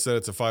 3. Like I said,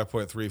 it's a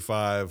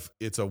 5.35.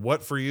 It's a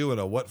what for you and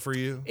a what for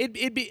you.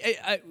 It'd be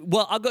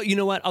well. I'll go. You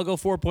know what? I'll go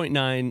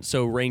 4.9.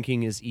 So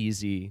ranking is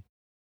easy.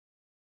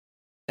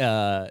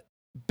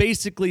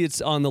 Basically,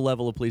 it's on the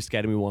level of Police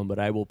Academy 1, but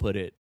I will put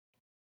it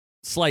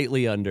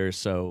slightly under.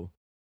 So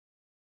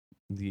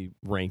the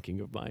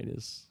ranking of mine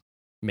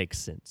makes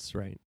sense,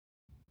 right?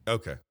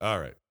 Okay. All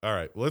right.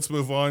 Well, let's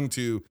move on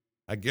to,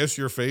 I guess,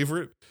 your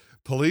favorite.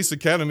 Police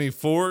Academy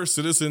 4,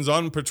 Citizens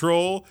on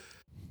Patrol,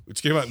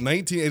 which came out in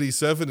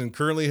 1987 and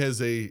currently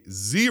has a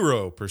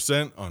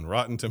 0% on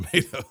Rotten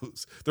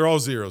Tomatoes. They're all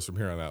zeros from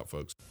here on out,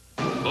 folks.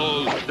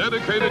 Those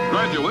dedicated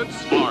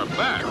graduates are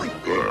back.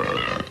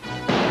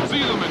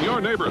 See them in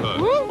your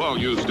neighborhood. Well,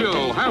 you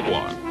still have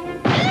one.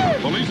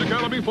 Police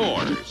Academy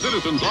 4,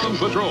 Citizens on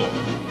Patrol.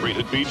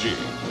 Rated PG.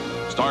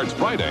 Starts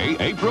Friday,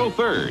 April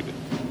 3rd.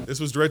 This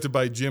was directed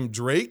by Jim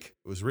Drake.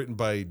 It was written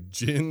by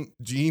Gene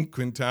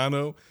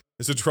Quintano.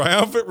 It's a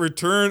triumphant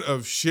return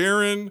of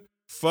Sharon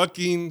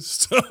fucking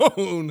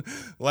Stone,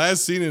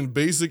 last seen in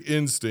Basic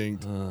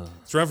Instinct.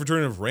 It's a triumphant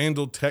return of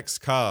Randall Tex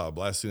Cobb,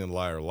 last seen in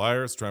Liar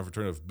Liar. It's a triumphant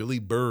return of Billy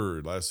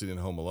Bird, last seen in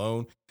Home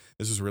Alone.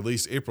 This was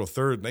released April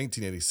 3rd,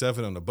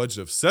 1987 on a budget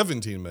of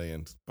 $17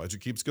 million. Budget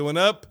keeps going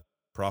up.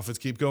 Profits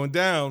keep going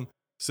down.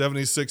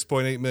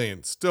 $76.8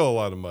 million. Still a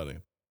lot of money,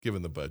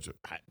 given the budget.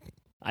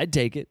 I'd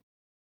take it.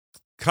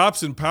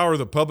 Cops empower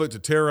the public to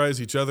terrorize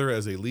each other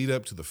as a lead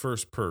up to the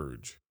first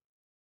purge.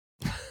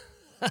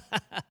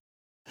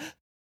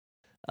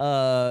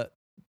 4.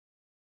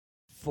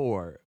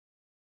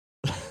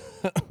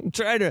 I'm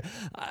trying to.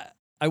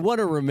 I want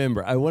to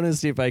remember. I want to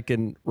see if I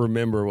can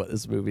remember what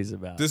this movie's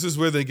about. This is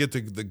where they get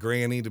the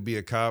granny to be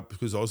a cop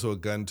who's also a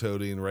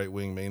gun-toting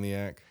right-wing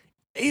maniac.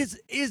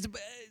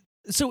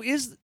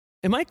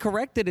 Am I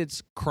correct that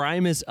it's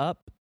crime is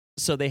up,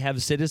 so they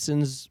have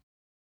citizens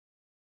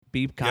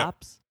be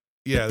cops?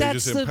 Yeah,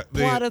 that's the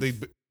plot of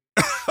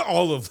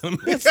all of them.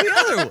 That's the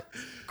other one.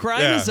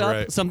 Crime is up,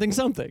 right.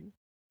 Something.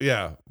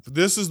 Yeah,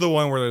 this is the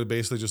one where they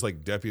basically just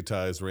like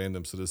deputize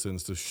random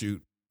citizens to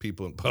shoot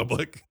people in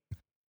public.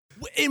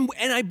 And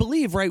I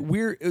believe, right,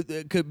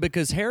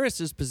 because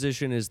Harris's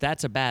position is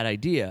that's a bad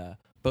idea.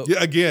 But he's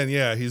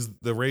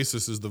the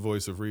racist is the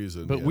voice of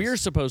reason. But we're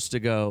supposed to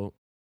go,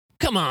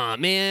 come on,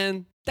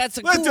 man.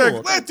 That's let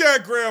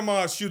that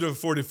grandma shoot a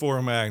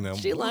 .44 Magnum.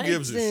 She Who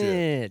gives a it.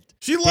 shit?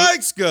 She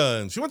likes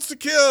guns. She wants to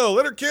kill.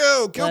 Let her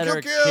kill.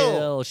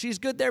 Kill. She's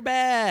good, they're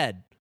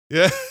bad.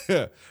 Yeah.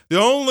 The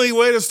only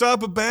way to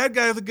stop a bad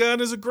guy with a gun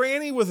is a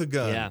granny with a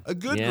gun. Yeah. A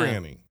good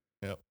granny.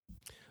 Yep.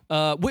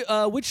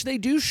 Which they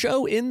do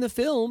show in the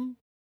film.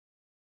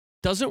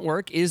 Doesn't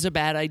work, is a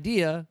bad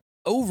idea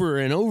over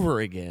and over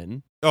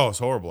again. Oh,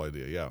 it's a horrible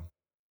idea, yeah.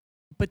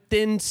 But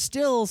then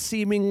still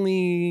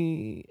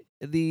seemingly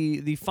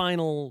the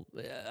final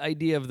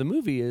idea of the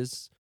movie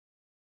is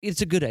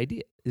it's a good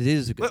idea. It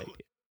is a good idea.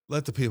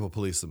 Let the people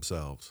police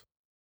themselves.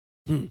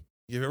 Give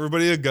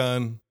everybody a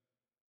gun.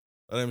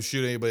 Let them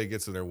shoot anybody that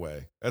gets in their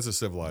way. That's a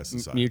civilized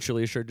society.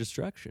 Mutually assured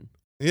destruction.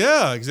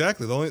 Yeah,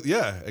 exactly. The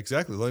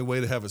only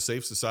way to have a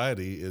safe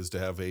society is to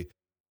have a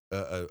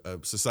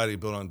society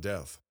built on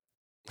death.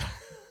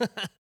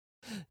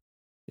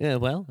 Yeah,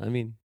 well, I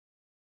mean,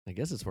 I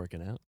guess it's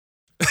working out.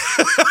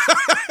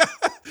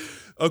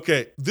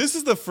 Okay, this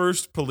is the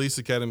first Police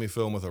Academy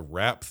film with a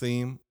rap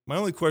theme. My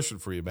only question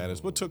for you, man,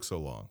 is what took so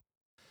long?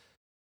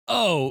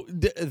 Oh,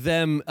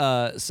 them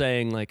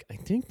saying, like, I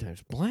think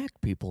there's black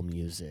people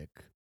music.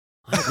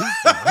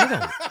 I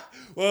don't.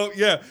 Well,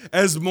 yeah,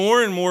 as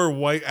more and more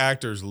white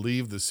actors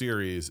leave the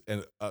series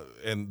and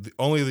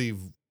only the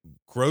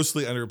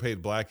grossly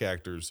underpaid black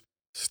actors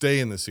stay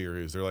in the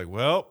series, they're like,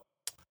 well,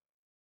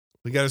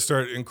 we got to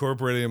start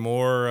incorporating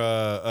more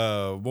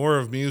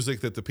of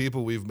music that the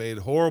people we've made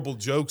horrible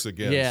jokes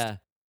against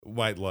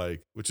might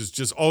like, which is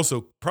just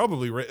also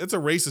probably it's a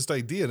racist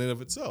idea in and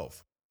of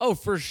itself. Oh,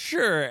 for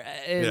sure.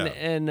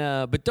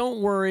 But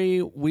don't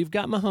worry, we've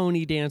got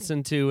Mahoney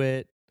dancing to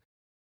it.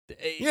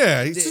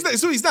 Yeah,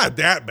 so he's not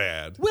that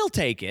bad. We'll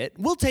take it.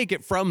 We'll take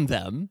it from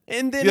them,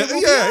 and then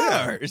it'll be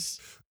ours.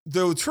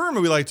 The term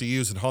we like to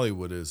use in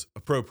Hollywood is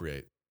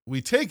appropriate.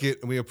 We take it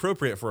and we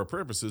appropriate for our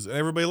purposes, and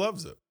everybody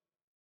loves it.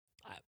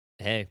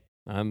 Hey,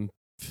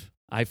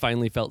 I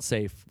finally felt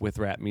safe with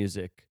rap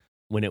music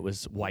when it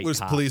was white cops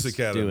Police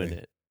Academy doing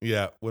it.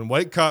 Yeah, when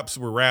white cops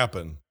were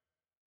rapping.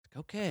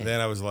 Okay.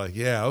 Then I was like,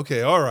 yeah,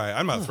 okay, all right.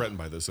 I'm not threatened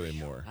by this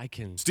anymore.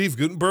 Steve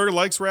Guttenberg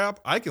likes rap.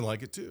 I can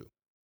like it too.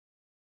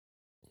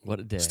 What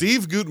a day.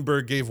 Steve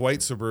Guttenberg gave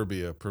white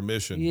suburbia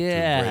permission to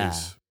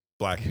embrace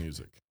black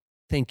music.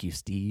 Thank you,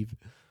 Steve.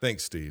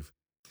 Thanks, Steve.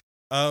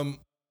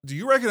 Do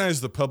you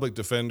recognize the public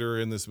defender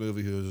in this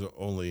movie who's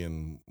only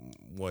in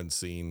one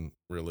scene,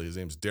 really? His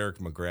name's Derek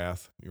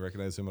McGrath. You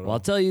recognize him at all? Well, I'll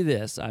tell you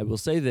this. I will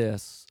say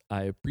this.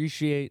 I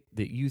appreciate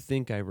that you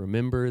think I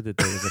remember that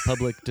there was a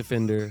public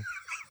defender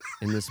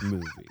in this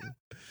movie.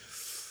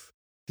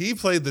 He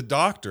played the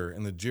doctor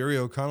in the Jerry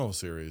O'Connell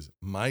series,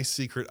 My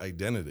Secret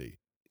Identity,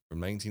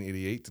 from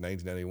 1988 to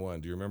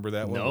 1991. Do you remember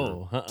that one?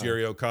 No.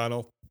 Jerry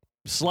O'Connell?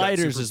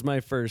 Sliders is my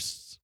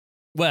first.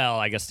 Well,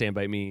 I guess Stand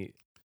By Me.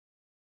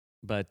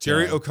 But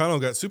Jerry O'Connell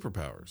got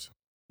superpowers.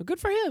 Well, good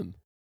for him.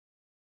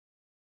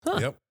 Huh.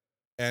 Yep.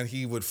 And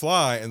he would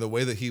fly, and the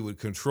way that he would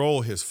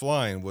control his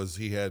flying was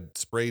he had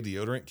spray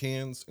deodorant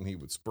cans, and he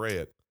would spray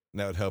it,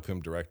 and that would help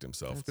him direct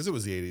himself. Because it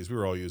was the 80s. We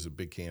were all using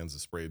big cans of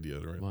spray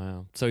deodorant.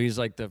 Wow. So he's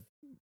like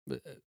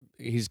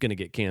he's going to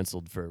get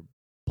canceled for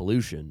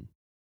pollution.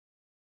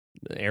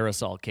 The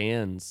aerosol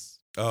cans.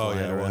 Oh,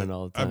 yeah. Around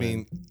all the time. I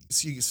mean,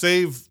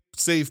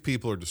 save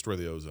people or destroy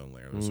the ozone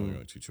layer. There's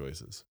only two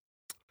choices.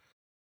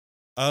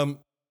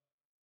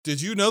 Did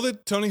you know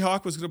that Tony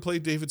Hawk was going to play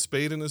David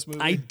Spade in this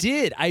movie? I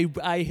did.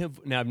 I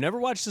have now. I've never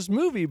watched this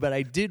movie, but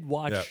I did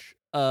watch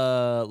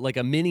like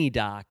a mini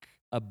doc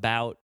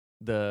about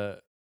the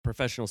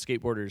professional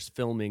skateboarders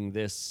filming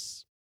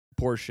this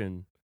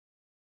portion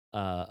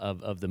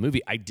of the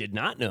movie. I did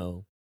not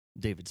know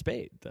David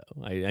Spade,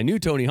 though. I knew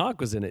Tony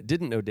Hawk was in it.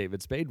 Didn't know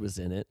David Spade was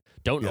in it.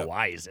 Don't know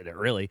why he's in it,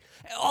 really.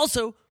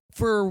 Also,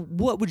 for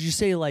what would you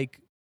say,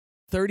 like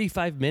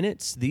 35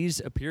 minutes, these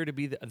appear to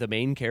be the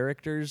main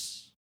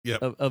characters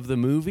of the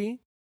movie.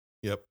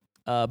 Yep.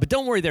 But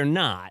don't worry, they're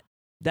not.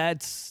 They're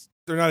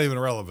not even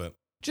relevant.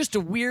 Just a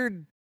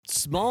weird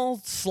small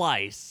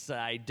slice.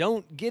 I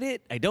don't get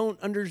it. I don't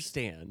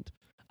understand.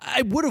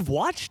 I would have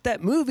watched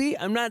that movie.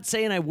 I'm not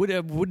saying I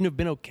wouldn't have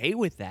been okay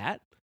with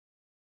that.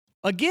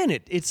 Again,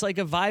 it's like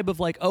a vibe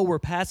of like, oh, we're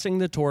passing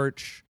the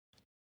torch.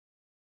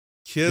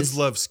 Kids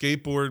love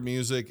skateboard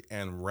music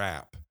and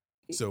rap.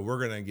 So we're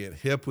going to get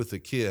hip with the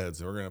kids,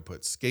 and we're going to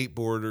put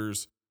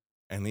skateboarders,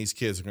 and these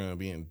kids are going to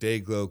be in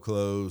day-glow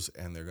clothes,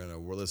 and they're going to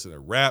listen to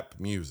rap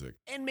music.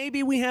 And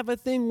maybe we have a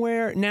thing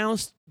where now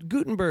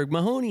Gutenberg,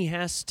 Mahoney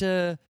has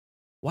to,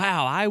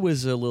 wow, I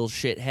was a little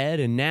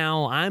shithead, and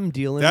now I'm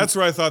dealing. That's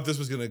where I thought this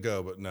was going to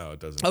go, but no, it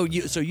doesn't. Oh,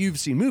 so you've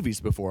seen movies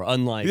before,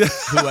 unlike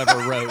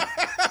whoever wrote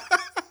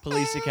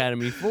Police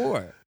Academy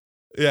 4.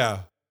 Yeah.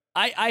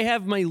 I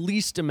have my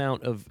least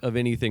amount of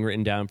anything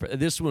written down. For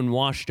this one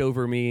washed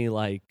over me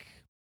like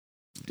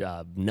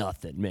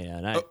nothing,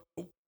 man.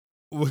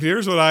 Well,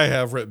 here's what I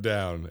have written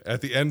down.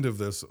 At the end of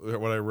this,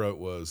 what I wrote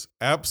was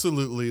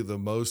absolutely the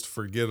most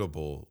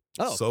forgettable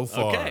so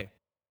far. Okay.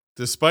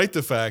 Despite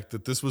the fact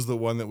that this was the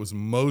one that was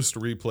most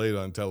replayed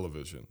on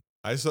television.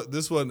 I saw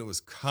this one that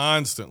was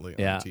constantly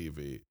on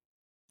TV.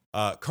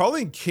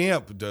 Colleen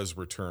Camp does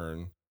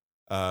return,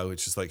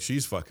 which is like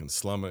she's fucking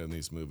slumming in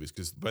these movies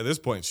because by this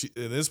point,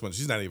 in this one,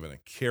 she's not even a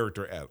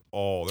character at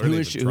all. Who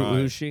is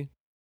she?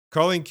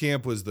 Colleen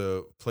Camp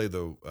played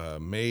the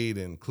maid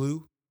in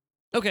Clue.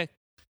 Okay.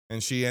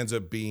 And she ends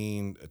up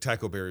being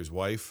Tackleberry's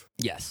wife.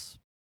 Yes.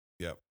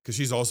 Yeah, because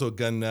she's also a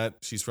gun nut.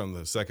 She's from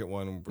the second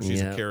one where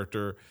she's a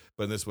character,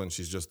 but in this one,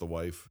 she's just the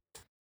wife.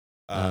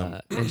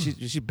 And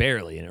she's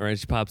barely in it, right?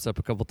 She pops up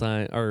a couple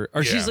times, or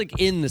she's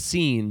like in the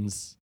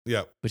scenes.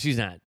 Yeah, but she's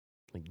not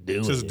like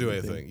doing. She doesn't do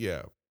anything.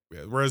 Yeah.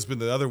 Whereas in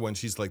the other one,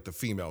 she's like the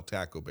female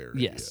Tackleberry.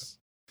 Yes.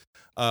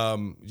 Yeah.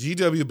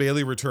 G.W.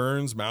 Bailey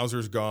returns.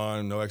 Mauser's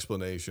gone. No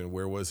explanation.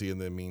 Where was he in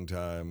the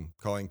meantime?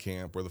 Colleen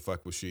Camp. Where the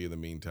fuck was she in the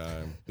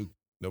meantime?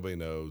 Nobody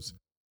knows.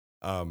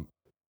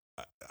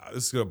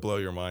 This is going to blow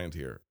your mind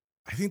here.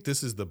 I think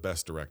this is the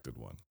best directed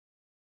one.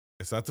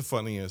 It's not the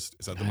funniest.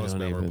 It's not the most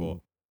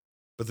memorable.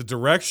 But the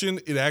direction,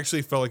 it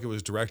actually felt like it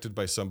was directed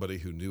by somebody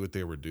who knew what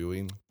they were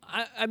doing.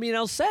 I mean,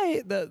 I'll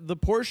say the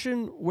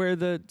portion where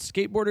the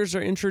skateboarders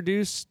are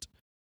introduced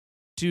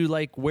to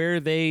like where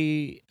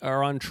they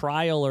are on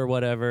trial or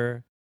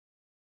whatever,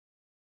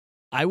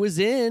 I was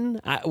in.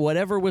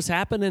 Whatever was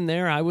happening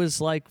there, I was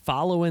like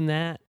following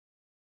that.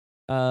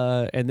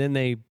 And then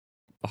they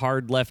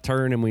hard left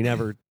turn and we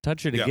never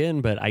touch it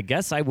again. But I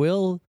guess I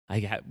will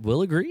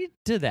agree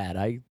to that.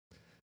 I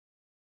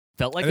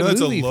felt like I know a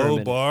movie that's a for low a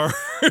minute. bar,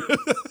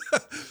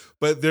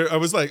 but I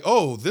was like,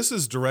 oh, this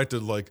is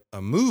directed like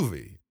a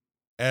movie.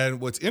 And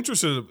what's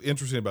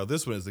interesting about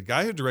this one is the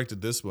guy who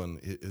directed this one.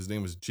 His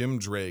name was Jim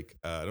Drake.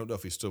 I don't know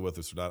if he's still with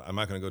us or not. I'm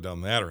not going to go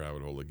down that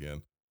rabbit hole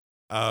again.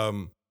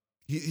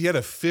 He had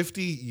a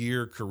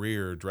 50-year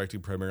career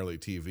directing primarily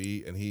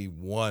TV, and he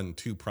won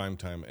 2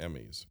 Primetime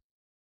Emmys.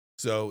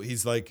 So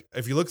he's like,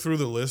 if you look through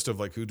the list of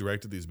like who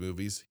directed these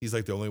movies, he's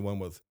like the only one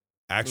with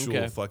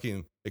actual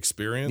fucking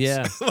experience.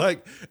 Yeah.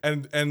 Like,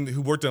 and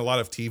who worked in a lot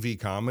of TV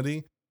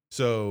comedy.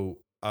 So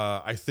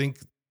I think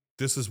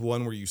this is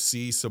one where you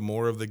see some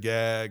more of the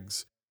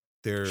gags.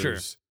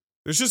 There's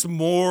just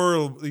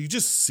more, you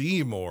just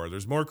see more.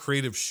 There's more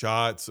creative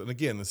shots. And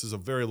again, this is a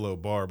very low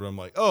bar, but I'm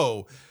like,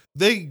 oh,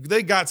 they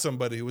got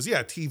somebody who was,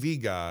 a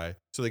TV guy.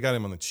 So they got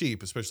him on the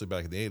cheap, especially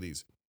back in the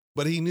 80s.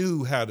 But he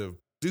knew how to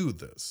do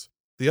this.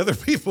 The other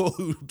people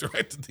who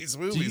directed these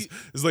movies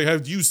is like,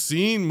 have you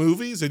seen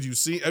movies? Have you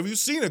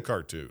seen a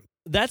cartoon?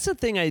 That's the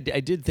thing I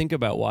did think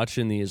about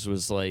watching these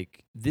was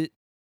like,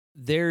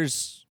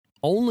 there's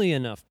only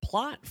enough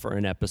plot for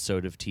an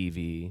episode of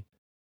TV.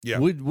 Yeah.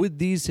 Would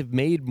these have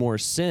made more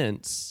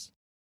sense?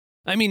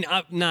 I mean,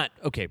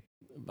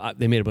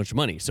 they made a bunch of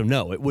money, so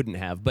no, it wouldn't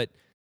have. But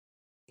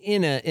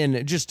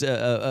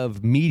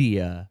of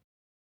media,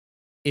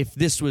 if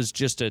this was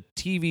just a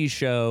TV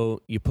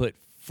show, you put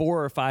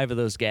 4 or 5 of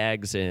those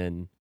gags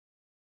in,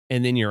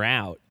 and then you're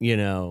out. You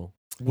know,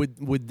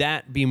 would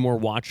that be more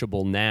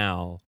watchable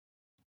now?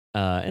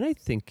 And I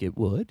think it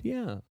would.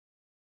 Yeah,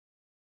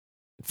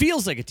 it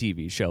feels like a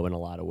TV show in a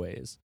lot of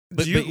ways.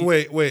 But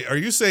wait. Are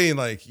you saying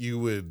like you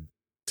would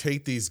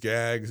take these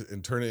gags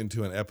and turn it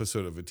into an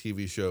episode of a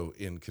TV show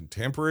in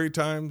contemporary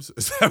times?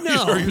 Is that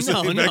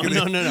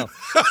no.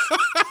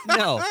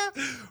 No,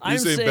 I'm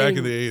saying back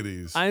in the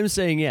 80s. I'm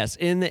saying yes,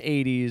 in the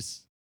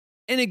 80s.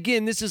 And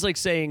again, this is like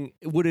saying,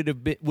 would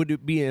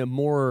it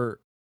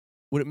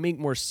make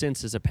more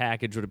sense as a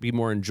package? Would it be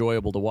more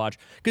enjoyable to watch?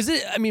 Because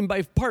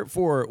by part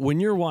 4, when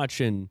you're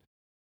watching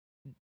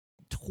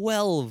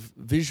 12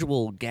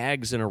 visual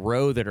gags in a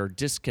row that are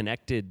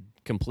disconnected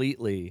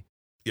completely,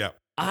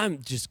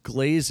 I'm just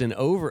glazing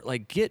over.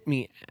 Like, get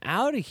me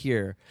out of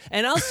here.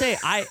 And I'll say,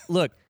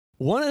 look.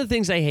 One of the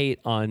things I hate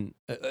on,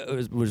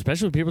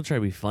 especially when people try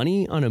to be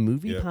funny on a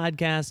movie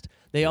podcast,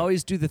 they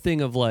always do the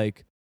thing of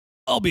like,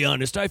 I'll be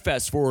honest, I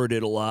fast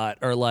forwarded a lot,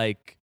 or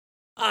like,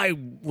 I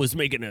was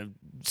making a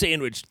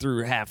sandwich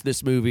through half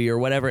this movie or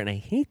whatever, and I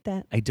hate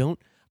that. I don't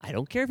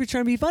care if you're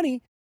trying to be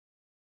funny.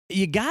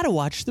 You got to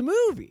watch the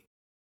movie.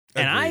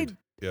 And I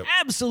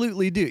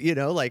absolutely do. You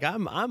know, like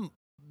I'm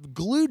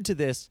glued to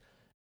this,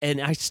 and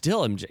I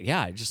still am.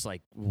 Yeah, just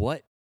like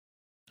what?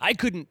 I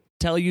couldn't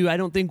tell you. I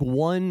don't think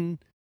one.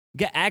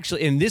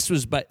 Actually, and this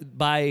was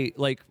by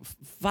like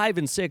 5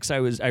 and 6, I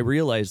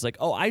realized like,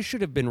 oh, I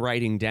should have been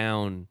writing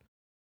down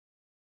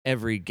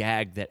every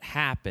gag that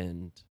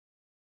happened.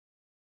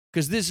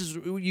 Because this is,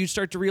 you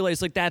start to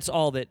realize, like, that's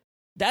all that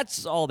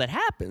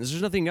happens.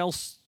 There's nothing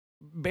else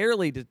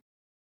barely to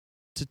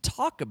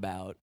talk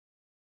about.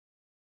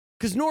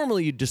 Because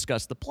normally you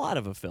discuss the plot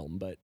of a film,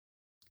 but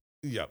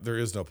yeah, there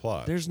is no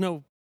plot. There's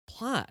no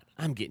plot.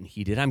 I'm getting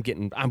heated.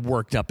 I'm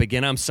worked up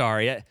again. I'm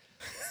sorry.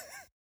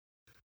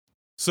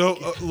 So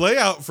lay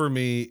out for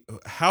me,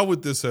 how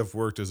would this have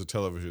worked as a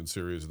television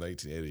series in the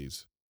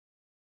 1980s?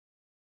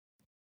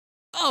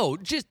 Oh,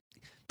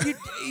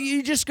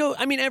 you just go.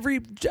 I mean,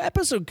 every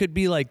episode could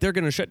be like, they're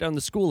going to shut down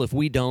the school if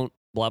we don't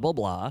blah, blah,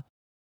 blah.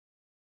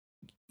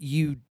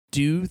 You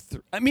do,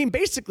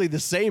 basically the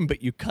same,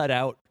 but you cut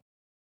out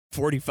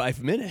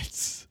 45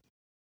 minutes.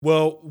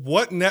 Well,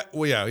 what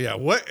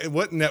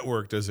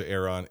network does it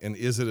air on, and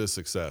is it a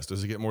success?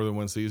 Does it get more than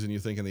one season, you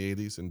think, in the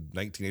 80s, in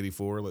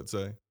 1984, let's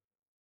say?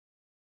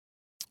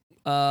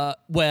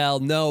 Well,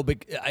 no,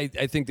 but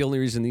I think the only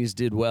reason these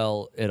did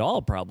well at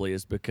all probably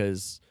is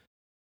because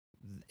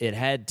it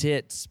had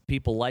tits.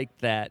 People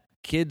liked that.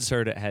 Kids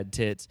heard it had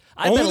tits.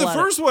 Only the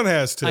first one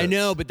has tits. I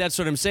know, but that's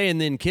what I'm saying.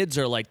 Then kids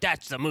are like,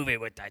 that's the movie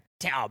with the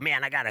tail.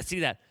 Man, I got to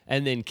see that.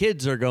 And then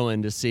kids are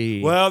going to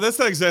see. Well, that's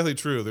not exactly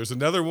true. There's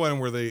another one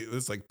where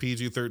it's like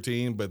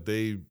PG-13, but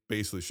they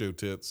basically show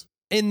tits.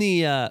 In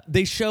the,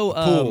 they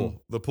show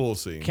the pool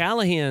scene.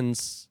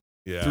 Callahan's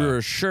through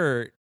her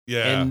shirt.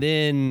 Yeah. And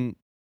then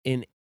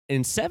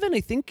in 7, I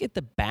think at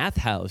the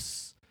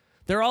bathhouse,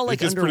 they're all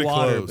like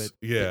underwater. But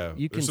yeah.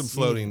 You can There's some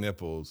floating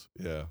nipples.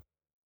 Yeah.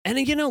 And,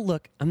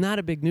 look, I'm not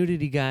a big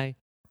nudity guy.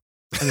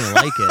 I mean, I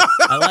like it.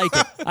 I like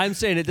it. I'm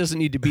saying it doesn't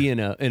need to be in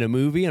a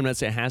movie. I'm not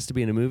saying it has to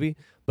be in a movie.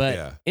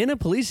 But in a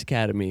police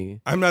academy.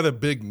 I'm not a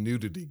big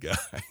nudity guy.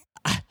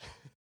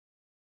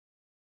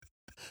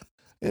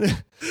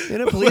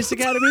 In a police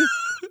academy,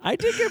 I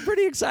did get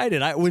pretty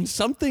excited. When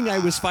something I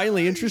was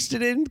finally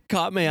interested in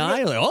caught my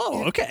eye, like,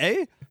 oh,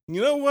 okay.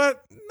 You know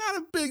what? Not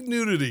a big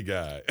nudity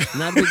guy.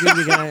 Not a big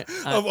nudity guy.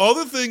 Of all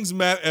the things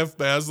Matt F.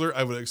 Basler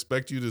I would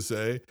expect you to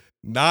say,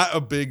 not a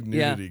big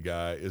nudity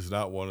guy is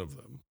not one of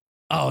them.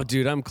 Oh,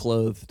 dude, I'm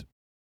clothed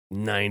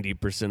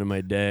 90% of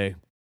my day.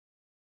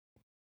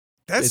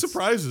 That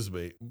surprises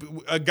me.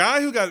 A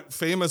guy who got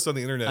famous on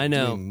the internet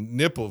doing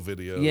nipple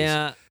videos.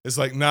 Yeah. It's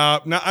like, nah,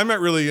 I'm not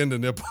really into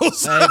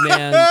nipples. Hey,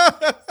 man.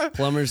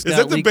 Plumber's got Is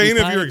that the bane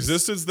pipes. of your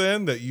existence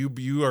then? That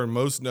you are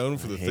most known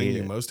for the thing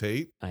you most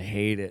hate? I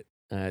hate it.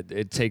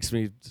 It takes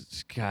me,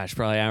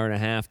 probably an hour and a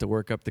half to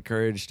work up the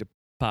courage to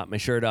pop my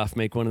shirt off,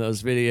 make one of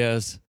those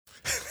videos.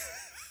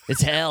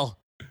 It's hell.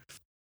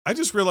 I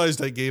just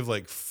realized I gave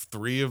like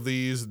 3 of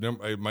these,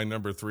 my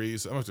number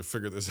 3s. I'm going to have to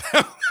figure this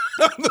out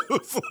on the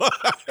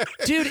fly.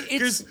 Dude,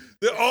 it's...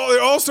 They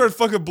all start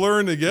fucking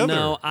blurring together.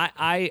 No,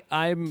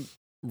 I'm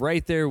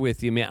right there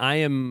with you, man. I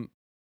am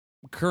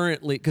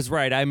currently... Because,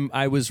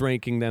 I was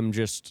ranking them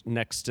just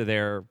next to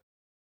their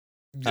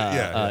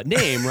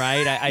name,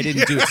 right? I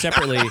didn't do it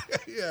separately.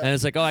 And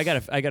it's like, I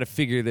gotta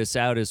figure this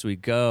out as we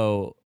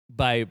go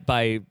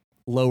by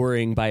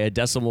lowering by a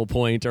decimal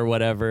point or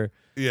whatever.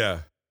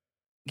 Yeah.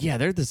 Yeah,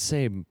 they're the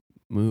same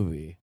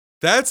movie.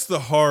 That's the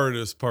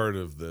hardest part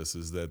of this,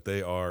 is that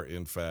they are,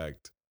 in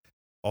fact,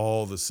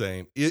 all the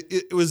same.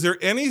 Was there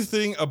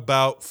anything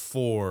about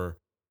 4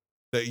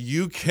 that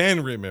you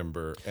can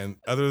remember, and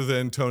other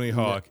than Tony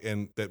Hawk,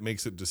 and that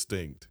makes it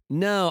distinct?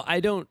 No,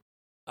 I don't.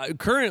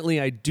 Currently,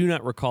 I do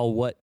not recall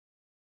what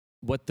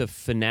the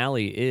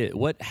finale is.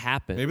 What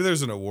happened? Maybe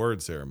there's an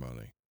award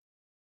ceremony.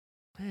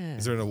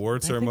 Is there an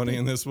award ceremony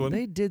in this one?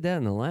 They did that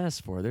in the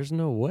last 4. There's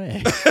no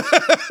way.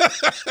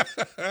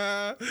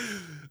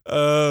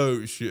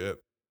 Oh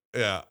shit.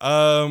 Yeah.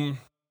 All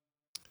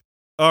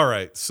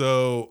right.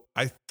 So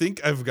I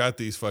think I've got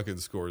these fucking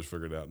scores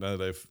figured out now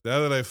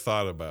that I've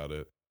thought about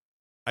it.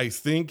 I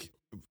think,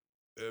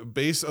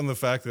 based on the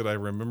fact that I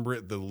remember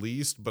it the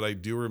least, but I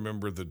do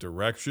remember the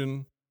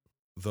direction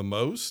the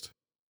most,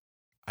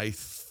 I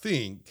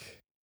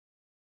think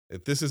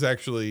that this is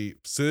actually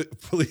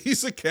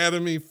Police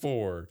Academy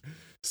 4,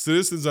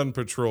 Citizens on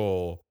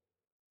Patrol.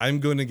 I'm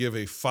going to give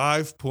a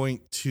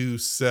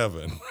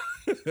 5.27.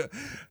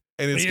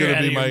 And it's going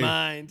to be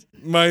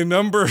my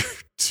number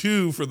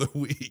 2 for the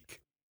week.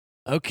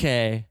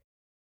 Okay.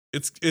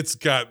 It's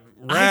got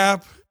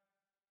rap,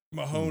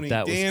 Mahoney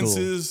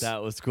dances. Cool.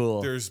 That was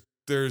cool.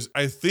 There's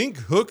I think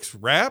Hooks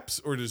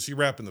raps, or does she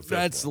rap in the 5th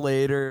That's one?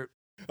 later.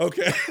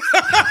 Okay.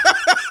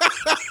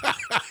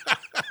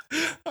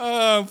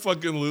 I'm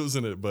fucking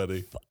losing it,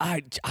 buddy.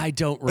 I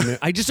don't remember.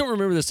 I just don't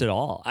remember this at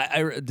all.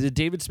 The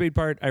David Spade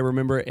part I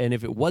remember, and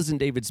if it wasn't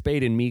David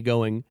Spade and me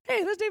going,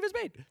 hey, that's David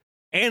Spade.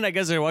 And I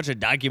guess I watched a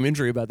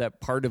documentary about that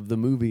part of the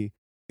movie.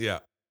 Yeah.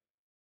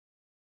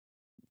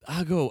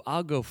 I'll go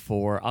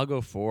 4. I'll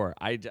go 4.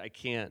 I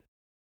can't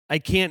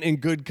in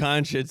good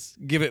conscience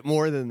give it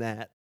more than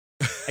that.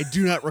 I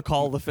do not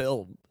recall the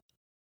film.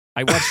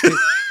 I watched it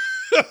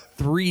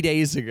 3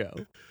 days ago.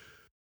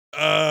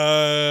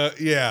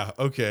 Yeah,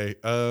 okay.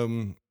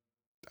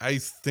 I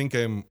think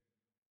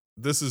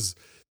this is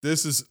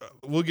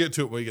we'll get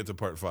to it when we get to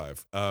part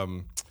 5.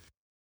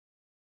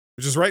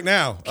 which is right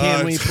now.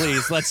 Can we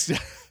please? Let's.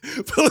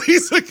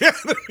 Police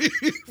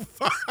Academy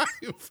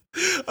 5.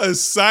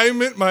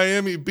 Assignment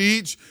Miami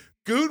Beach.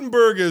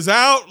 Gutenberg is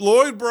out.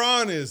 Lloyd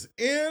Braun is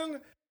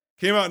in.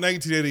 Came out in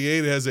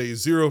 1988. It has a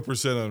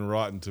 0% on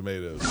Rotten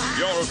Tomatoes.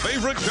 Your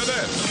favorite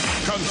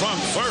cadets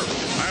confront surf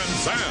and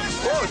sand.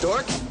 Whoa,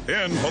 dork.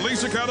 In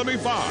Police Academy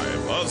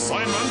 5,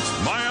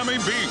 Assignment Miami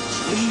Beach.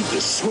 Leave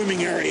the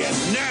swimming area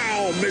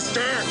now,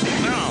 mister.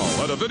 Now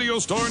at a video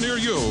store near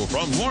you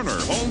from Warner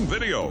Home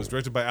Video. It was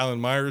directed by Alan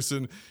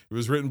Meyerson. It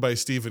was written by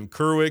Stephen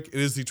Kerwick. It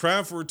is the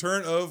triumphant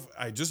return of,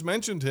 I just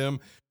mentioned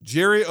him,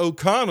 Jerry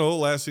O'Connell,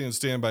 last seen in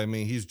Stand By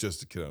Me. He's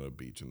just a kid on a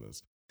beach in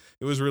this.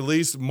 It was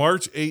released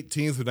March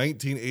 18th of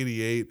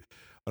 1988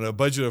 on a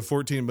budget of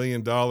 $14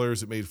 million.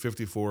 It made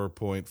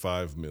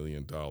 $54.5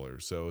 million.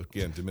 So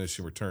again,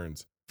 diminishing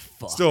returns.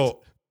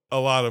 Still a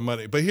lot of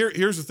money. But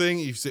here's the thing.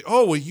 You say,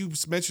 oh, well, you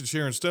mentioned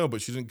Sharon Stone,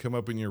 but she didn't come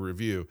up in your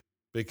review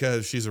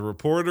because she's a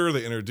reporter.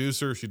 They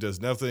introduce her. She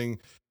does nothing.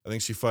 I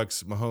think she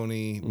fucks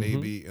Mahoney,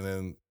 maybe, and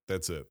then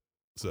that's it.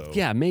 So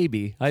yeah,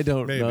 maybe. I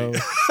don't know.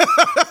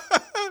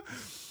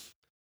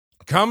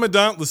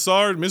 Commandant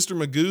Lassard, Mr.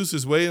 Magoo's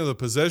his way into the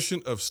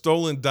possession of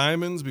stolen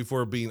diamonds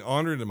before being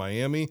honored in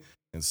Miami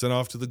and sent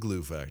off to the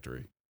glue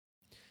factory.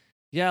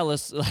 Yeah,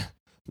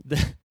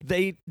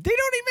 they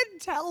don't even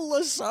tell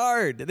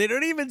Lassard. They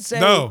don't even say,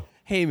 no.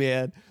 Hey,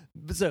 man.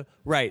 So,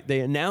 right,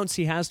 they announce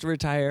he has to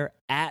retire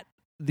at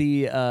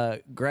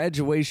the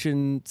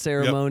graduation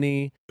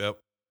ceremony. Yep.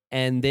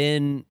 And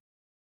then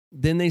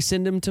they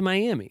send him to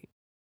Miami.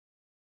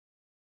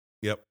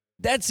 Yep.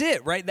 That's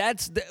it, right?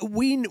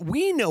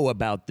 We know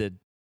about the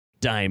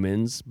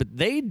diamonds, but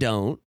they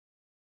don't.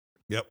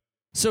 Yep.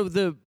 So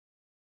the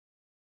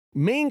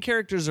main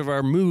characters of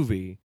our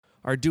movie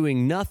are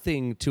doing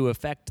nothing to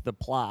affect the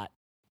plot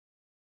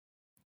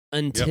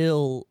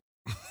until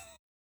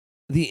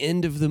the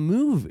end of the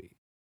movie.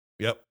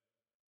 Yep.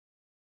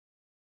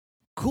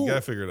 Cool. You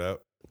gotta figure it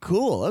out.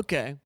 Cool.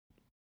 Okay.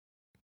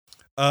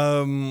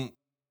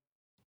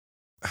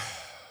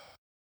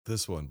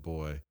 This one,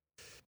 boy,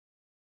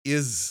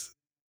 is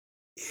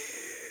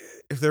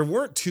if there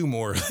weren't two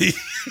more of these,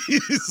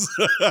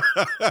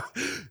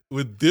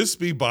 would this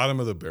be bottom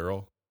of the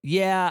barrel?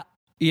 Yeah.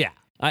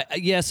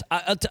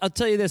 I'll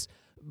tell you this.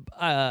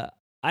 I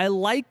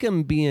like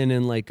him being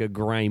in like a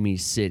grimy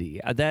city.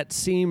 That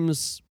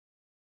seems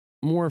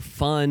more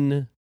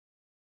fun.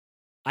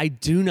 I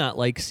do not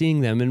like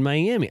seeing them in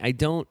Miami. I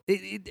don't,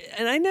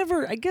 and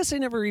I guess I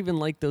never even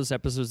liked those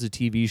episodes of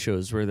TV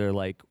shows where they're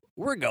like,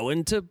 we're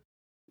going to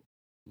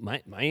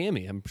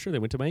Miami. I'm sure they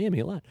went to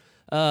Miami a lot.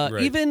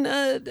 Right. Even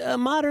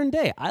modern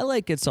day. I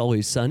like It's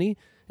Always Sunny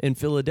in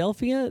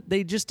Philadelphia.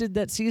 They just did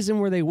that season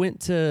where they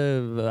went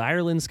to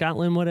Ireland,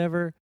 Scotland,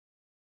 whatever.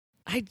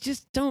 I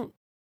just don't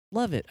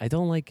love it. I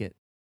don't like it.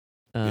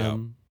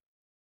 And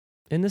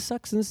this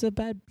sucks. And this is a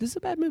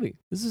bad movie.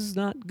 This is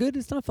not good.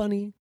 It's not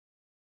funny.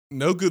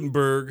 No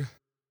Gutenberg,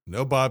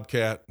 no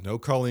Bobcat, no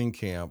Colleen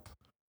Camp.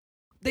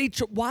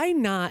 Why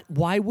not?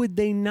 Why would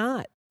they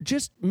not?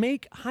 Just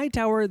make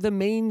Hightower the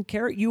main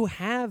character. You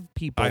have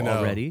people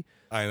already.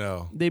 I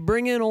know. They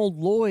bring in old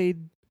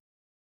Lloyd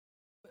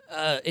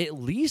at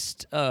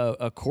least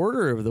a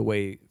quarter of the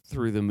way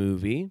through the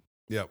movie.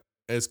 Yep.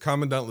 As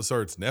Commandant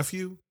Lassard's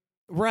nephew.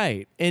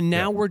 Right. And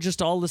now we're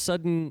just all of a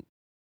sudden...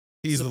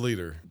 He's the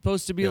leader.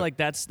 Supposed to be like,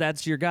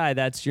 that's your guy.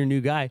 That's your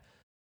new guy.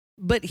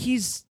 But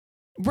he's...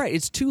 Right,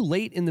 it's too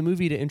late in the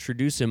movie to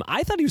introduce him.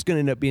 I thought he was going to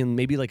end up being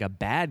maybe like a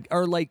bad,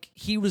 or like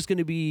he was going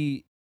to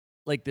be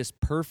like this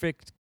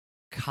perfect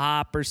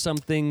cop or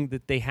something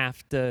that they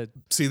have to...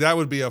 See, that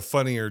would be a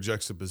funnier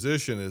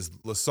juxtaposition is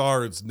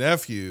Lassard's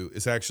nephew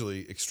is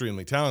actually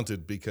extremely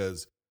talented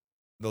because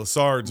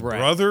Lassard's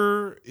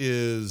brother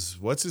is,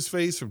 what's his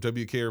face from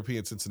WKRP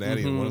in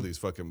Cincinnati in one of these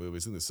fucking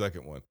movies, in the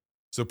second one.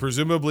 So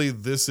presumably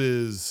this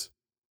is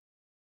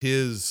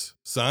his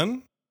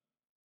son?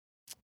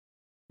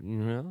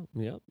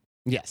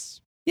 Yes.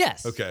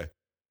 Okay.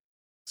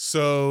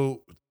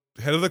 So,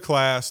 head of the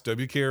class,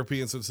 WKRP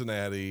in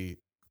Cincinnati,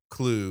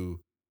 Clue.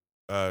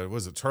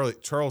 Was it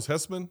Charles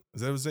Hessman?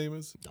 Is that what his name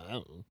is? I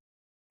don't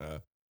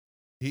know.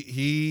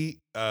 He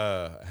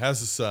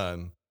has a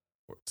son.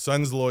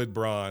 Son's Lloyd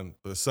Braun.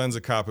 The son's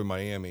a cop in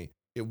Miami.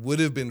 It would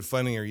have been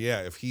funnier,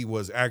 if he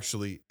was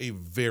actually a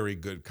very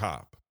good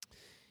cop.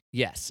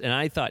 Yes, and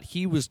I thought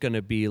he was going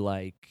to be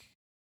like,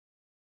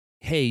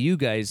 hey, you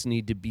guys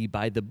need to be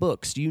by the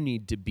books. You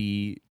need to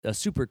be a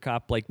super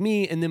cop like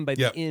me. And then by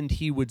the end,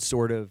 he would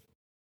sort of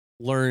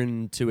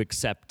learn to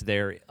accept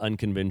their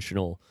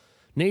unconventional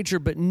nature.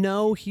 But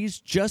no,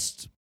 he's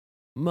just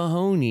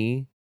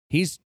Mahoney.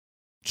 He's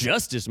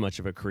just as much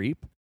of a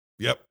creep.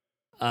 Yep.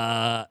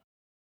 And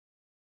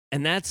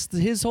that's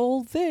his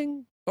whole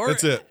thing. Or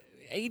that's it.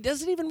 He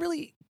doesn't even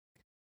really...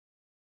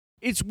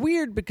 It's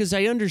weird because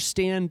I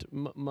understand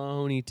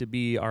Mahoney to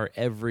be our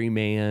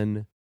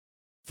everyman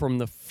from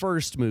the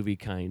first movie,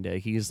 kind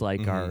of. He's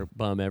like our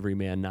bum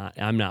everyman,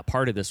 I'm not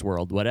part of this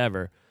world,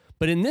 whatever.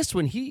 But in this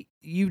one,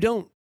 you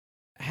don't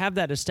have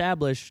that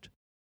established,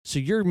 so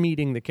you're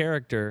meeting the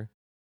character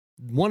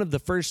one of the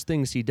first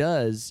things he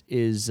does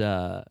is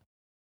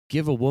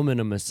give a woman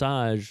a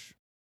massage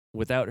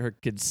without her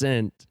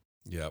consent.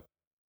 Yep.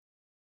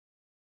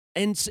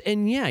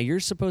 And yeah, you're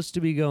supposed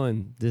to be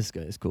going, this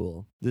guy's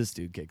cool. This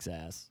dude kicks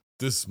ass.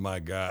 This is my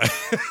guy.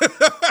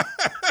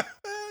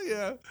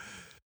 Yeah.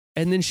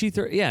 And then she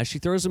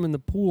throws him in the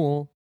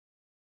pool,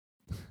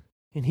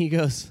 and he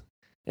goes,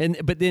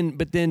 but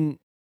then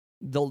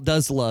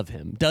does love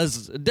him,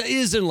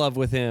 is in love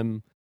with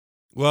him.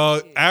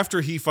 Well,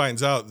 after he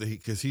finds out that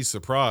because he's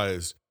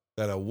surprised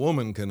that a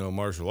woman can know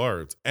martial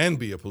arts and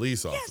be a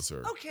police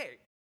officer. Okay.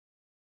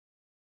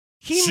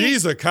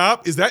 She's a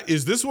cop.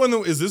 Is this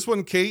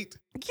one Kate?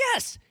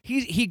 Yes.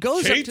 He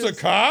goes. Kate's up to a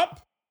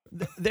cop.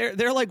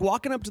 They're like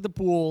walking up to the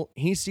pool.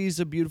 He sees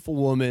a beautiful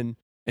woman,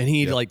 and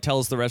he like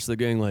tells the rest of the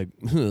gang like,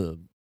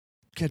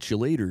 "Catch you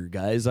later,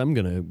 guys. I'm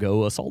gonna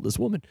go assault this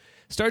woman."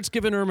 Starts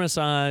giving her a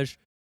massage.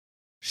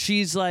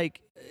 She's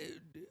like,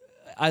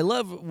 "I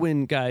love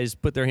when guys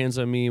put their hands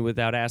on me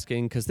without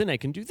asking, because then I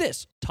can do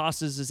this."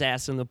 Tosses his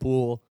ass in the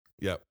pool.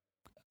 Yep.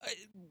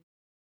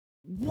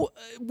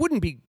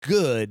 Wouldn't be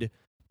good,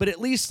 but at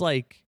least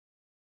like.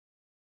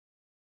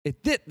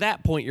 At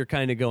that point, you're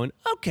kind of going,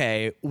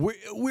 okay,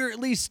 we're at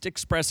least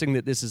expressing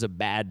that this is a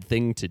bad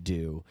thing to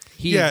do.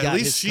 At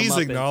least she's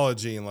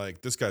acknowledging,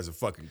 like, this guy's a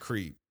fucking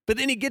creep. But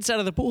then he gets out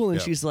of the pool,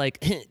 and she's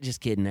like, just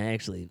kidding,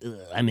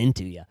 I'm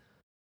into you.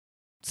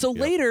 So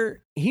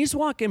later, he's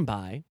walking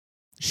by.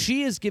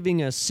 She is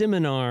giving a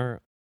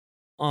seminar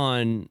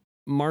on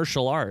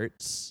martial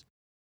arts.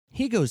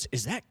 He goes,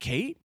 is that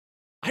Kate?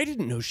 I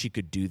didn't know she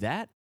could do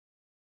that.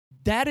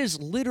 That is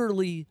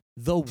literally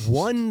the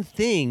one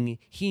thing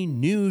he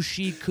knew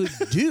she could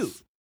do.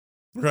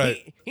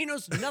 Right. He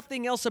knows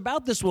nothing else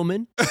about this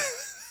woman,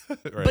 right.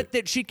 but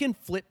that she can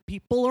flip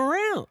people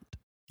around.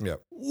 Yeah.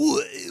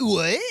 What?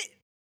 You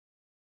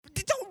don't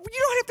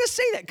have to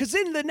say that, because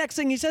then the next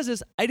thing he says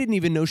is, I didn't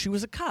even know she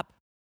was a cop.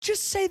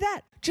 Just say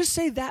that. Just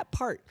say that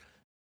part.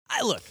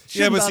 But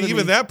see,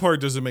 even that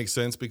part doesn't make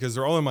sense because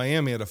they're all in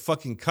Miami at a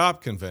fucking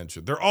cop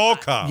convention. They're all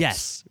cops.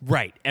 Yes,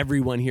 right.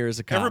 Everyone here is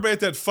a cop. Everybody at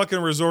that fucking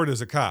resort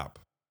is a cop.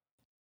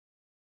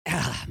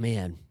 Ah,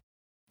 man.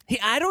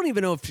 I don't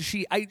even know if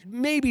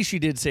maybe she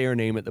did say her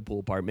name at the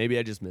pool part. Maybe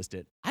I just missed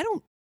it. I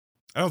don't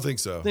think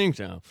so.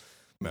 No.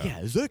 Yeah,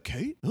 is that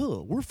Kate?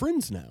 Oh, we're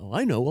friends now.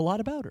 I know a lot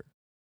about her.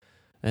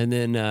 And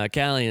then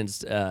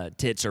Callian's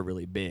tits are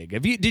really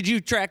big. Did you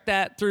track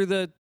that through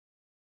the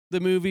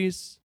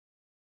movies?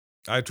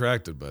 I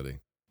tracked it, buddy.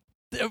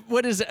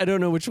 What is it? I don't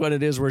know which one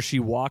it is where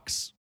she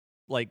walks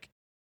like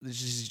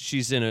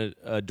she's in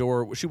a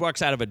door. She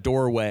walks out of a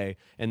doorway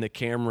and the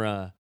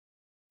camera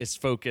is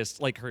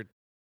focused, like her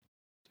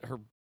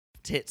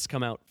tits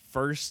come out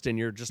first and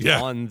you're just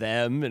on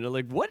them. And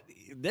like, what?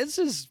 This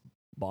is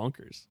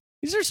bonkers.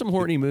 These are some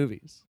horny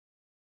movies.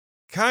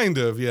 Kind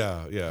of,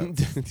 yeah.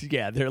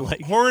 Yeah, they're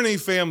like horny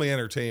family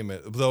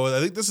entertainment. Though I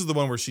think this is the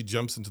one where she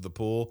jumps into the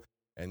pool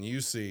and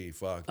you see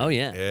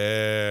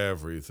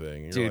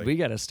everything. Dude, we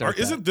got to start.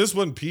 Isn't this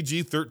one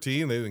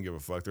PG-13? They didn't give a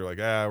fuck. They're like,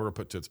 we're going to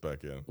put tits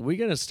back in. We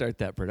got to start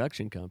that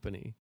production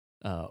company.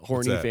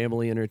 Horny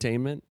Family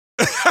Entertainment.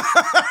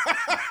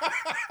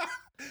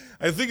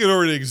 I think it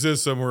already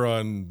exists somewhere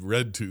on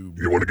RedTube.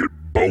 You want to get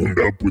boned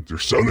up with your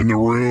son in the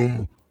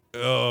room?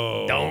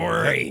 Oh. Don't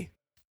worry.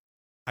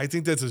 I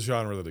think that's a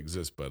genre that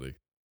exists, buddy.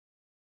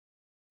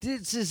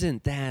 This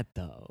isn't that,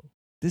 though.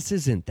 This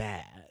isn't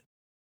that.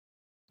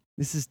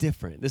 This is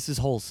different. This is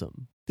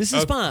wholesome. This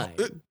is fine.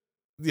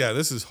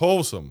 This is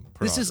wholesome.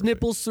 This is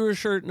nipples through a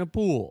shirt in a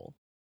pool.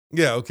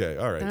 Yeah, okay.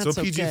 All right. That's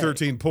so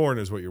PG-13 porn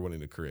is what you're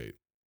wanting to create.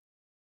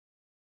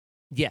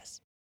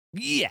 Yes.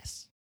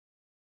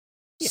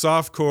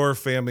 Softcore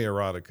family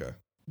erotica.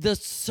 The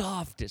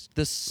softest.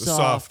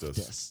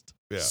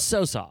 Yeah.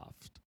 So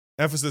soft.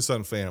 Emphasis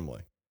on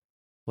family.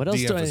 What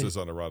else De-emphasis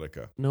on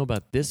erotica. Know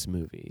about this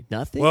movie?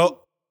 Nothing?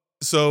 Well,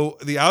 so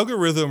the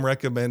algorithm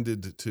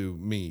recommended to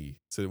me,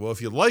 said, well,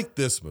 if you like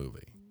this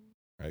movie,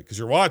 right, because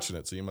you're watching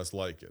it, so you must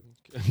like it.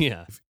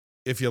 Yeah.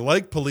 If you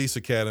like Police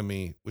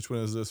Academy, which one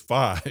is this?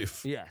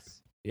 5.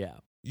 Yes. Yeah.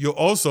 You'll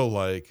also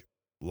like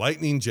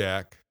Lightning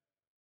Jack,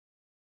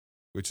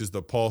 which is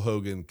the Paul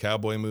Hogan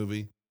cowboy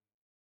movie,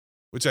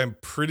 which I'm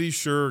pretty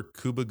sure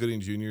Cuba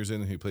Gooding Jr. is in,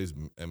 and he plays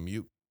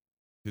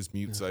his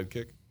mute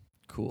sidekick.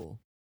 Cool.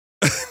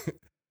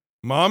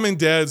 Mom and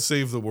Dad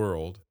Save the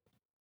World.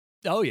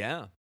 Oh,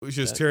 yeah. Which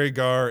is Terry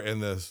Garr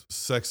and the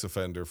sex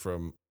offender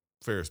from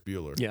Ferris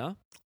Bueller. Yeah.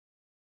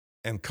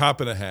 And Cop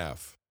and a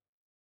Half.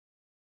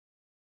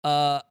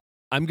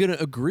 I'm going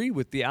to agree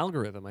with the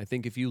algorithm. I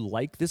think if you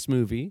like this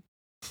movie,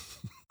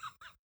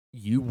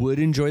 you would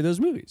enjoy those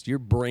movies. Your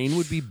brain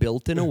would be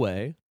built in a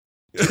way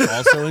to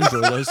also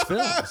enjoy those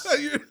films.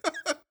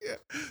 Yeah,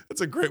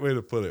 that's a great way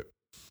to put it.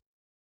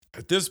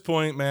 At this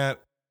point, Matt,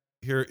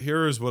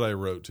 here is what I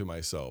wrote to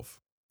myself.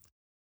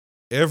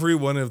 Every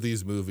one of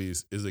these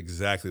movies is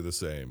exactly the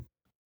same.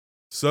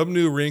 Some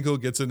new wrinkle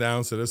gets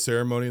announced at a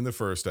ceremony in the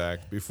first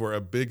act before a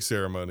big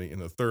ceremony in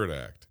the third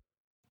act.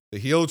 The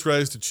heel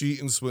tries to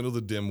cheat and swindle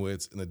the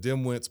dimwits, and the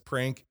dimwits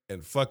prank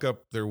and fuck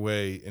up their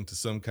way into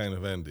some kind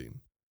of ending.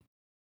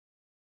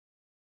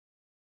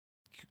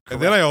 Correct.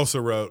 And then I also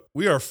wrote,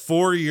 we are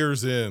 4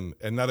 years in,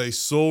 and not a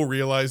soul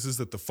realizes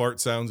that the fart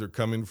sounds are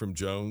coming from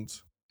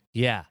Jones.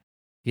 Yeah.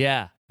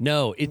 Yeah.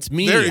 No, it's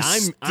me. They I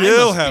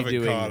still must haven't be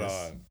doing caught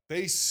this. on.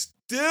 They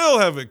still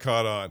haven't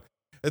caught on.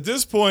 At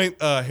this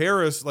point,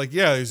 Harris, like,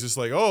 yeah, he's just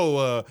like,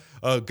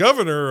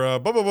 governor,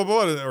 blah, blah, blah,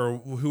 blah, or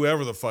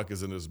whoever the fuck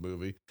is in this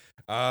movie.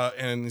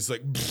 And he's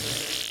like,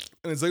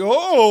 and it's like,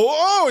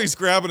 he's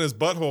grabbing his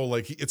butthole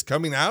like it's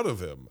coming out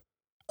of him.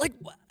 Like,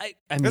 I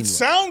mean, that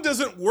sound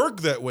doesn't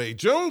work that way.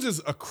 Jones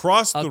is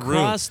across the room.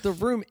 Across the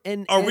room.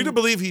 And are we to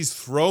believe he's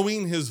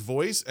throwing his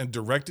voice and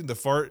directing the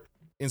fart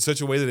in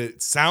such a way that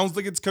it sounds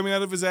like it's coming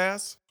out of his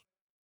ass?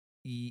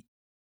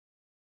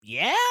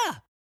 Yeah.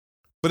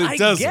 But it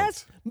doesn't.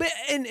 Guess, but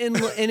and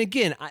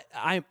again,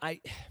 I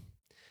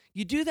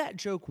you do that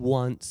joke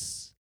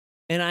once,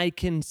 and I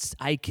can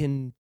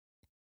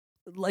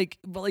like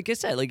I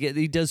said, like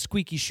he does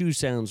squeaky shoe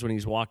sounds when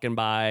he's walking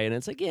by, and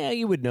it's like, yeah,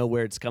 you would know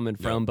where it's coming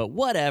from, but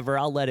whatever,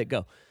 I'll let it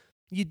go.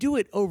 You do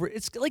it over.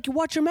 It's like you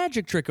watch a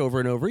magic trick over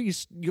and over.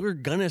 You're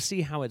gonna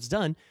see how it's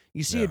done.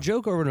 You see a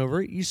joke over and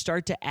over. You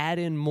start to add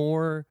in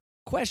more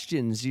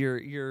questions.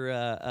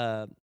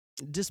 Your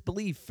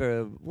disbelief.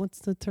 What's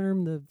the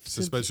term? The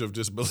suspension of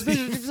disbelief.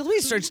 Suspension of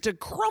disbelief starts to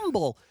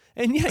crumble,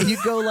 and yeah, you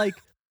go like,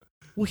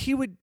 well, he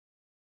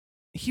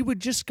would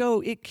just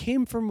go, it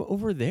came from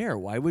over there.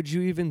 Why would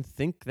you even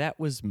think that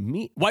was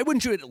me? Why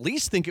wouldn't you at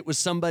least think it was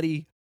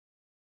somebody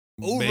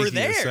over making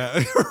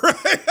there?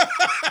 Right.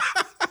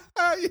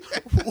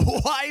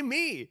 Why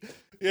me?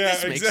 Yeah,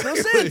 this makes exactly.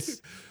 no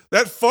sense.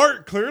 That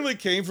fart clearly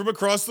came from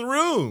across the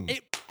room.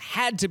 It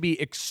had to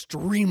be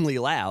extremely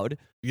loud.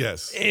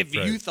 Yes. If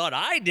you thought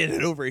I did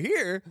it over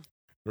here.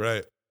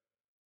 Right.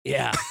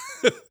 Yeah.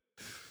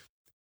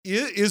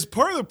 Is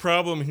part of the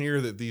problem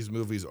here that these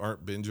movies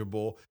aren't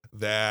bingeable?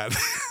 That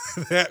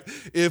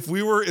if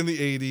we were in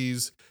the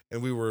 80s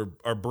and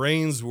our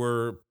brains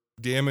were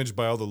damaged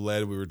by all the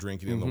lead we were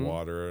drinking in the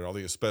water and all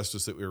the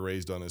asbestos that we were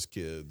raised on as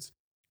kids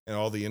and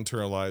all the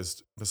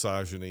internalized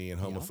misogyny and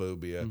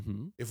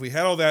homophobia, if we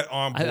had all that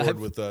on board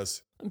with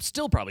us, I'm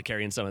still probably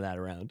carrying some of that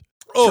around.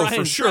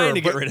 For sure. Trying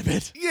to get rid of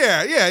it.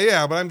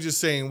 Yeah. But I'm just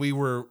saying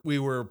we're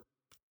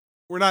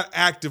not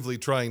actively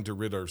trying to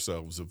rid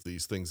ourselves of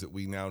these things that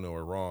we now know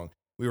are wrong.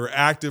 We were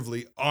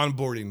actively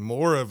onboarding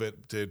more of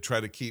it to try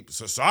to keep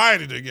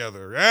society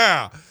together.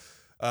 Yeah.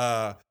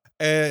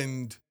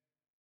 And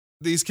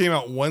these came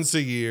out once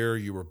a year.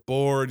 You were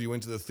bored. You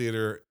went to the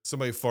theater.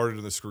 Somebody farted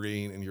on the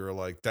screen and you were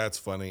like, that's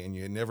funny. And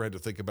you never had to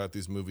think about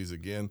these movies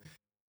again.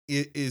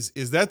 Is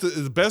that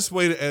the best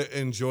way to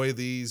enjoy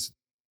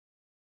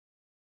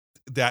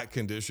that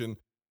condition?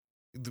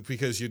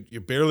 Because you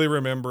barely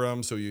remember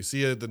them, so you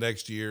see it the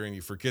next year and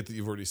you forget that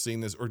you've already seen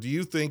this? Or do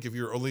you think if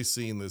you're only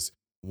seeing this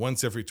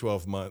once every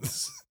 12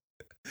 months,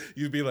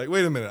 you'd be like,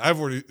 wait a minute,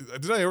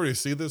 did I already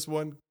see this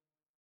one?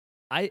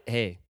 I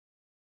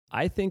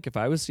think if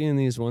I was seeing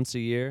these once a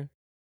year,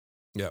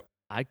 yep,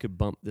 I could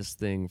bump this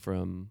thing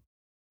from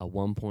a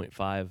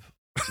 1.5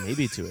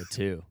 maybe to a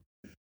 2.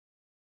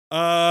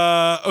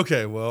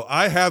 Okay, well,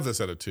 I have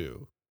this at a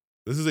 2.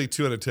 This is a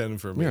 2 out of 10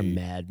 for me. You're a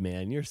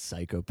madman. You're a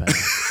psychopath.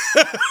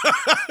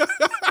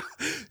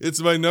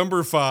 It's my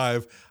number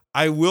 5.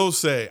 I will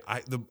say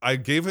I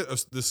gave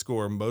it the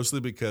score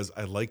mostly because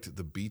I liked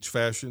the beach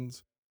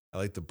fashions. I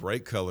liked the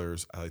bright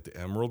colors. I liked the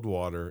emerald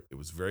water. It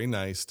was very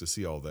nice to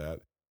see all that.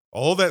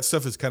 All that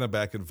stuff is kind of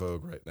back in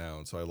vogue right now,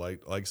 and so I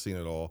like seeing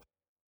it all.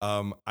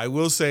 I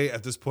will say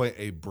at this point,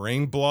 a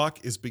brain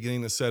block is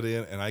beginning to set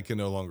in, and I can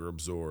no longer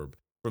absorb.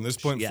 From this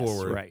point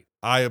forward, right.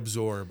 I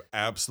absorb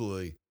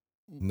absolutely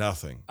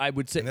nothing. I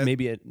would say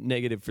maybe a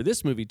negative for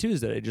this movie, too,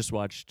 is that I just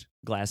watched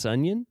Glass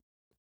Onion.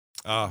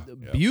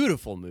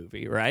 Beautiful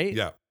movie, right?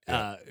 Yeah.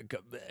 I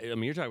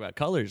mean, you're talking about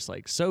colors,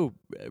 like so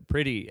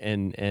pretty,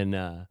 and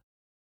in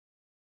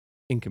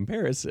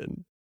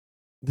comparison,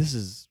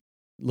 this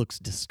looks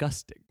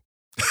disgusting.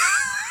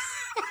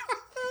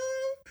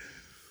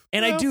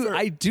 And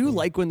I do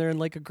like when they're in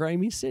like a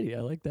grimy city.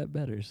 I like that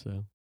better.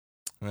 So,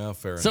 well,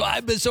 fair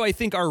enough. So I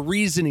think our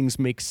reasonings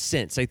make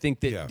sense. I think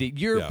that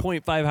you're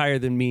 0.5 higher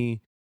than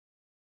me.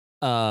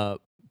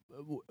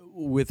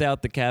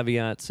 Without the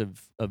caveats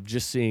of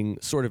just seeing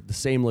sort of the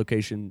same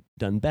location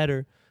done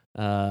better.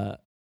 Well,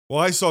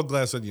 I saw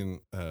Glass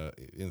Onion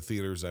in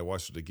theaters. I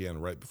watched it again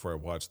right before I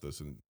watched this,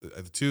 and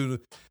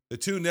the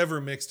two never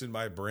mixed in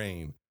my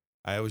brain.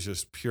 I was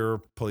just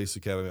pure Police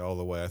Academy all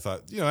the way. I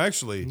thought,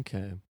 actually,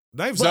 okay.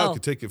 Knives Out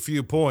could take a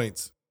few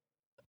points.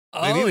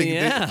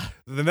 The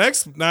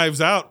next Knives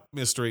Out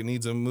mystery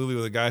needs a movie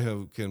with a guy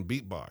who can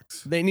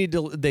beatbox. They need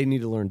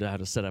to learn how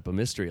to set up a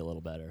mystery a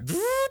little better.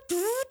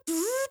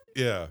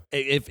 Yeah.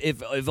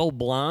 If old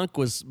Blanc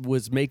was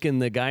making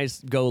the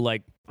guys go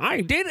like,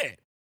 I did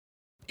it.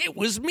 It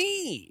was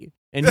me.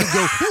 And he'd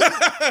go,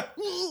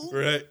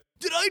 right.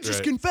 Did I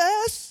just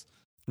confess?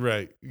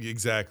 Right.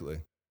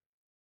 Exactly.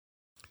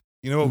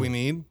 You know what we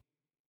need?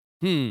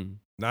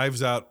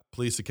 Knives Out,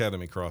 Police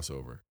Academy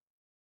crossover.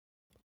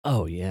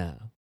 Oh, yeah.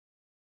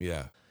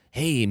 Yeah.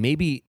 Hey,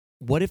 maybe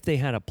what if they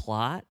had a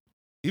plot?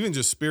 Even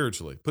just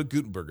spiritually. Put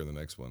Gutenberg in the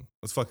next one.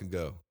 Let's fucking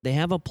go. They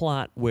have a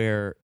plot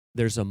where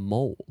there's a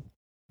mole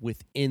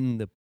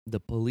within the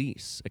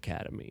police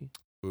academy.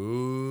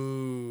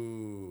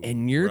 Ooh.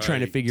 And you're trying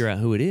to figure out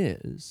who it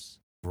is.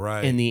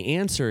 Right. And the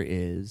answer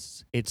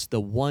is it's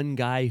the one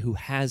guy who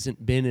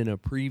hasn't been in a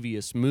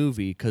previous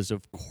movie, because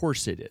of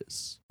course it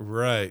is.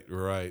 Right.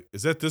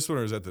 Is that this one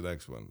or is that the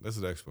next one? That's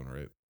the next one,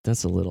 right?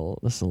 That's a little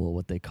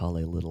what they call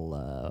a little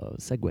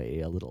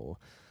segue, a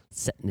little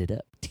setting it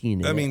up,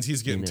 teeing it up. That means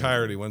he's getting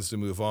tired. He wants to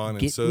move on, and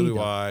Get so me do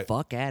the I.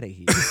 Fuck out of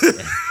here.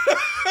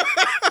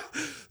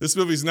 This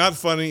movie's not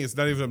funny. It's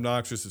not even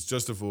obnoxious. It's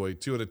just a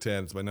void. 2 out of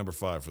 10. It's my number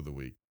 5 for the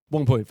week.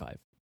 1.5.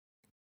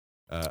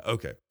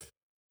 Okay.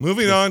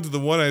 Moving on to the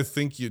one I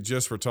think you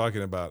just were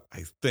talking about.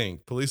 I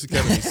think Police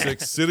Academy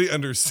 6, City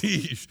Under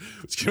Siege,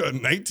 which came out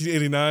in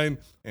 1989,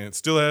 and it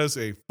still has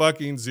a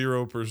fucking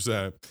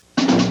 0%.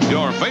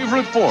 Your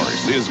favorite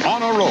force is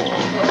on a roll,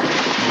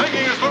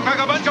 making us look like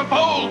a bunch of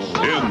fools.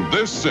 In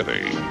this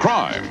city,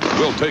 crime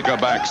will take a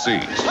back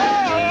seat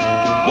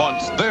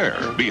once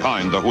they're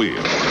behind the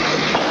wheel.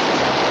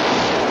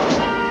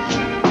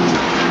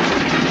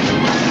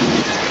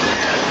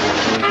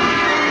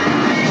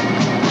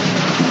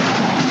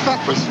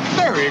 That was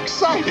very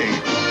exciting,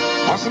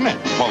 wasn't it?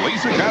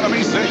 Police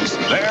Academy 6,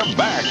 they're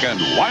back and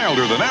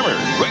wilder than ever.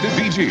 Rated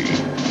PG.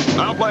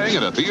 Now playing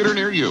at a theater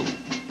near you.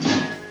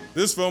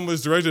 This film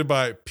was directed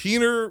by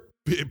Peter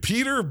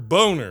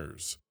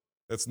Boners.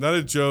 That's not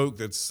a joke.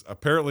 That's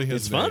apparently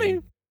his name. It's funny.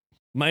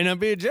 Might not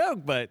be a joke,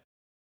 but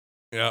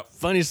yeah,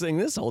 funniest thing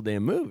this whole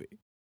damn movie.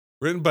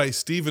 Written by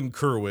Stephen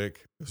Kerwick.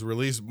 It was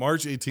released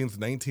March 18th,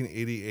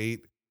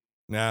 1988.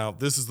 Now,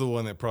 this is the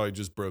one that probably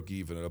just broke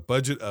even. At a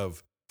budget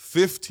of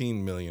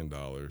 $15 million,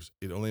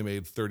 it only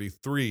made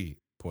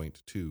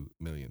 $33.2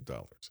 million.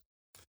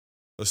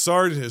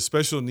 Lassard and his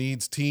special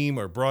needs team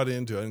are brought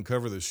in to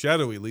uncover the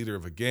shadowy leader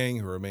of a gang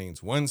who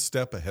remains one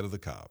step ahead of the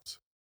cops.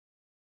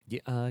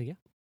 Yeah.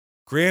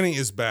 Granny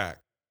is back.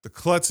 The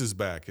klutz is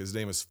back. His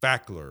name is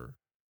Fackler.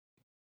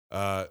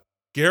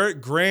 Garrett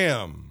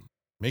Graham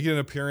making an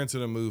appearance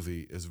in a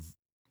movie is,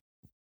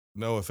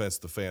 no offense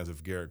to fans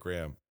of Garrett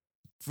Graham,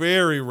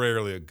 very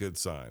rarely a good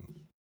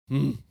sign.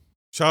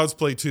 Child's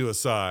Play 2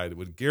 aside,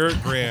 when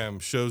Garrett Graham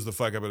shows the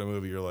fuck up in a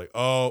movie, you're like,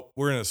 oh,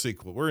 we're in a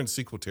sequel. We're in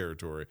sequel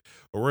territory,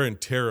 or we're in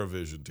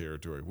TerraVision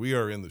territory. We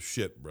are in the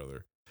shit,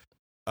 brother.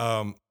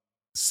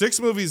 6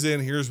 movies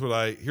in, here's what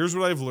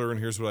I've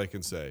learned. Here's what I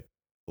can say.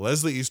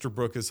 Leslie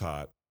Easterbrook is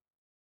hot.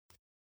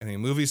 And a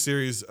movie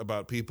series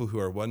about people who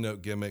are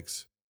one-note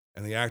gimmicks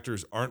and the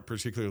actors aren't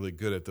particularly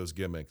good at those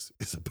gimmicks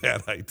is a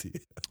bad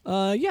idea.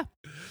 Yeah,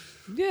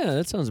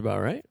 that sounds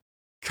about right.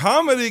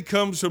 Comedy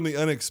comes from the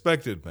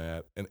unexpected,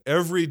 Matt, and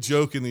every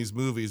joke in these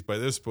movies by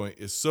this point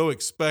is so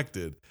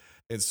expected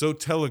and so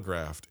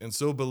telegraphed and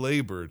so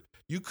belabored,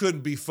 you couldn't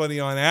be funny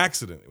on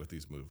accident with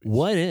these movies.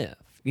 What if,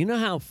 you know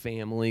how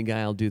Family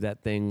Guy will do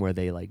that thing where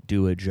they like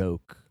do a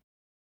joke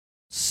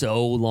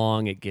so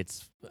long it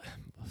gets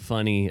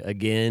funny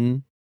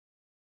again?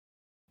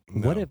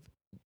 No. What if,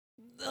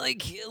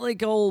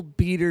 like old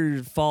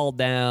Peter fall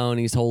down,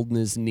 he's holding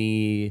his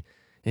knee,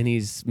 and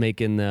he's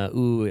making the,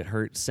 ooh, it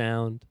hurts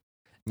sound.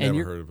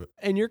 Never heard of it.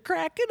 And you're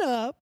cracking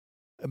up.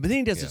 But then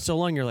he does it so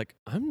long, you're like,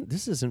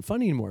 this isn't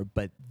funny anymore.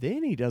 But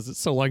then he does it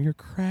so long, you're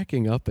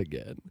cracking up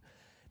again.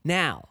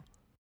 Now.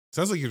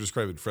 Sounds like you're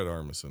describing Fred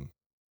Armisen.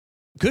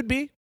 Could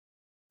be.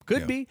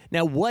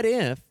 Now, what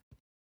if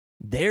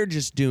they're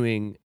just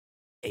doing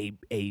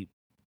a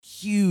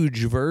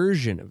huge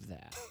version of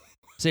that?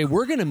 Say,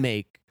 we're going to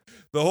make.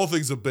 The whole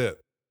thing's a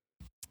bit.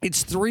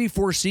 It's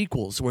 3-4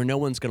 sequels where no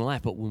one's going to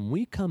laugh. But when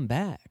we come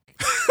back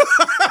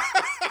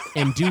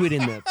and do it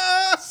in the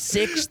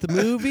 6th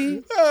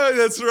movie. Oh,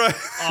 that's right.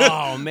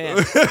 Oh, man.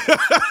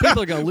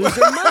 People are going to lose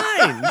their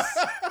minds.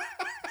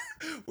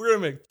 We're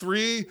going to make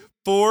 3,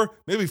 4,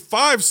 maybe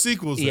 5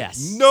 sequels.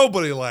 Yes.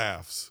 Nobody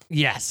laughs.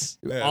 Yes.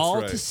 That's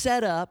all right. to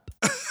set up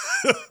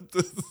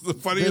the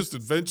funniest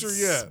adventure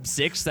yet.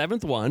 6th,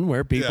 7th one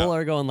where people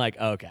are going like,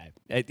 okay,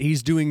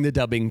 he's doing the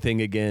dubbing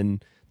thing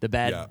again. The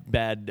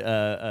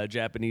bad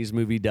Japanese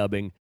movie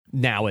dubbing.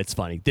 Now it's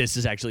funny. This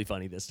is actually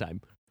funny this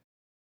time.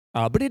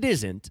 But it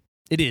isn't.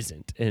 It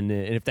isn't. And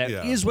if that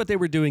is what they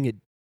were doing, it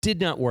did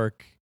not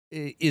work.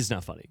 It is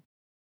not funny.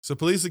 So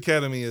Police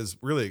Academy is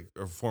really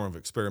a form of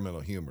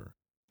experimental humor.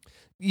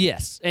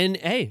 Yes. And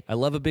hey, I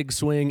love a big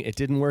swing. It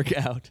didn't work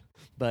out.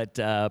 But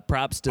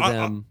props to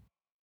them.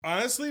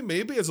 Honestly,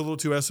 maybe it's a little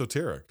too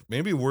esoteric.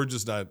 Maybe we're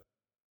just not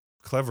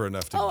clever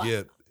enough to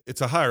get. It's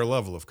a higher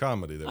level of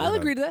comedy. That I'll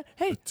agree to that.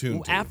 Hey,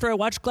 after I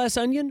watched Glass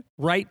Onion,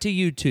 right to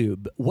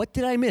YouTube. What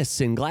did I miss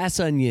in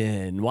Glass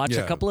Onion? Watch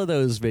a couple of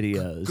those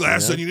videos.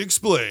 Glass Onion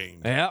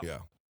Explained. Yeah.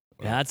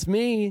 That's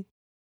me.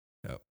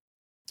 Yeah.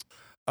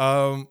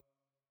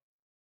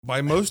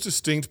 My most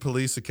distinct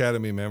Police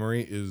Academy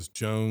memory is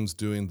Jones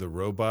doing the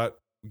robot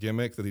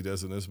gimmick that he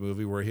does in this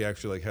movie, where he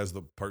actually like has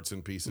the parts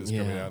and pieces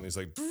coming out, and he's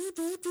like,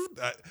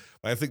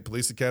 I think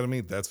Police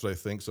Academy, that's what I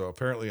think. So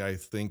apparently I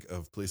think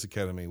of Police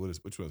Academy,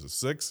 which one is it,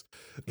 6?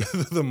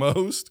 The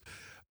most.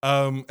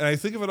 And I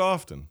think of it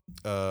often.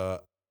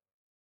 How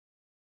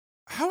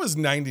is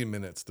 90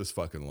 minutes this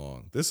fucking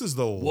long? This is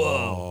the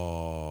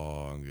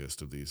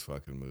longest of these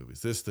fucking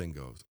movies. This thing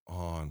goes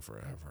on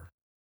forever.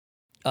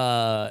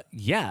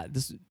 Yeah.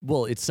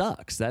 It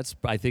sucks. That's,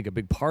 I think, a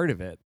big part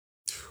of it.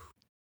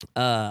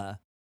 I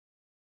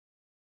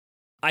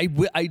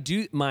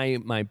do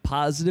my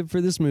positive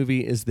for this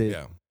movie is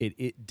that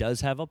it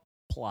does have a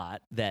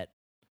plot that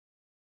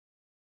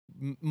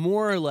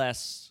more or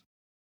less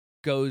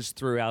goes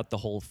throughout the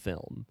whole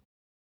film.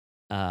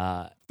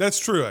 That's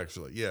true,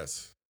 actually.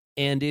 Yes.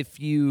 And if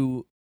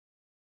you,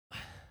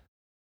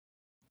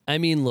 I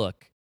mean,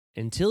 look,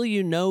 until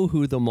you know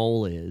who the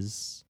mole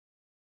is,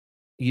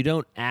 you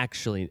don't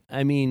actually,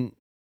 I mean,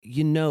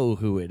 you know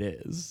who it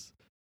is.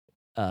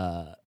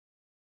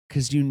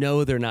 Because you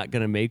know they're not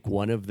going to make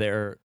one of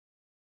their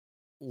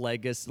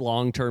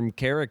long-term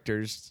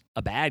characters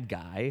a bad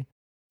guy.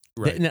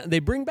 Right. They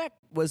bring back,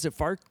 was it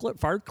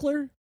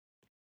Farkler?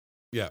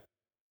 Yeah.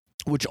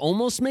 Which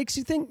almost makes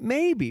you think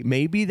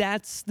maybe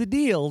that's the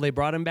deal. They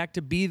brought him back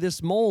to be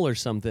this mole or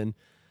something.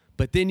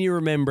 But then you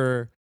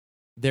remember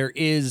there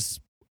is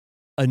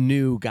a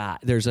new guy.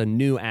 There's a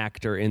new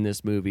actor in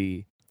this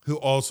movie. Who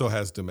also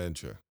has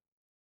dementia.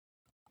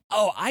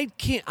 Oh, I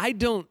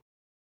don't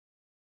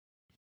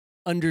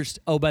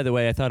understand. Oh, by the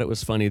way, I thought it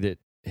was funny that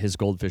his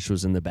goldfish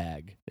was in the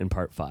bag in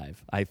part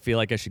 5. I feel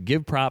like I should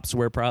give props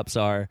where props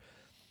are.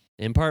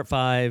 In part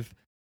 5,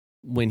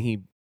 when he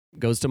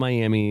goes to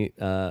Miami,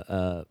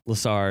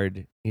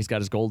 Lassard, he's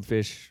got his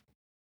goldfish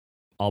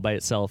all by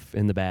itself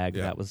in the bag.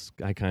 Yeah. That was,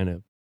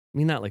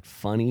 not like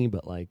funny,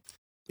 but like.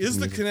 Is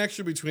the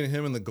connection between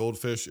him and the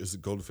goldfish, is the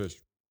goldfish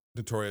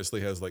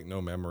notoriously has like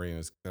no memory and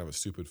is kind of a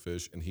stupid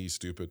fish and he's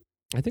stupid?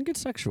 I think it's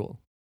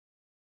sexual.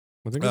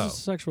 I think it's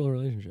a sexual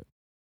relationship.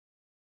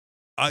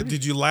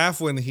 Did you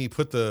laugh when he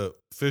put the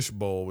fish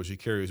bowl, which he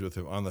carries with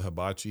him, on the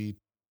hibachi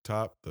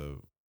top? The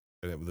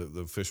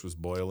fish was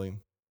boiling.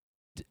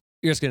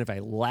 You're asking if I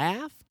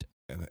laughed?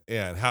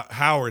 And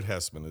Howard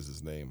Hessman is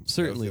his name.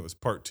 Certainly. It was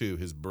part 2.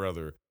 His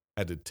brother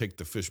had to take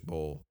the fish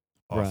bowl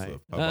off Right.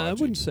 the hibachi. I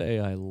wouldn't say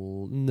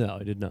no,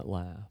 I did not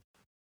laugh.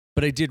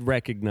 But I did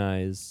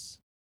recognize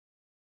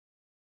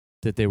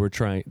that they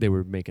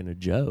were making a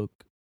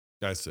joke.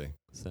 I see.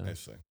 So. I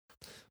see.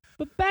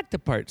 But back to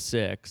part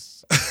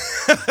 6.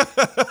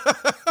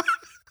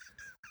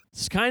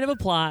 It's kind of a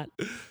plot.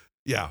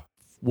 Yeah.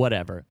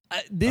 Whatever.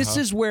 This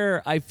is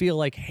where I feel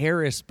like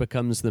Harris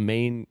becomes the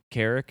main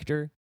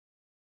character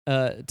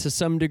to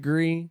some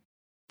degree.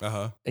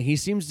 He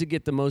seems to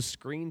get the most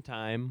screen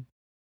time.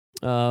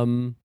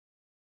 And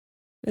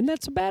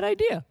that's a bad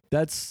idea.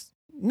 That's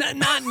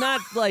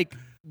not like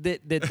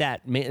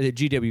that man, the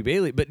G.W.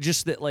 Bailey, but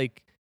just that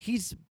like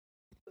he's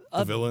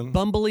a villain,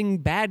 bumbling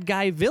bad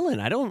guy villain.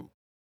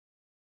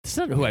 That's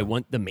not who I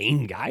want the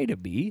main guy to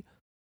be.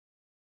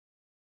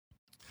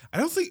 I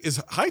don't think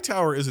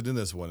Hightower isn't in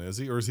this one, is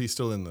he? Or is he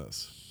still in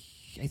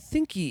this? I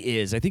think he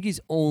is. I think he's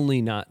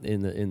only not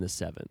in the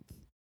 7th.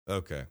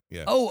 Okay,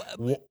 yeah. Oh,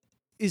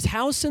 is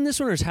House in this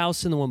one or is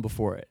House in the one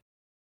before it?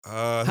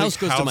 House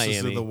goes to Miami.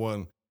 Is in the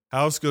one.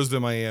 House goes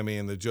to Miami,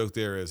 and the joke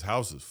there is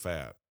House is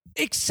fat.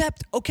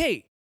 Except,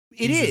 okay,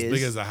 He's as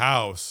big as a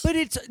house. But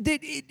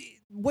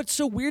what's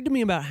so weird to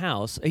me about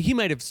House? He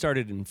might have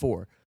started in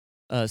 4.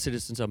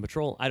 Citizens on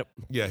Patrol.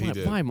 Yeah, he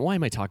did. Why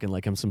am I talking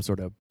like I'm some sort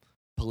of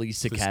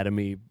police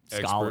academy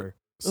scholar?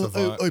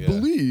 Savant, I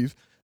believe.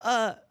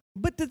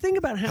 But the thing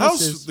about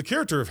House is the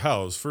character of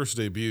House first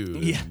debuted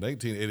in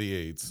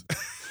 1988.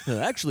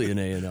 Actually, in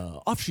an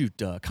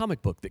offshoot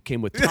comic book that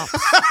came with Topps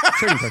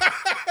trading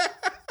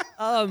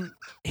cards.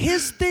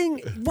 His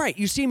thing, right?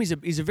 You see him;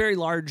 he's a very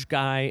large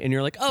guy, and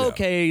you're like, oh,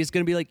 okay, he's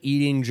gonna be like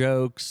eating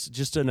jokes,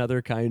 just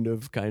another kind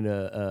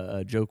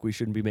of joke we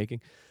shouldn't be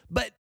making.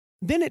 But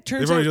then it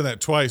turns out they've already done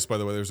that twice. By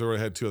the way, there's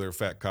already had 2 other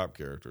fat cop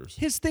characters.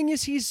 His thing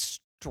is he's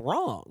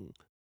strong,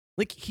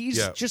 like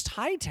he's just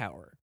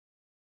Hightower.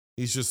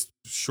 He's just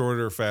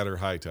shorter, fatter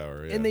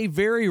Hightower. Yeah. And they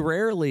very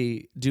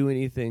rarely do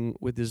anything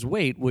with his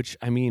weight, which,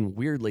 I mean,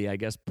 weirdly, I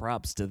guess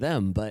props to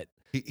them, but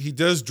he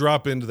does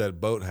drop into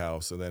that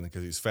boathouse, and then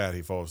because he's fat,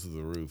 he falls through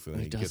the roof, and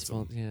then he gets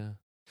him. Yeah.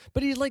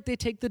 But he's like, they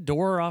take the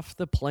door off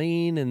the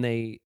plane, and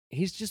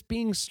he's just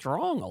being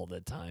strong all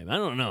the time. I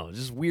don't know. It's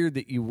just weird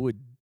that you would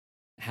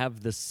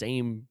have the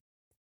same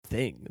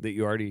thing that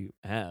you already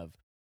have.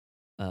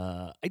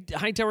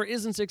 Hightower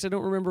is in 6. I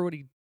don't remember what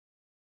he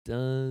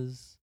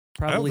does.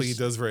 Probably I don't think he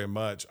does very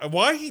much.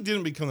 Why he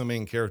didn't become the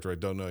main character, I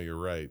don't know. You're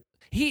right.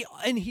 He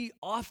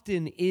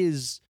often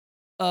is.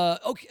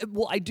 Okay,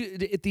 well, I do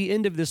at the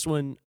end of this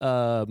one.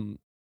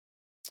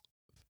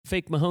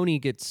 Fake Mahoney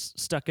gets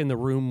stuck in the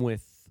room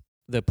with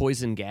the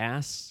poison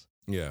gas.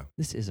 Yeah,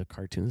 this is a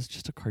cartoon. This is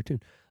just a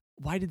cartoon.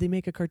 Why did they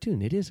make a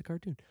cartoon? It is a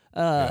cartoon.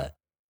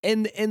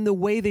 And the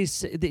way they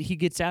say that he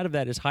gets out of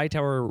that is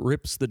Hightower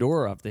rips the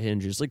door off the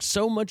hinges. Like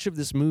so much of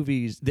this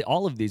movies,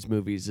 all of these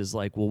movies is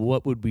like, well,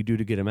 what would we do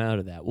to get him out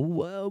of that?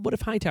 Well, what if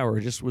Hightower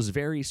just was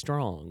very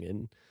strong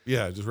and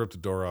just ripped the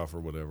door off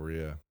or whatever.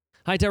 Yeah,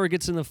 Hightower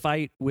gets in the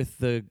fight with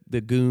the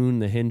goon,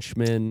 the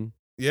henchman.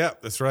 Yeah,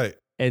 that's right.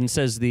 And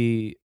says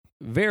the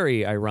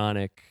very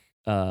ironic.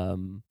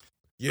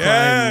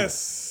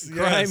 Yes,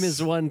 crime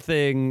is one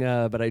thing,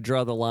 but I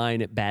draw the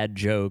line at bad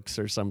jokes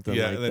or something.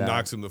 Yeah, like and then that.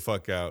 knocks him the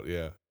fuck out.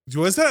 Yeah.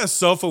 Was that a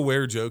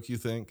self-aware joke, you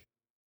think?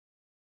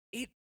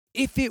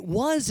 If it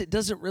was, it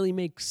doesn't really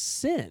make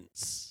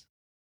sense.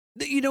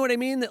 You know what I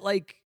mean? That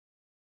like,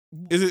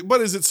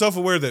 is it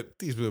self-aware that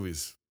these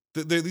movies,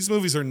 these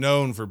movies are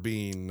known for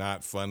being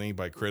not funny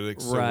by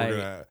critics, so Right. we're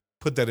gonna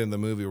put that in the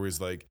movie where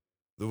he's like,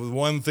 the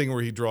one thing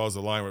where he draws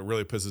the line where it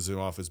really pisses him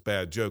off is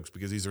bad jokes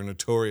because these are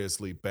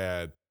notoriously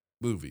bad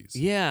movies.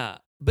 Yeah,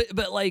 but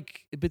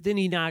then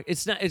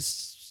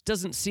it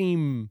doesn't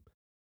seem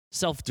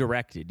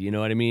self-directed. You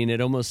know what I mean?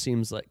 It almost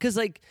seems like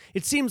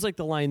it seems like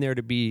the line there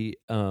to be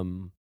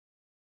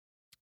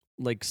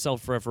like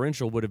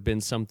self-referential would have been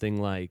something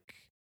like,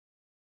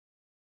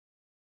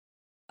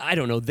 I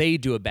don't know, they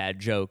do a bad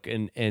joke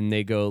and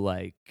they go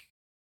like,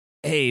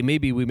 hey,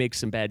 maybe we make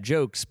some bad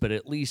jokes, but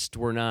at least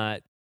we're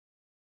not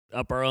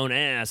up our own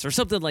ass or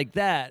something like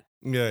that.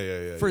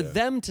 Yeah. For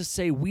them to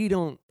say we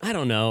don't, I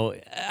don't know.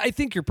 I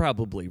think you're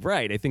probably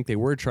right. I think they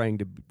were trying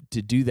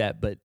to do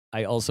that, but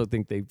I also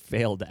think they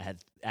failed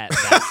at that,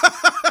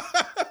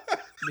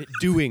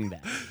 doing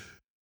that.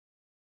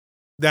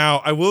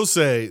 Now, I will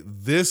say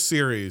this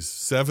series,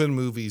 7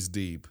 movies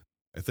deep.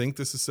 I think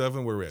this is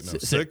 7. Where are we at? No,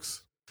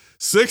 6.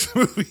 6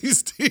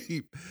 movies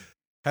deep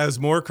has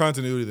more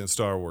continuity than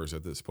Star Wars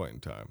at this point in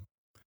time.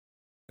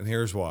 And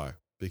here's why.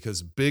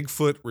 Because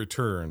Bigfoot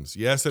returns.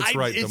 Yes, that's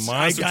right. The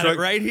monster I got truck it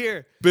right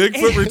here.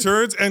 Bigfoot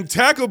returns, and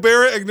Taco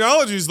Barrett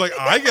acknowledges, like,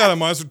 I got a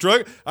monster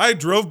truck. I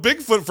drove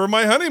Bigfoot for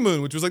my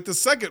honeymoon, which was like the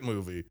second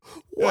movie.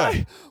 Why?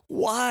 Yeah.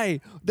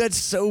 Why? That's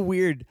so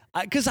weird.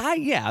 Because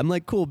I'm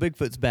like, cool,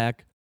 Bigfoot's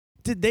back.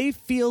 Did they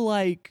feel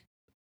like...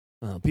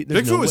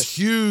 Bigfoot was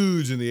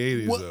huge in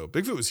the 80s, though.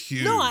 Bigfoot was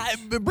huge. No,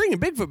 bringing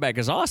Bigfoot back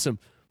is awesome.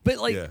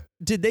 But,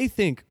 did they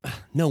think,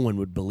 no one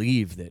would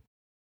believe that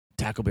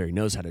Tackleberry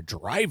knows how to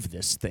drive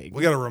this thing?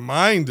 We got to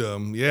remind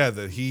him,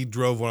 that he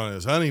drove one on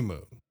his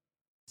honeymoon.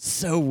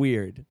 So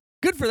weird.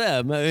 Good for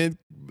them. I mean,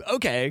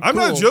 okay, I'm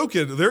cool. not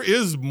joking. There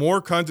is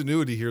more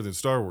continuity here than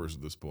Star Wars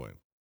at this point.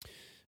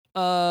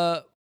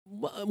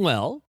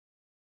 Well,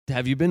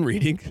 have you been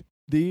reading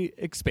the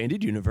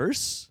expanded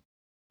universe?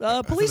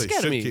 Police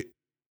Academy.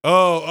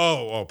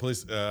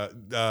 Police.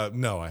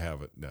 No, I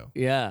haven't. No.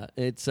 Yeah,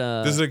 it's.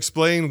 Does it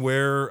explain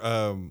where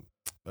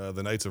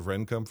the Knights of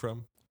Ren come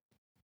from?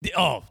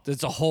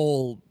 It's the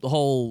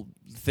whole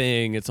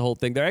thing. It's a whole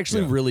thing. They're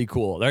actually really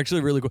cool.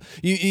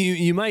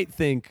 You might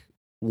think,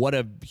 what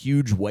a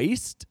huge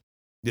waste.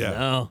 Yeah.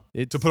 No,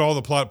 to put all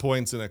the plot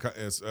points in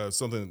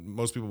something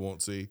most people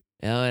won't see.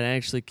 No, it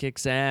actually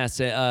kicks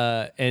ass.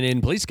 And in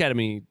Police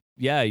Academy,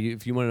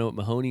 if you want to know what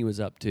Mahoney was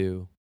up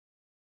to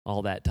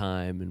all that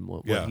time and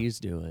what he's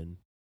doing.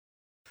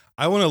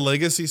 I want a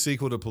legacy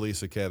sequel to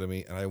Police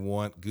Academy, and I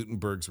want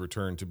Gutenberg's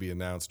return to be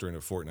announced during a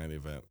Fortnite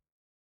event.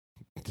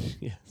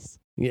 Yes.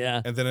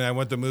 Yeah. And then I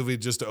want the movie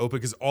just to open,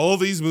 because all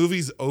these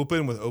movies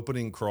open with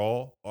opening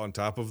crawl on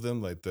top of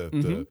them, like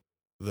the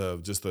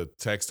just the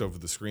text over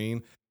the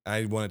screen.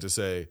 I wanted to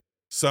say,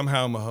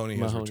 somehow Mahoney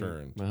has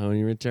returned.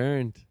 Mahoney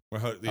returned.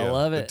 I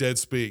love it. The dead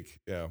speak.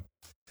 Yeah.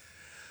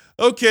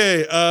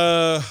 Okay.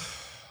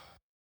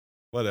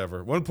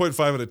 Whatever. 1.5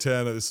 out of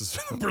 10. This is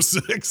number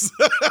 6.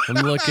 I'm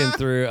looking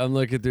through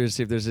to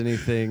see if there's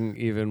anything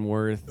even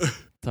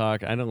worth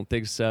talk. I don't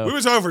think so. We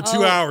were talking for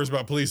 2 hours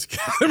about Police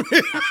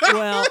Academy.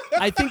 Well,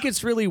 I think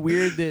it's really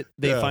weird that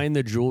they find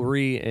the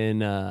jewelry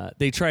and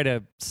they try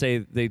to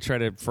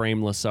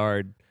frame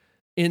Lassard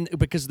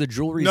because the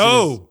jewelry.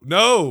 No.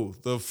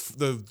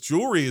 The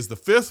jewelry is the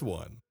 5th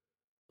one.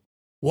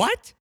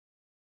 What?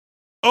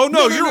 Oh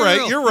no, you're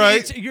right. You're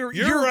right. You're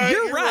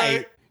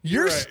right.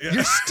 You're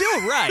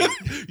still right.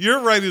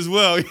 You're right as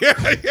well.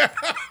 Yeah,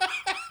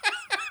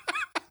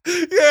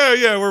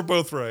 we're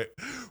both right.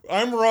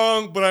 I'm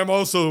wrong, but I'm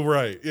also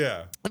right.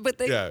 Yeah. But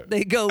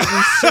they go,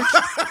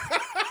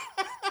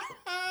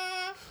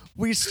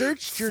 we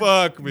searched your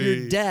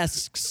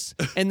desks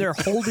and they're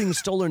holding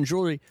stolen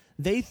jewelry.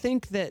 They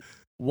think that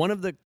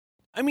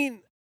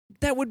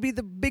that would be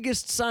the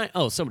biggest sign.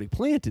 Oh, somebody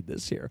planted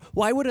this here.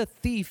 Why would a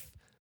thief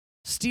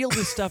steal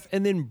this stuff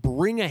and then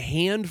bring a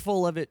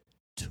handful of it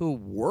to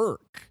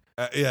work?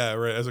 Yeah,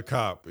 right. As a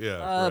cop.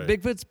 Yeah. Right.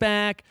 Bigfoot's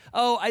back.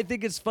 Oh, I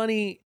think it's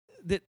funny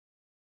that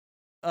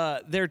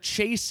they're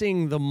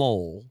chasing the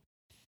mole,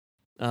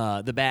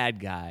 the bad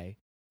guy.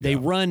 They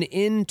run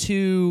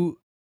into,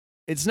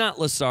 it's not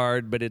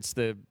Lassard, but it's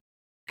the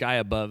guy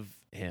above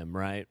him,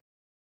 right?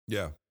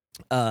 Yeah.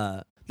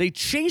 They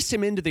chase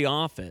him into the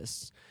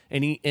office.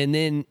 And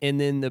then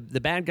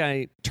the bad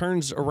guy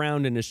turns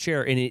around in his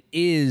chair, and it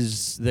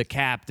is the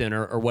captain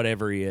or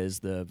whatever he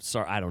is.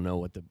 I don't know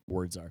what the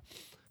words are.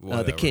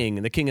 the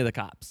king of the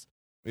cops.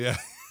 Yeah.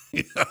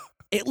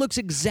 It looks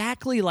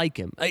exactly like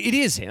him. It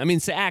is him. I mean,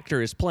 the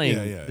actor is playing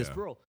this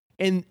role.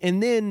 And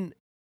then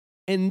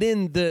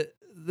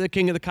the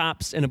king of the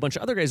cops and a bunch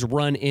of other guys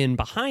run in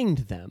behind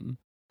them,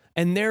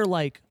 and they're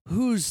like,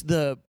 "Who's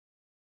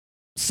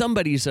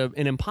somebody's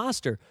an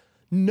imposter?"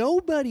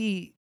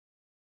 Nobody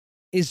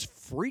is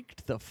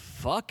freaked the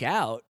fuck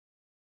out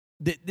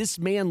that this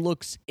man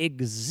looks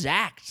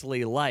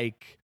exactly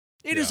like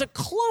it is a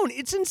clone.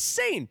 It's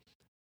insane.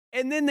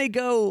 And then they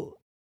go,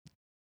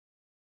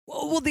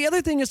 well, the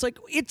other thing is like,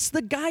 it's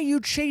the guy you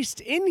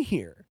chased in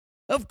here.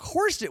 Of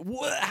course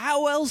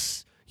how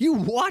else? You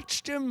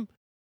watched him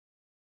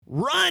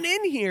run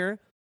in here,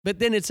 but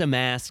then it's a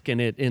mask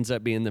and it ends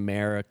up being the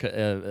mayor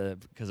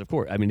because of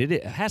course, I mean,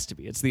 it has to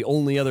be. It's the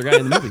only other guy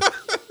in the movie.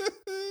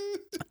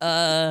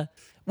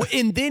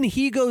 And then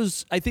he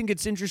goes, I think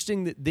it's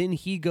interesting that then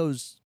he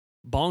goes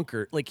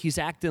bonker. Like he's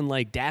acting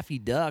like Daffy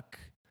Duck.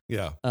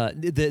 Yeah.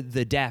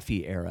 The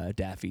Daffy era,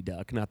 Daffy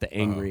Duck, not the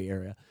angry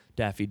era,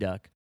 Daffy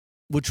Duck,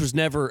 which was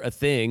never a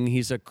thing.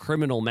 He's a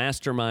criminal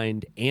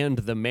mastermind and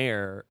the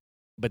mayor.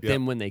 But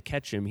then when they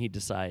catch him, he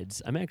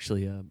decides, I'm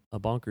actually a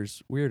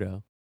bonkers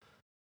weirdo.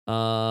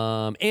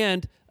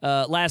 And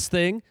last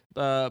thing,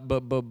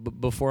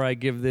 before I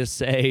give this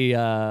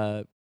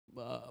we'll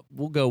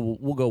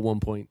go 1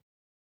 point.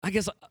 I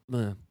guess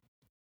we'll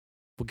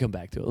come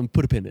back to it. Let me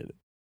put a pin in it.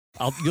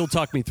 You'll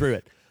talk me through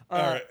it. All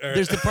right.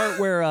 There's the part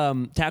where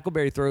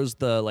Tackleberry throws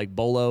the like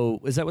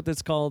bolo. Is that what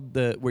that's called?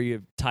 Where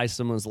you tie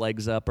someone's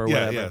legs up or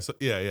whatever.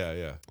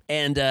 Yeah.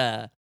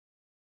 And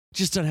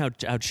just on how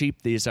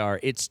cheap these are,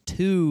 it's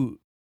two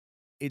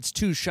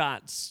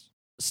shots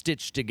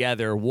stitched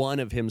together.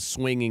 One of him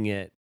swinging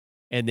it,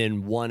 and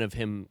then one of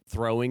him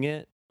throwing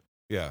it.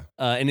 Yeah.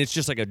 And it's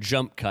just like a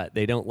jump cut.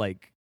 They don't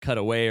like cut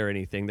away or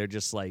anything. They're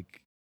just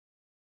like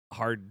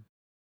hard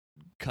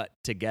cut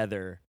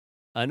together,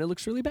 and it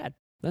looks really bad.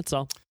 That's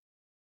all.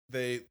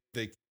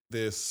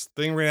 This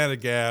thing ran out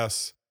of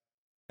gas,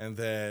 and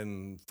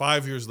then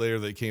 5 years later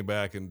they came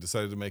back and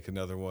decided to make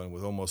another one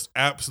with almost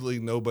absolutely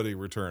nobody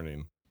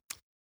returning.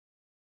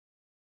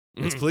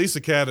 It's Police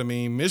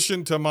Academy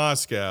Mission to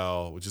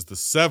Moscow, which is the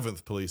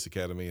 7th Police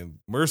Academy and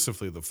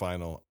mercifully the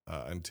final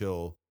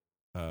until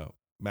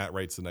Matt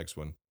writes the next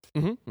one.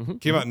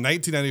 Came out in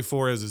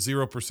 1994 as a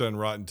 0%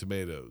 Rotten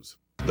Tomatoes.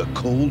 The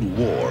Cold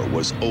War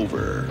was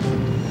over.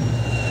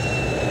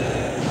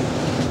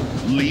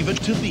 Leave it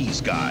to these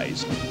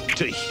guys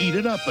to heat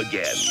it up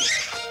again.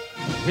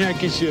 May I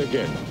kiss you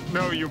again?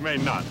 No, you may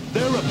not.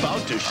 They're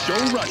about to show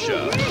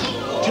Russia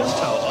just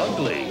how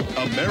ugly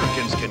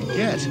Americans can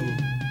get.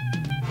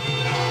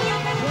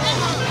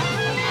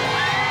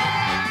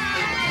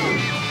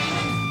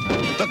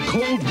 The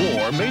Cold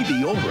War may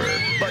be over,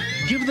 but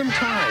give them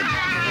time.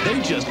 They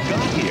just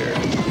got here.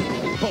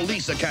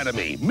 Police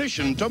Academy,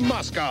 Mission to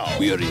Moscow.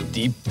 We are in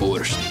deep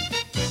forest.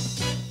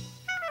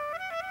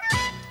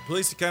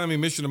 Police Academy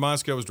Mission to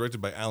Moscow was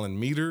directed by Alan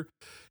Meter.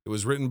 It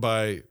was written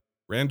by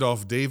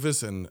Randolph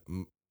Davis and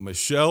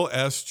Michelle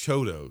S.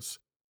 Chodos.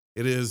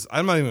 It is,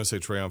 I'm not even going to say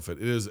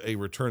triumphant, it is a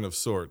return of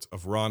sorts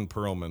of Ron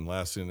Perlman,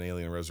 last in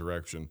Alien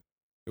Resurrection.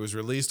 It was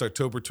released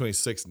October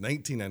 26,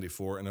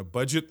 1994, and a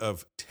budget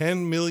of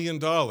 $10 million.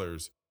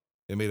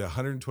 It made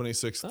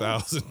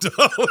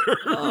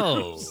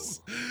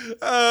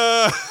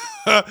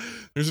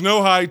 $126,000. There's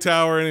no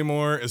Hightower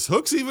anymore. Is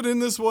Hooks even in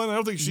this one? I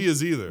don't think she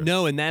is either.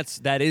 No, and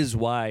that is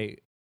why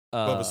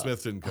Bubba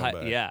Smith didn't come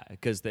back. Yeah,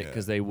 because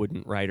they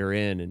wouldn't write her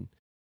in,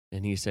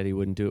 and he said he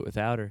wouldn't do it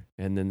without her.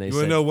 And then they You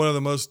want to know one of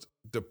the most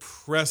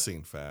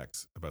depressing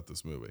facts about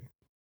this movie?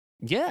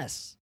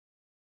 Yes.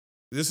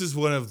 This is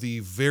one of the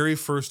very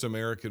first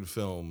American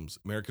film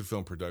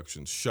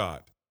productions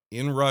shot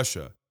in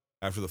Russia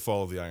after the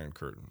fall of the Iron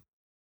Curtain.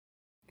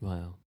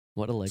 Wow.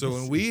 What a legacy. So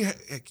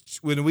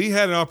when we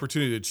had an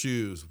opportunity to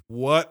choose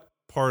what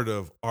part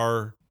of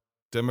our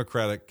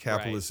democratic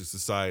capitalistic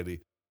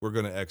society we're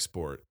going to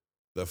export,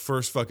 the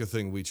first fucking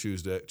thing we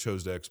chose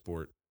to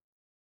export,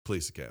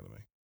 Police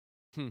Academy.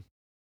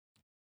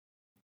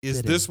 Is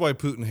Fitting. this why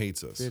Putin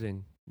hates us?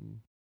 Fitting.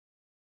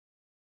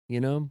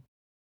 You know,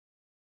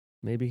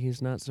 maybe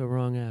he's not so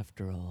wrong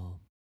after all.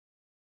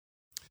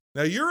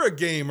 Now, you're a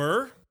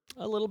gamer.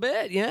 A little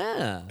bit,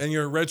 yeah. And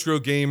you're a retro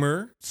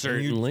gamer.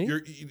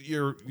 Certainly.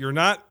 You're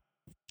not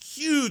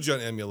huge on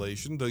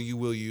emulation, though you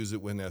will use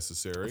it when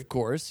necessary. Of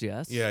course,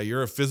 yes. Yeah,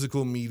 you're a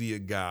physical media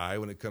guy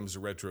when it comes to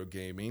retro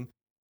gaming.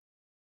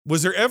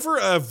 Was there ever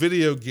a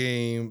video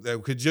game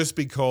that could just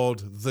be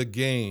called The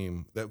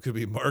Game that could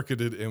be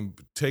marketed and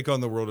take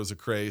on the world as a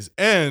craze?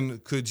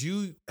 And could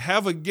you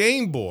have a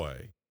Game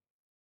Boy,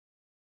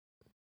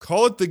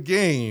 call it The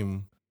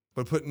Game,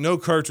 but put no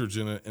cartridge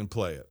in it and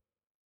play it?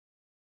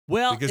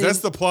 Well, because that's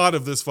the plot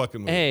of this fucking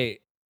movie. Hey,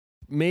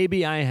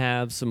 maybe I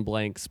have some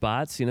blank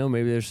spots. You know,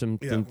 maybe there's some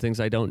things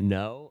I don't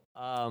know.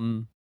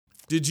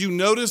 Did you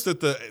notice that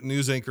the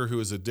news anchor who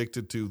is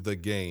addicted to The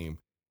Game,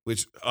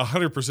 which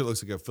 100%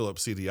 looks like a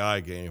Philips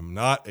CDI game,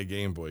 not a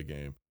Game Boy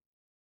game,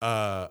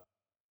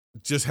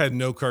 just had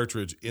no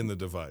cartridge in the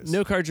device?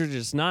 No cartridge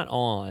is not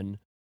on.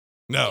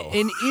 No.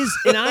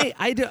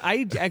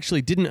 I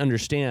actually didn't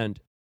understand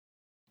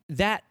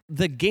that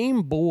the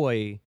Game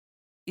Boy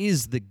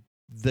is the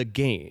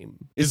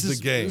game. Is This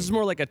the game. This is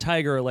more like a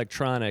Tiger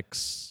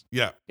Electronics.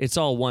 Yeah. It's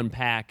all one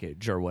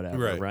package or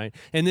whatever, right?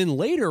 And then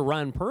later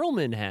Ron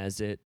Perlman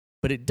has it,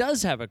 but it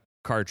does have a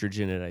cartridge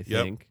in it, I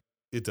think.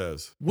 It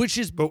does. Which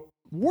is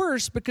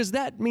worse because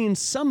that means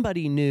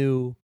somebody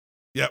knew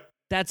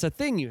that's a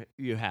thing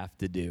you have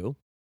to do.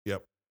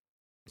 Yep.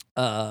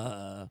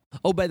 Oh,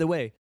 by the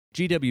way,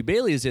 G.W.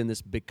 Bailey is in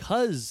this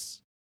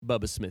because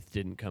Bubba Smith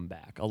didn't come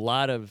back. A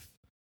lot of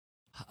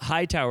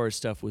Hightower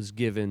stuff was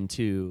given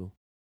to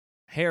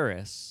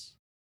Harris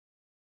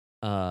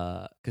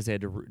because they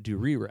had to do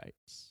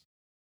rewrites.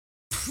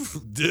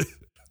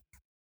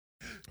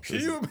 Can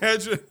you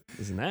imagine?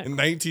 Isn't that in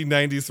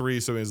 1993?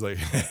 Somebody's like,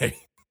 "Hey,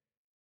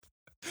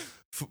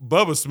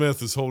 Bubba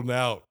Smith is holding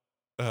out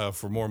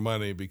for more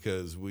money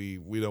because we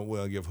don't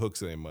want to give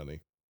Hooks any money.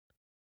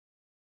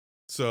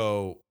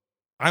 So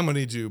I'm gonna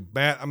need you,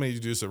 Matt. I'm gonna need you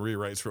to do some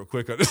rewrites real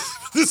quick on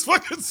this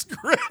fucking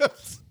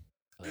script."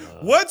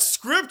 What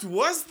script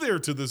was there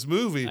to this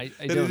movie I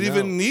that don't it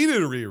even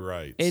needed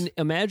rewrites? And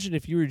imagine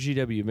if you were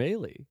G.W.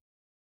 Bailey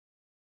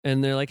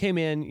and they're like, hey,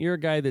 man, you're a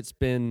guy that's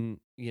been,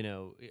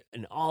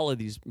 in all of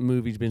these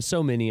movies, been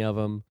so many of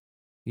them.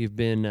 You've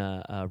been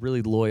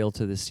really loyal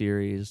to the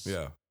series.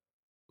 Yeah.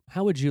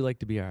 How would you like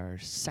to be our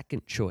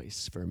second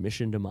choice for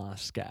Mission to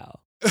Moscow?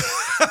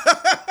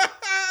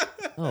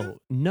 Oh,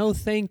 no,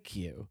 thank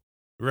you.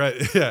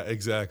 Right. Yeah,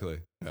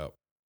 exactly. Yep.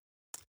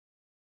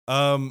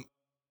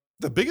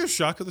 The biggest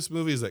shock of this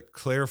movie is that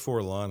Claire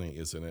Forlani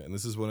is in it, and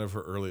this is one of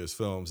her earliest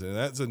films, and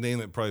that's a name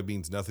that probably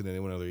means nothing to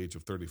anyone under the age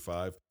of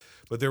 35.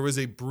 But there was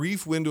a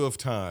brief window of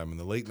time in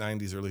the late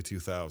 90s, early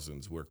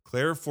 2000s where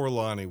Claire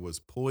Forlani was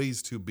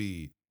poised to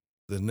be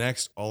the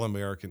next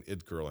All-American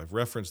It Girl. I've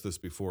referenced this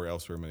before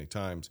elsewhere many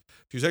times.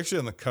 She was actually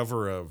on the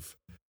cover of,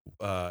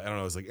 I don't know,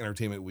 it was like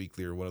Entertainment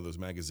Weekly or one of those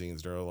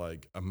magazines. They're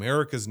like,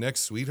 America's Next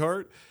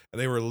Sweetheart, and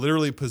they were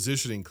literally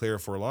positioning Claire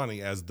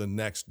Forlani as the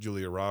next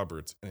Julia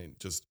Roberts, and it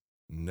just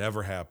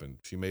never happened.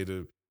 She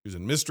was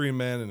in Mystery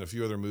Men and a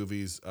few other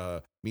movies,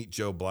 Meet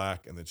Joe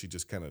Black, and then she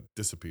just kind of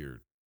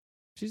disappeared.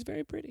 She's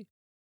very pretty.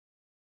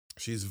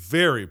 She's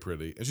very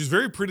pretty. And she's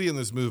very pretty in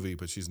this movie,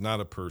 but she's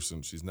not a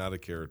person. She's not a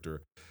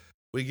character.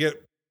 We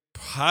get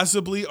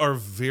possibly our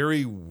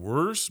very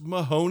worst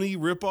Mahoney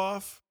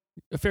ripoff.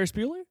 Ferris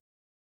Bueller?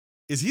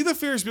 Is he the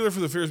Ferris Bueller for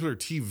the Ferris Bueller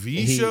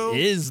TV show?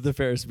 He is the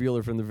Ferris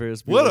Bueller from the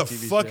Ferris Bueller What a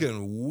TV fucking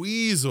show.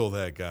 weasel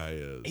that guy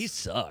is. He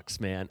sucks,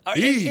 man.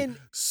 He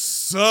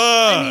sucks.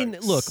 I mean,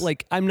 look,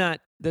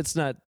 that's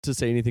not to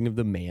say anything of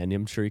the man.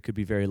 I'm sure he could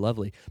be very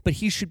lovely, but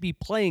he should be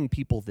playing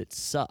people that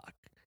suck.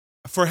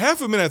 For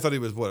half a minute, I thought he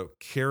was,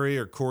 Carrie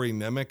or Corey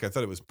Nemec? I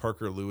thought it was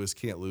Parker Lewis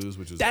Can't Lose,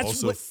 which is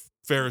also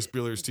Ferris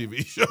Bueller's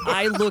TV show.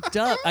 I looked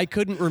up. I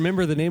couldn't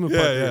remember the name of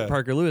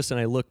Parker Lewis, and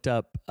I looked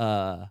up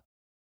Ferris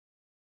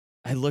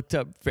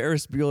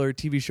Bueller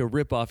TV show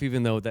ripoff,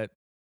 even though that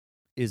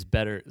is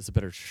better. It's a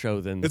better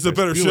show than it's a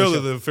better show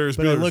than the Ferris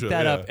Bueller show. But I looked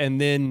that up,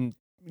 and then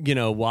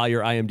while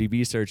you're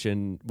IMDb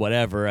searching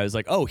whatever, I was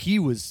like, oh, he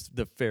was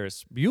the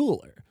Ferris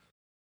Bueller.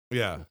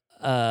 Yeah.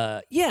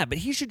 Yeah, but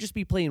he should just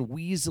be playing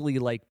weaselly,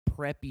 like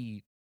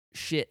preppy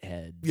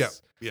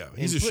shitheads. Yeah,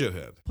 he's a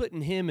shithead.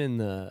 Putting him in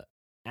the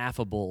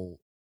affable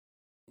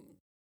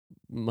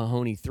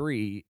Mahoney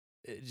 3,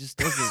 it just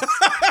doesn't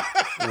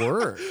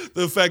work.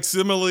 The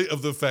facsimile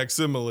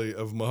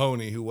of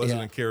Mahoney, who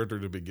wasn't a character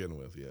to begin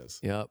with. Yes.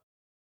 Yep.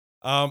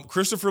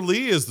 Christopher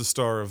Lee is the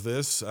star of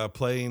this,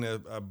 playing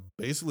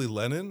basically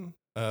Lennon.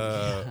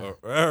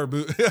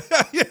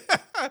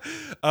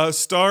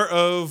 Star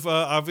of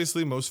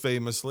obviously most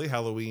famously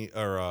Halloween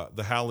or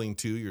The Howling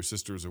 2, Your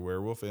Sister's a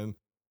Werewolf, and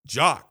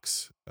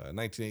Jocks,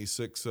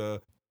 1986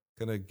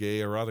 kind of gay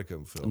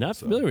erotica film. Not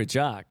familiar with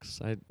Jocks.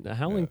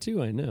 Howling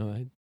 2, I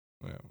know.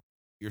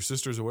 Your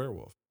Sister's a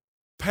Werewolf.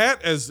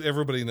 Pat, as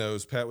everybody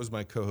knows, Pat was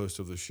my co-host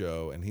of the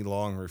show, and he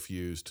long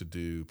refused to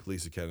do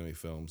Police Academy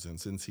films. And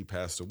since he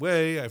passed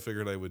away, I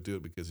figured I would do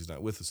it because he's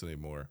not with us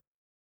anymore.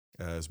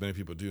 As many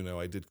people do know,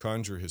 I did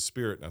conjure his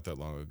spirit not that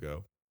long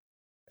ago,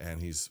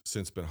 and he's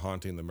since been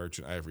haunting the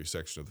Merchant Ivory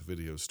section of the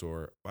video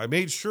store. I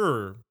made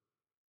sure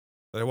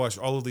that I watched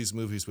all of these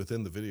movies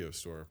within the video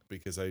store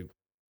because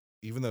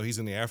even though he's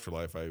in the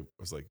afterlife, I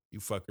was like, you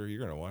fucker, you're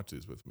going to watch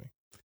these with me.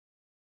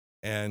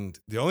 And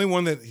the only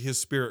one that his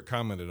spirit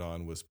commented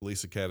on was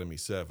Police Academy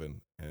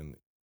 7. And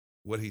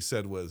what he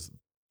said was,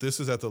 this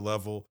is at the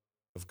level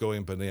of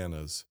going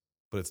bananas,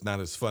 but it's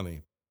not as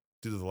funny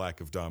due to the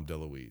lack of Dom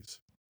DeLuise.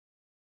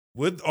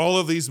 Would all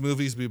of these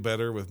movies be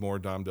better with more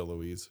Dom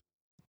DeLuise?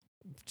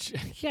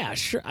 Yeah,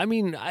 sure. I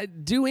mean,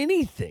 I'd do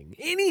anything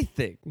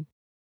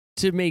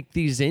to make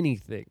these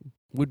anything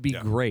would be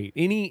great.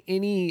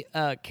 Any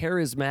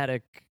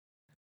charismatic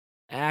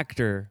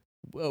actor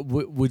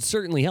would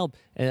certainly help,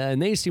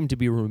 and they seem to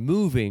be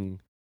removing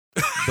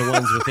the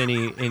ones with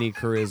any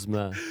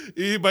charisma.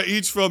 By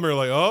each film, they're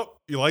like, oh,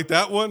 you like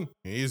that one?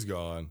 He's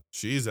gone.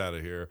 She's out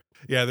of here.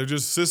 Yeah, they're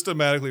just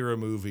systematically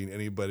removing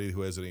anybody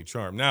who has any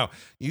charm. Now,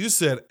 you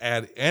said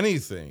add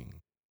anything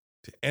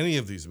to any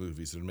of these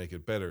movies and make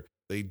it better.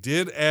 They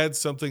did add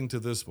something to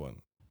this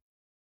one.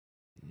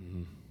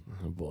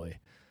 Oh boy.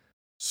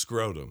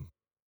 Scrotum.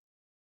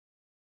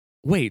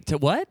 Wait, to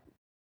what?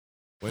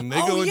 When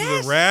they go into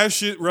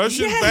the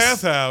Russian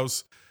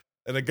bathhouse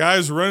and the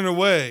guy's running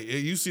away,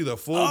 you see the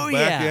full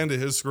back end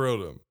of his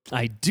scrotum.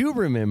 I do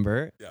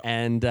remember,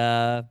 and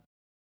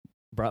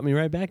brought me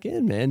right back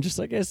in, man. Just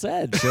like I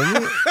said.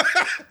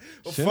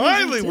 Well,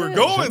 finally, we're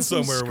going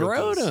somewhere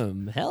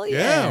scrotum. with this. Hell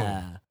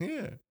yeah.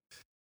 Yeah.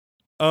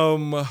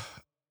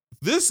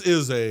 This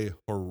is a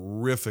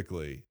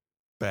horrifically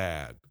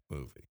bad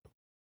movie.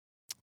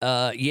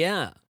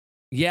 Yeah.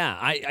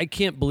 I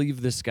can't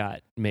believe this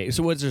got made.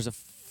 So there's a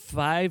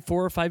 4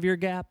 or 5 year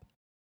gap?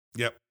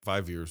 Yep,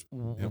 5 years.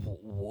 Yep.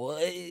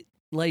 What?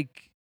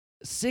 Like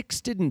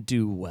 6 didn't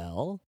do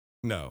well.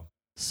 No.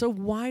 So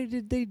why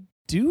did they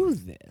do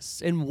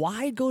this? And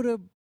why go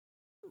to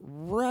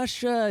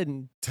Russia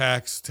and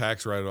tax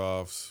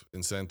write-offs,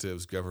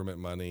 incentives, government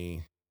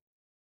money?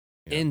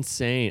 Yeah.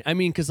 Insane. I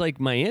mean, because like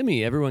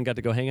Miami, everyone got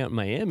to go hang out in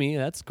Miami.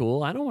 That's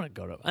cool. I don't want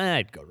to go to.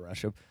 I'd go to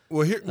Russia.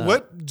 Well, here,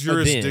 what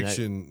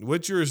jurisdiction?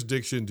 What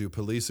jurisdiction do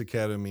police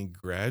academy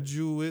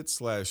graduates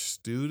 /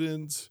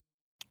 students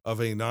of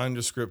a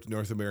nondescript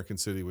North American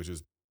city, which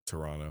is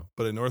Toronto,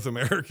 but a North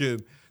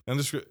American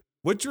nondescript?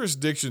 What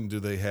jurisdiction do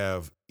they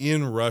have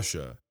in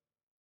Russia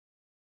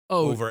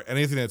over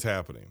anything that's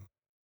happening?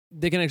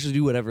 They can actually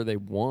do whatever they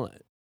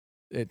want.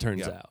 It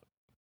turns out.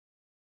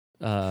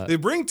 They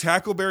bring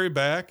Tackleberry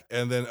back,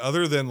 and then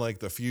other than like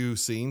the few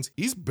scenes,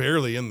 he's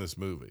barely in this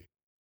movie.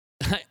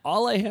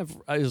 All I have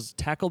is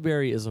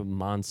Tackleberry is a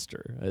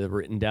monster. I have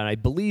written down. I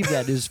believe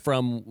that is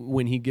from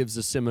when he gives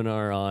a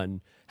seminar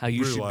on how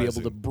you should be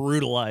able to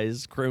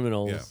brutalize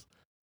criminals.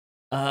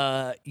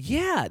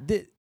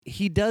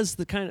 He does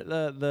the kind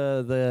of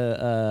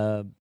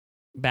the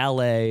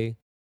ballet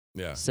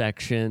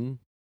section.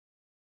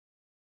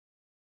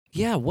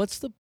 Yeah, what's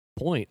the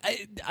point?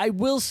 I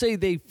will say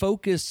they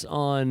focus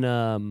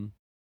on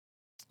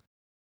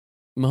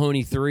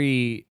Mahoney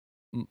 3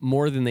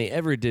 more than they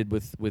ever did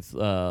with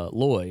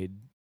Lloyd.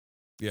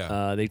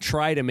 Yeah. They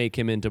try to make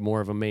him into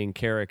more of a main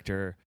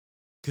character.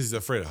 Because he's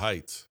afraid of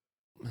heights.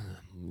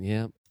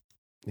 Yep.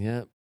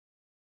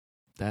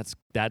 That's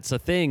a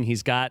thing.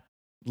 He's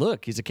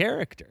a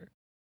character.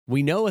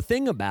 We know a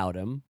thing about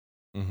him.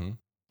 Mm-hmm.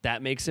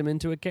 That makes him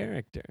into a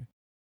character.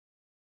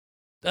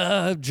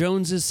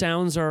 Jones's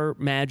sounds are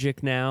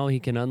magic now. He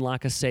can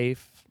unlock a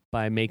safe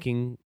by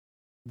making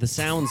the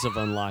sounds of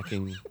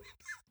unlocking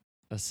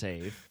a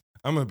safe.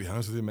 I'm going to be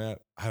honest with you, Matt.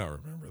 I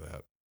don't remember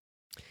that.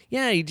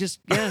 Yeah, he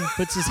just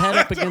puts his head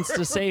up against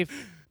a safe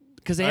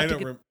because they have to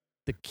get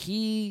the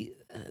key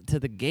to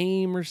the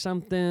game or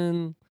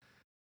something.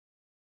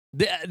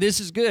 This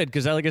is good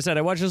because, like I said,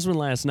 I watched this one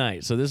last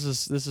night, so this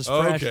is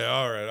fresh. Okay,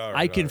 all right.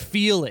 I can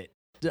feel it.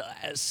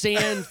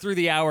 Sand through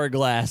the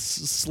hourglass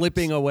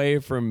slipping away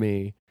from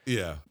me.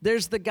 Yeah.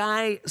 There's the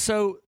guy.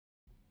 So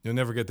you'll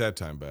never get that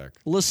time back.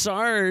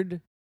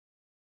 Lassard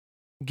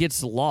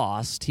gets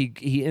lost.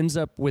 He ends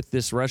up with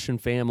this Russian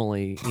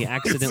family. He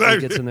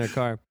accidentally gets in their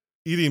car.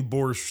 Eating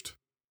borscht.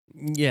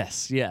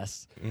 Yes. Yeah.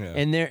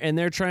 And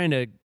they're trying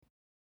to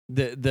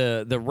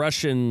the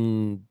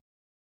Russian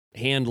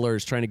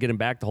handlers trying to get him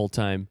back the whole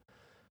time.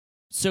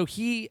 So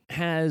he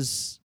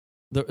has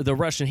the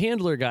Russian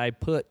handler guy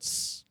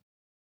puts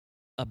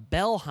a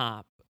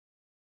bellhop,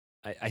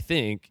 I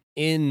think,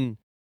 in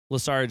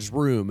Lassard's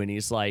room, and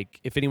he's like,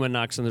 if anyone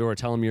knocks on the door,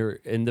 tell him you're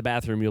in the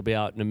bathroom, you'll be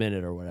out in a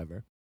minute or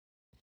whatever,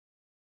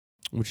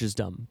 which is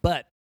dumb.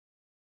 But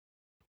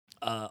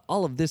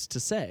all of this to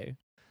say,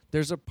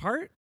 there's a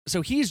part,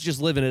 so he's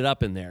just living it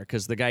up in there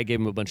because the guy gave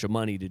him a bunch of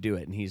money to do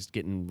it, and he's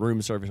getting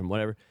room service and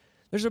whatever.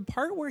 There's a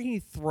part where he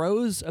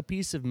throws a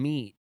piece of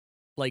meat,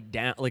 like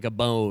down, like a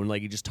bone,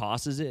 like he just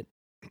tosses it.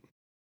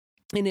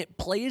 And it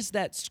plays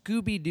that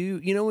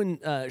Scooby-Doo, you know when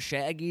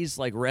Shaggy's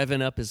like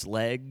revving up his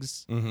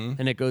legs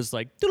and it goes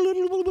like,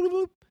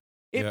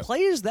 it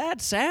plays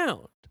that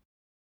sound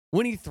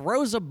when he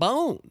throws a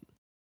bone.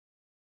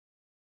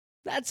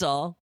 That's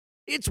all.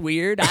 It's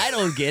weird. I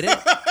don't get it.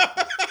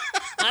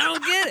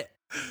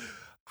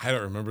 I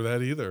don't remember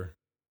that either.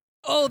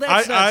 Oh,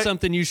 that's not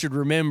something you should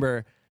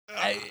remember.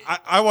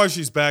 I watched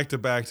these back to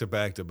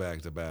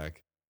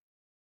back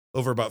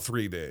over about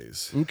 3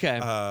 days. Okay.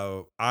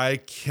 I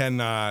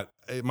cannot.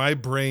 My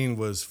brain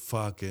was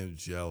fucking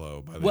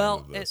jello by the end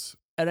of this.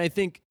 And I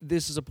think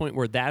this is a point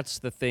where that's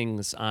the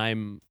things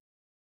I'm.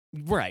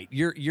 Right,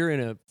 you're in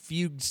a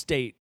fugue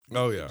state.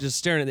 Oh yeah, just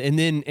staring at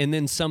it. And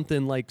then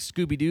something like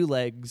Scooby-Doo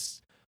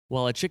legs,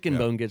 while a chicken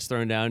bone gets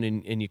thrown down,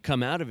 and you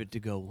come out of it to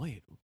go,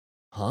 wait,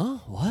 huh?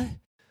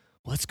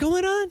 What's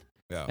going on?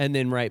 Yeah, and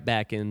then right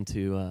back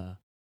into.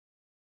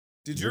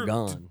 You're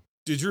gone.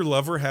 Did your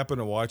lover happen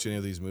to watch any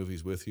of these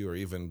movies with you, or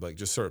even like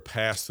just sort of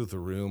pass through the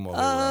room while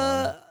they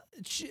were on?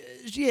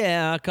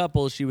 Yeah, a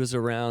couple. She was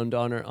around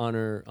on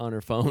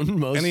her phone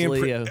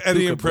mostly.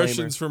 Any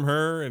impressions from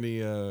her? Any?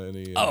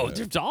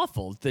 It's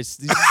awful. This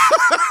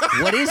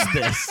what is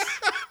this?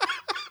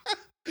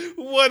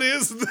 What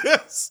is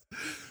this,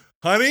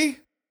 honey?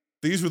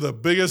 These were the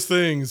biggest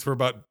things for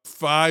about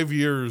 5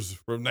 years,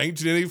 from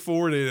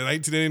 1984 to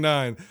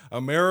 1989.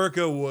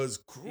 America was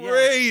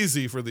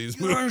crazy for these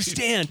movies. You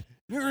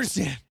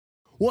understand?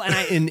 Well,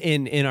 and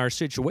in our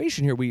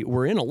situation here,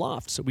 we're in a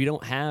loft, so we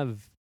don't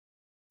have.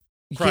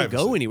 You can't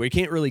go anywhere. You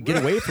can't really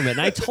get away from it.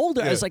 And I told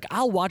her, I was like,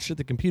 I'll watch at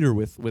the computer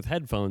with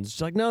headphones.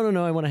 She's like,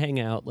 no, I want to hang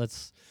out.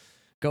 Let's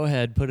go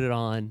ahead, put it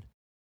on.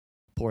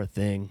 Poor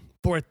thing.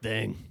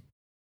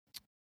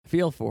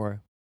 Feel for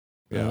her.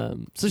 Yeah.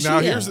 So now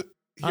she, here's the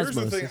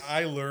osmosis. thing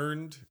I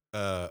learned.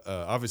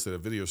 Obviously, at a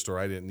video store,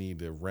 I didn't need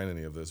to rent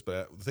any of this,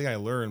 but the thing I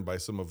learned by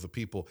some of the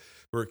people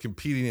who are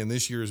competing in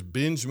this year's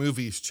Binge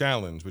Movies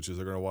Challenge, which is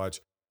they're going to watch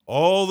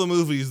all the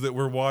movies that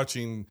we're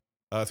watching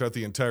throughout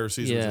the entire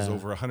season, which is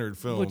over 100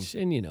 films.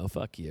 And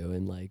fuck you.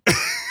 And like,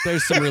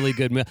 there's some really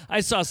good.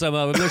 I saw some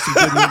of them. There's some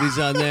good movies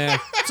on there.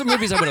 Some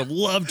movies I would have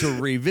loved to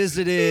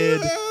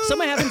revisited.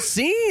 Some I haven't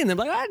seen. I'm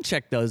like, I'd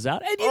check those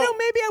out. And maybe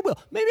I will.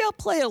 Maybe I'll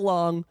play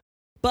along.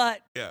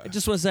 But I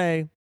just want to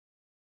say,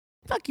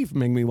 fuck you for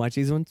making me watch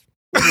these ones.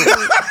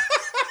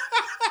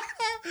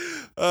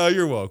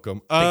 You're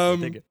welcome.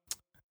 Thank you.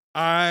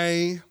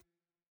 I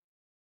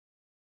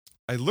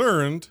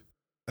learned,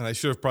 and I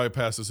should have probably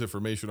passed this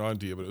information on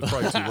to you, but it was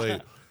probably too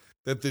late,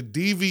 that the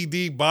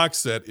DVD box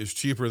set is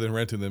cheaper than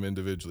renting them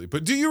individually.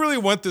 But do you really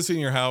want this in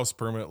your house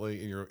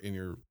permanently, in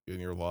your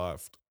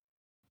loft?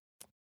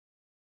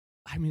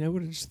 I mean, I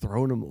would have just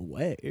thrown them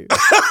away.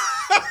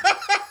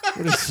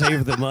 Would have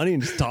saved the money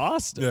and just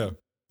tossed them. Yeah.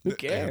 Who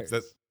cares?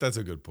 That's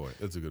a good point.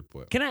 That's a good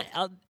point. Can I?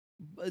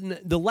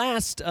 The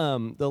last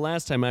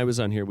time I was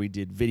on here, we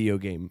did video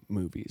game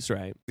movies,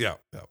 right? Yeah.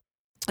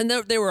 And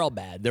they were all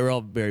bad. They were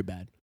all very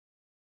bad.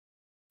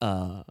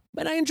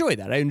 But I enjoy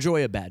that. I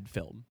enjoy a bad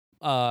film.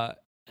 And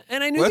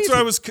I knew that's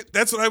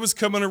what I was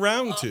coming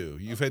around to.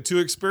 You've had two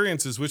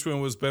experiences. Which one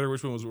was better?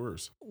 Which one was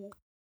worse?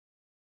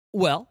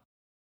 Well,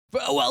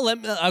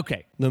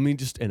 okay. Let me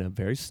just, in a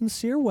very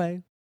sincere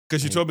way.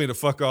 Because you told me to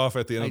fuck off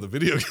at the end of the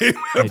video game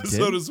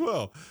episode as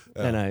well.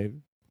 Yeah. And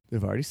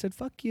I've already said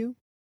fuck you.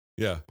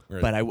 Yeah. Right.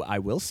 But I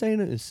will say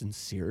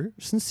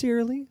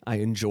sincerely, I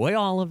enjoy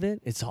all of it.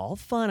 It's all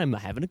fun. I'm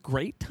having a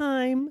great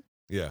time.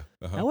 Yeah.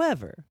 Uh-huh.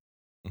 However,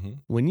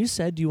 when you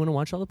said, do you want to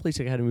watch all the Police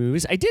Academy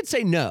movies? I did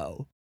say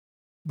no.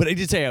 But I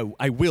did say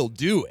I will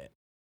do it.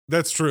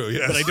 That's true,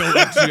 yes. But I don't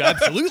actually,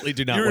 absolutely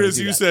do not want to do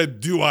that. You said,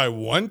 do I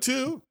want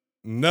to?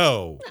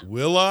 No.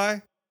 Will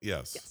I?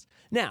 Yes.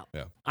 Now,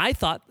 I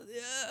thought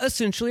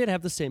essentially I'd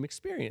have the same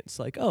experience.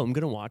 Like, I'm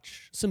going to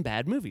watch some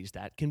bad movies.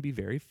 That can be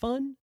very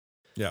fun.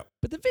 Yeah.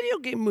 But the video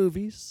game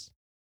movies,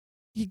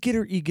 you get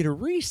a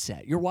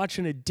reset. You're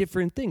watching a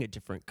different thing, a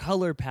different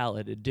color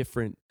palette, a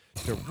different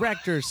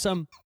director,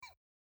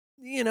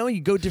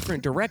 you go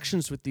different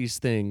directions with these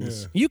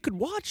things. Yeah. You could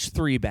watch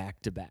 3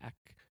 back-to-back.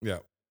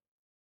 Yeah.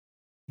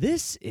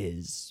 This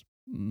is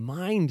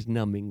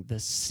mind-numbing, the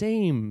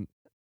same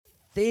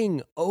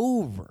thing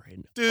over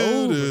and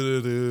over.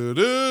 You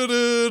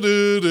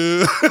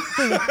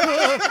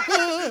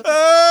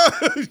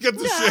got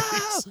the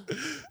shakes.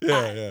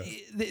 Yeah.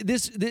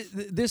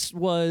 This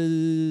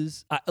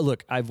was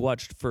look. I've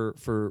watched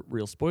for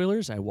real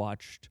spoilers. I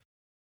watched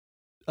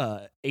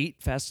 8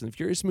 Fast and the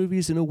Furious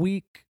movies in a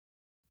week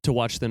to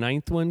watch the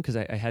 9th one because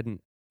I hadn't,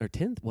 or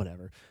 10th,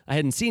 whatever. I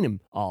hadn't seen them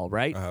all.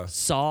 Right.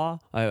 Saw.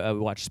 I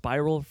watched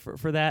Spiral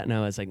for that, and I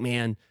was like,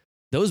 man.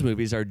 Those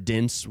movies are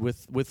dense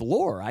with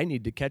lore. I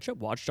need to catch up.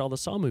 Watched all the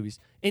Saw movies.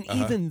 And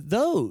even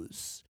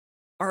those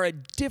are a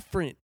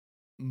different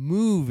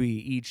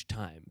movie each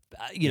time.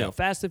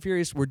 Fast and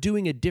Furious, we're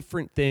doing a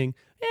different thing.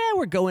 Yeah,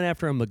 we're going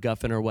after a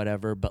MacGuffin or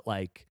whatever, but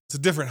like... It's a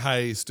different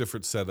heist,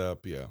 different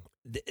setup, yeah.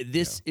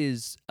 This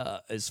is,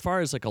 as far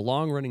as like a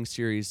long-running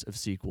series of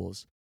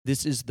sequels,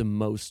 this is the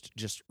most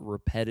just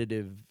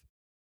repetitive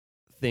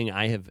thing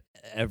I have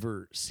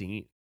ever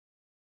seen.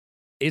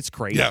 It's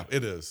crazy. Yeah,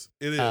 it is.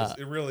 It is.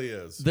 It really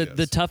is.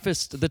 The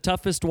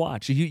toughest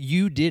watch.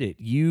 You did it.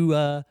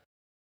 You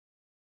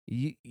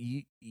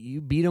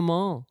beat them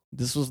all.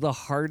 This was the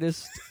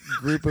hardest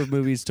group of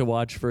movies to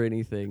watch for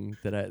anything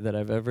that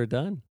I've ever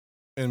done,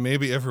 and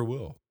maybe ever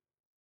will.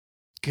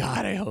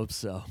 God, I hope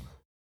so.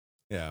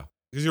 Yeah,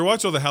 because you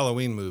watch all the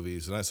Halloween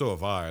movies, and so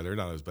have I. They're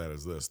not as bad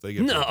as this. They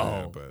get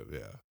bad, but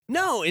yeah.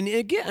 No, and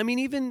again, I mean,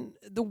 even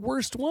the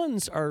worst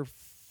ones are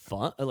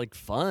fun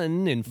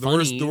and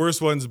funny. The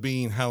worst ones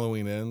being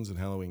Halloween Ends and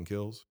Halloween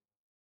Kills.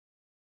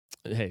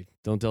 Hey,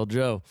 don't tell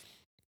Joe.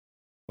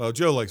 Well,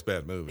 Joe likes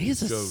bad movies.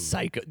 He's a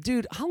psycho.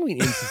 Dude,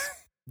 Halloween Ends is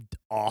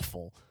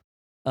awful.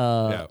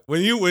 Yeah.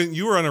 When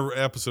you were on an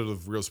episode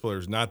of Real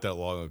Spoilers not that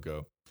long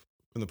ago,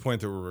 from the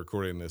point that we're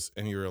recording this,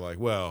 and you were like,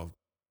 well,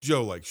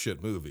 Joe likes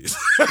shit movies.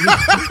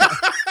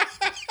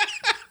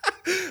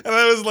 And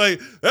I was like,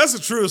 that's the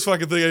truest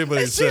fucking thing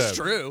anybody's said. It's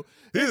true.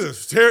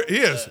 He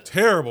has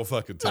terrible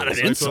fucking taste. Not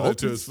an insult.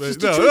 To his face.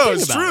 No,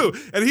 it's true.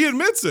 And he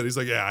admits it. He's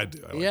like, yeah, I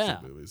do. I like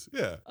shit movies.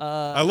 Yeah.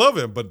 I love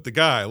him, but the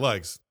guy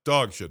likes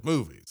dog shit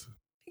movies.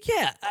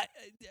 Yeah.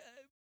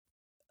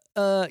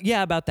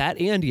 Yeah, about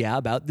that. And yeah,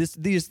 about this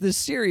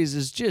series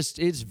is just,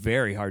 it's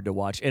very hard to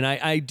watch. And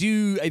I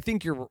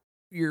think you're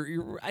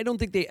you're I don't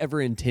think they ever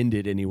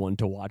intended anyone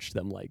to watch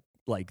them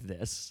like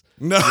this.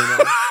 No.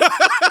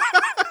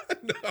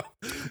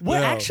 No.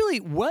 Actually,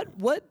 where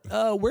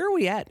are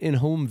we at in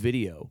home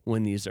video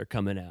when these are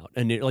coming out?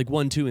 And like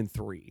 1, 2, and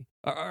 3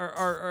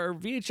 are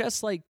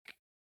VHS like?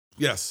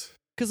 Yes,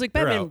 because like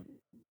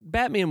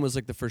Batman was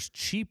like the first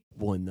cheap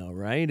one though,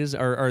 right?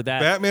 That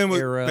Batman was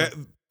era?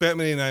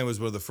 Batman '89 was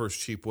one of the first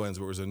cheap ones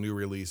where it was a new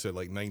release at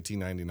like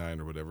 $19.99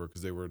 or whatever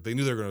because they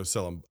knew they were going to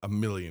sell a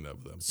million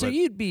of them. So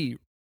you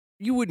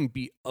wouldn't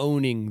be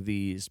owning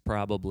these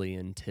probably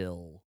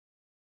until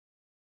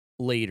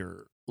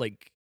later,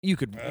 like. You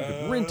could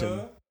rent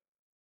them.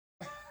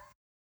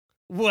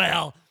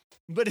 Well,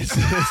 but it's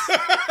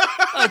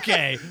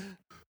okay.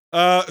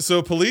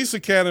 So Police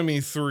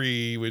Academy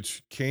 3,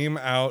 which came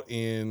out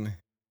in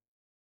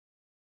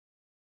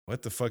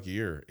what the fuck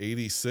year?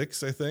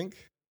 86, I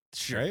think.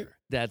 Sure. Right?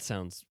 That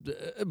sounds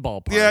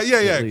ballpark.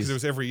 Yeah. Because it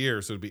was every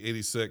year, so it'd be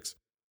 86.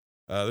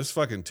 This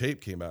fucking tape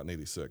came out in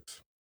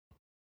 86.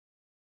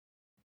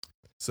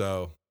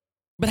 So.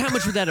 But how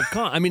much would that have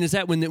cost? I mean, is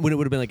that when it would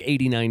have been like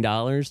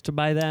 $89 to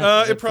buy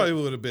that? It probably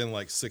would have been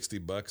like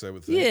 $60, I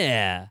would think.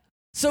 Yeah.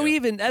 So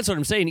even that's what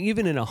I'm saying.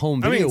 Even in a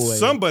home video,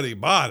 somebody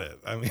bought it.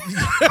 I mean,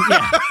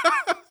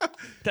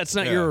 that's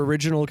not your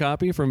original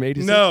copy from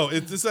 '86. No,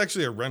 it's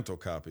actually a rental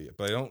copy,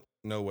 but I don't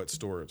know what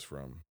store it's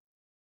from.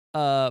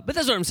 But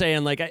that's what I'm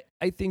saying. Like,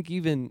 I think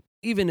even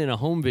in a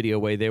home video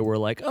way, they were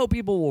like, oh,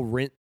 people will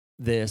rent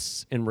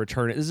this and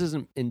return it. This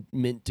isn't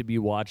meant to be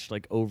watched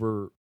like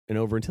over and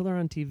over until they're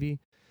on TV.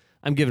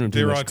 I'm giving them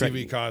too much credit. They were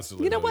on TV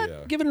constantly. You know what?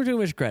 Yeah. Giving them too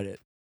much credit.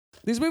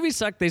 These movies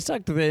sucked. They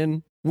sucked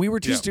then. We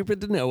were too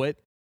stupid to know it.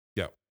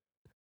 Yeah.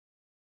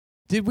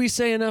 Did we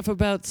say enough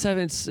about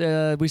Seven?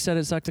 We said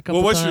it sucked a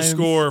couple times. times. Well, what's your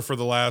score for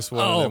the last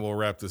one? And then we'll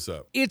wrap this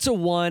up. It's a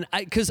 1.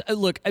 Because,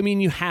 look, I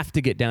mean, you have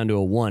to get down to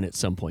a 1 at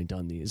some point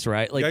on these,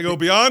 right? Like, you gotta go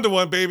beyond a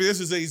 1, baby. This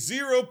is a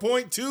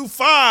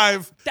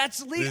 0.25.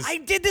 That's legal. I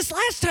did this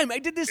last time. I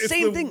did this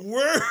same thing.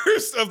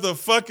 Worst of the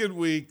fucking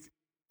week.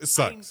 It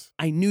sucks.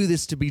 I knew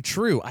this to be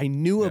true. I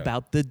knew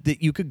about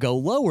that you could go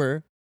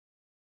lower.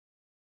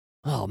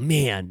 Oh,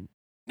 man.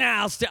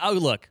 Now,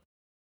 look.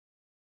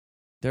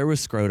 There was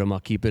scrotum. I'll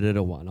keep it at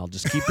a 1. I'll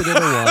just keep it at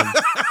a 1.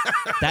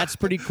 That's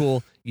pretty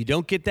cool. You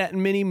don't get that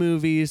in many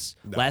movies.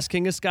 No. Last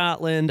King of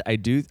Scotland. I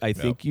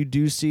think you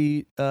do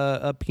see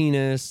a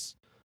penis.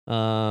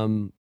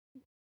 McAvoy.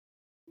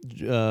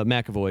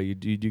 You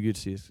do get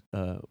to see his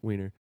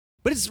wiener.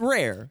 But it's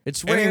rare.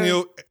 It's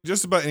rare.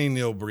 Just about any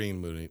Neil Breen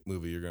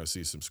movie, you're going to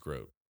see some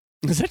scrot.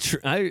 Is that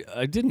true?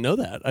 I didn't know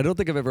that. I don't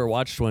think I've ever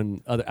watched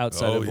one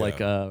outside of like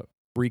a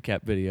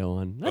recap video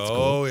on. That's cool.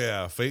 Oh,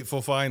 yeah.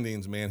 Fateful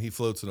Findings, man. He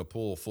floats in a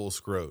pool full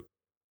scrot.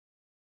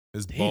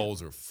 His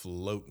balls are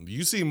floating.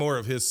 You see more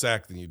of his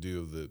sack than you do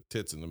of the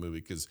tits in the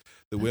movie because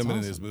the women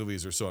in his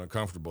movies are so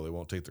uncomfortable they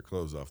won't take their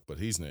clothes off, but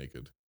he's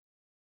naked.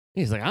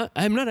 He's like,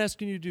 I'm not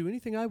asking you to do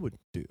anything I wouldn't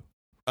do.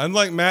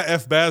 Unlike Matt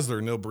F.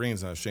 Basler, Neil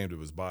Breen's not ashamed of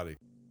his body.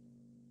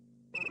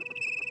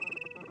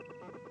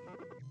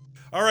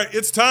 All right,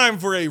 it's time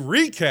for a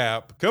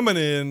recap. Coming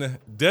in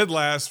dead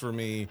last for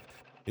me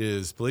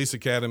is Police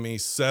Academy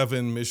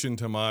 7 Mission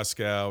to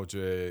Moscow, which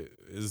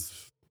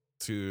is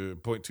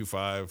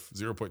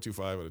 0.25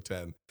 out of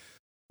 10.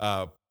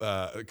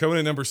 Coming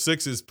in number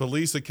 6 is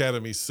Police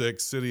Academy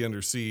 6, City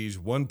Under Siege,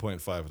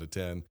 1.5 out of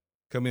 10.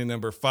 Coming in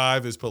number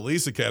 5 is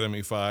Police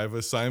Academy 5,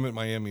 Assignment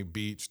Miami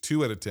Beach,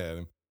 2 out of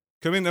 10.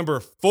 Coming in number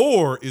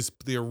 4 is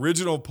the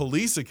original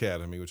Police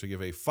Academy, which I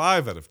give a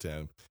 5 out of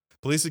 10.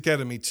 Police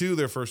Academy 2,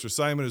 their first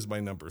assignment, is my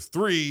number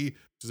 3,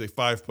 which is a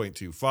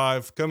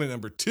 5.25. Coming in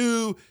number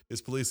 2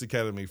 is Police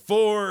Academy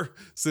 4,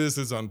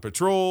 Citizens on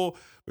Patrol,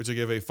 which I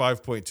give a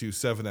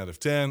 5.27 out of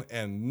 10.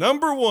 And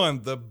number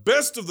 1, the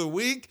best of the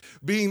week,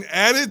 being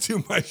added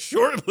to my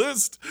short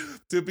list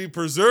to be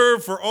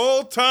preserved for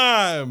all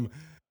time,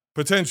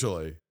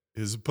 potentially,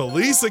 is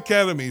Police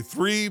Academy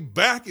 3,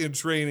 Back in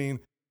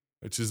Training,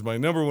 which is my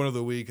number 1 of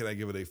the week, and I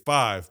give it a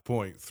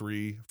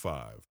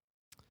 5.35.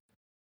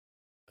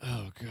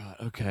 Oh God.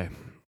 Okay.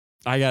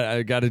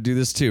 I got to do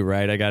this too,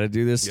 right? I got to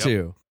do this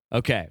too.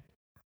 Okay.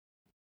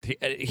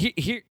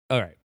 Here.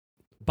 All right.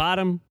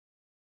 Bottom.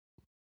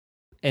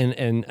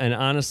 And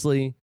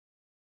honestly,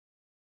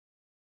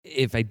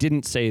 if I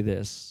didn't say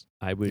this,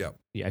 I would.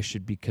 Yeah, I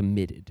should be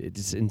committed.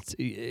 It's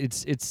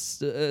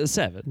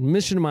 7.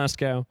 Mission to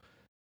Moscow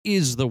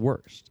is the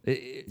worst.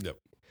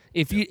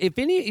 If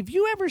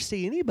you ever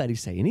see anybody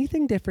say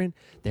anything different,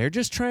 they're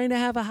just trying to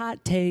have a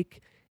hot take.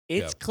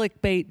 It's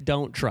clickbait.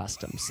 Don't trust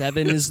them.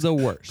 7 is the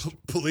worst.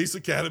 Police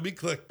Academy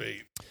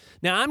clickbait.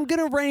 Now I'm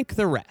gonna rank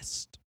the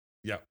rest.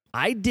 Yeah,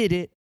 I did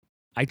it.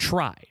 I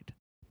tried,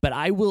 but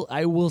I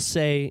will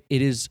say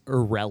it is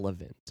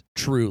irrelevant.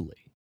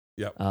 Truly.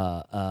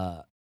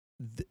 Yeah.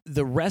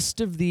 The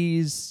rest of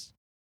these,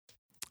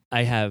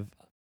 I have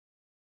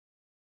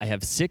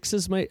 6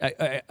 as my.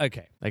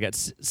 Okay, I got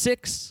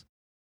 6,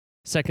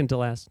 second to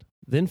last,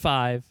 then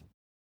 5,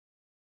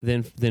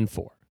 then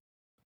 4.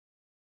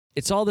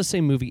 It's all the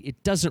same movie.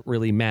 It doesn't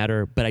really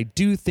matter, but I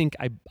do think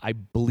I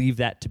believe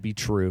that to be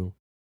true.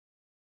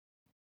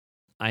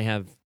 I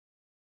have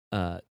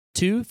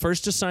 2.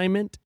 First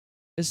Assignment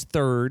is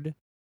third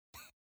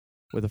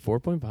with a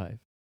 4.5.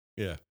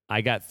 Yeah.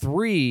 I got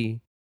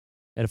 3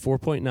 at a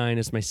 4.9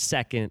 as my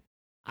second.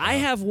 I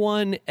have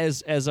 1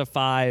 as a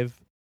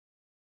 5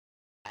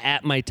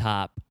 at my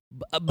top.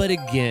 But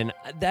again,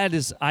 that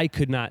is, I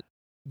could not,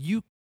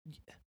 you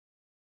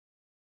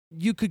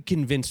could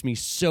convince me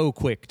so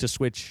quick to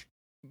switch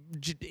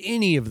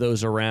any of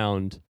those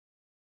around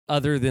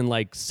other than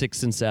like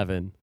 6 and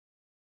 7.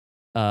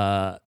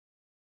 Because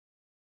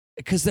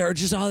they're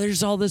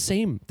all the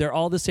same. They're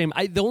all the same.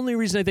 The only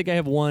reason I think I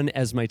have 1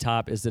 as my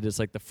top is that it's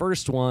like the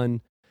first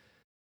one,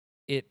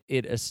 it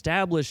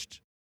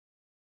established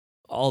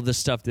all the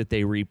stuff that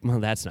they ripped.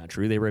 Well, that's not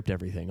true. They ripped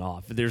everything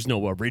off. There's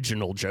no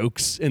original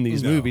jokes in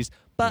these movies.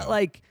 But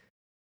like,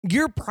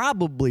 you're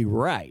probably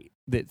right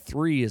that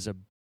 3 is a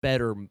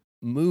better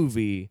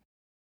movie.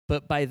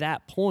 But by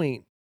that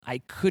point, I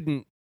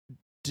couldn't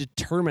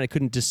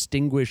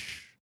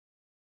distinguish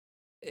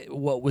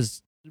what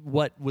was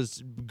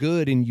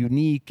good and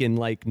unique and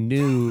like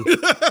new.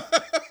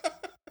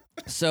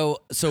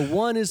 So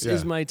 1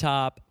 is my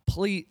top.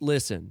 Please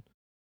listen.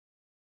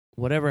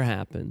 Whatever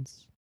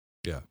happens,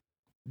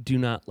 do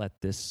not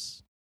let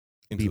this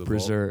be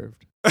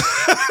preserved.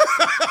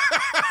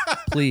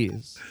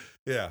 Please.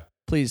 Yeah.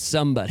 Please,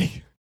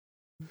 somebody.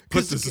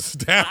 Put this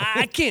down.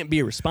 I can't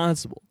be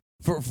responsible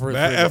for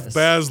Matt F. this.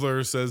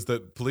 Basler says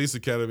that Police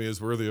Academy is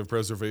worthy of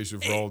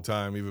preservation for all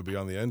time, even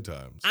beyond the end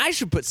times. I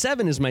should put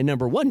 7 as my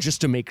number 1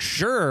 just to make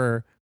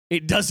sure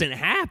it doesn't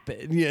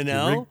happen, you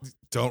know?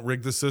 Don't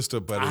rig the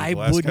system, buddy. I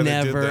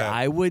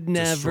would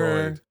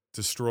never.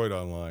 Destroyed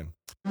online.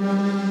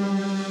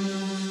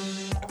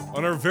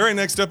 On our very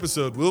next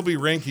episode, we'll be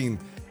ranking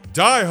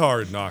Die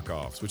Hard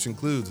knockoffs, which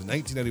includes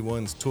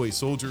 1991's Toy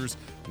Soldiers,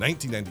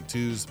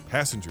 1992's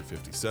Passenger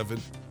 57,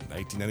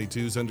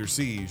 1992's Under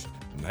Siege,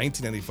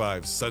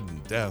 1995's Sudden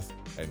Death,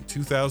 and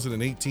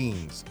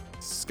 2018's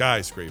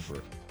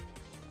Skyscraper.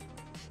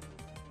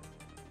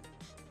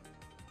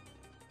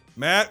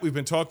 Matt, we've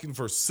been talking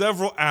for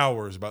several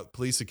hours about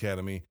Police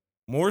Academy,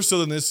 more so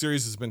than this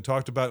series has been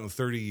talked about in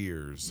 30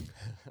 years.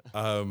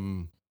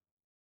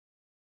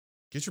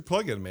 Get your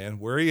plug in, man.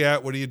 Where are you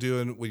at? What are you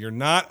doing? When you're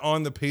not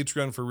on the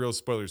Patreon for real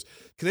spoilers,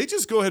 can they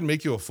just go ahead and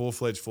make you a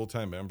full-fledged,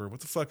 full-time member? What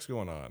the fuck's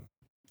going on?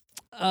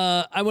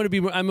 I want to be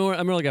more. I'm more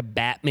like a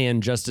Batman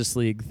Justice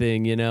League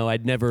thing. You know,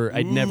 I'd never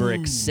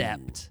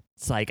accept.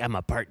 It's like I'm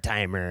a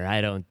part-timer.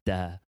 I won't.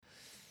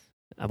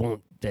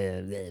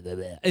 And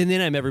then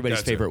I'm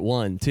everybody's favorite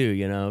one too.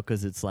 You know,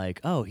 because it's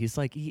like, oh, he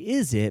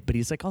is it, but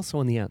he's like also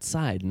on the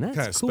outside, and that's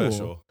kinda cool.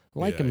 special. I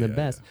like him the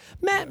best.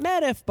 Yeah.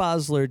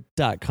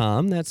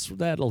 MattFbosler.com.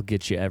 That'll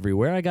get you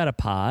everywhere. I got a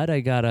pod.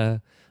 I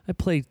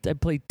play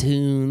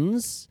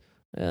tunes.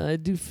 I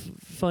do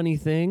funny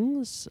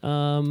things.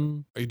 Are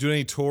you doing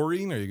any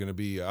touring? Are you going to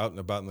be out and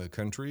about in the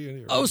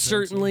country? Oh,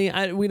 certainly.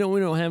 We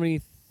don't have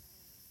anything.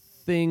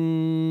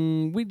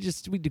 We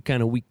do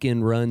kind of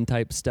weekend run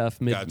type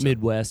stuff,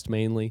 Midwest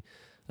mainly.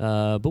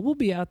 But we'll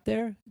be out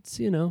there. It's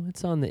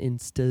it's on the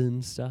Insta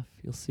and stuff.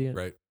 You'll see it.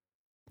 Right.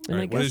 All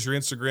right. What is your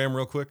Instagram,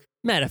 real quick?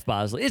 Matt F.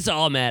 Bosler. It's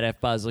all Matt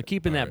F. Bosler.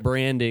 Keeping that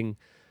branding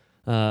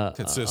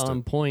consistent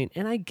on point.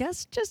 And I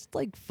guess just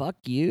like fuck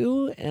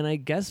you, and I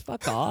guess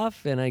fuck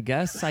off, and I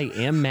guess I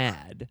am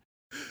mad.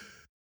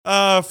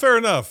 Fair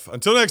enough.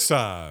 Until next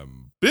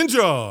time, binge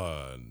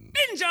on.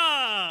 Binge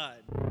on!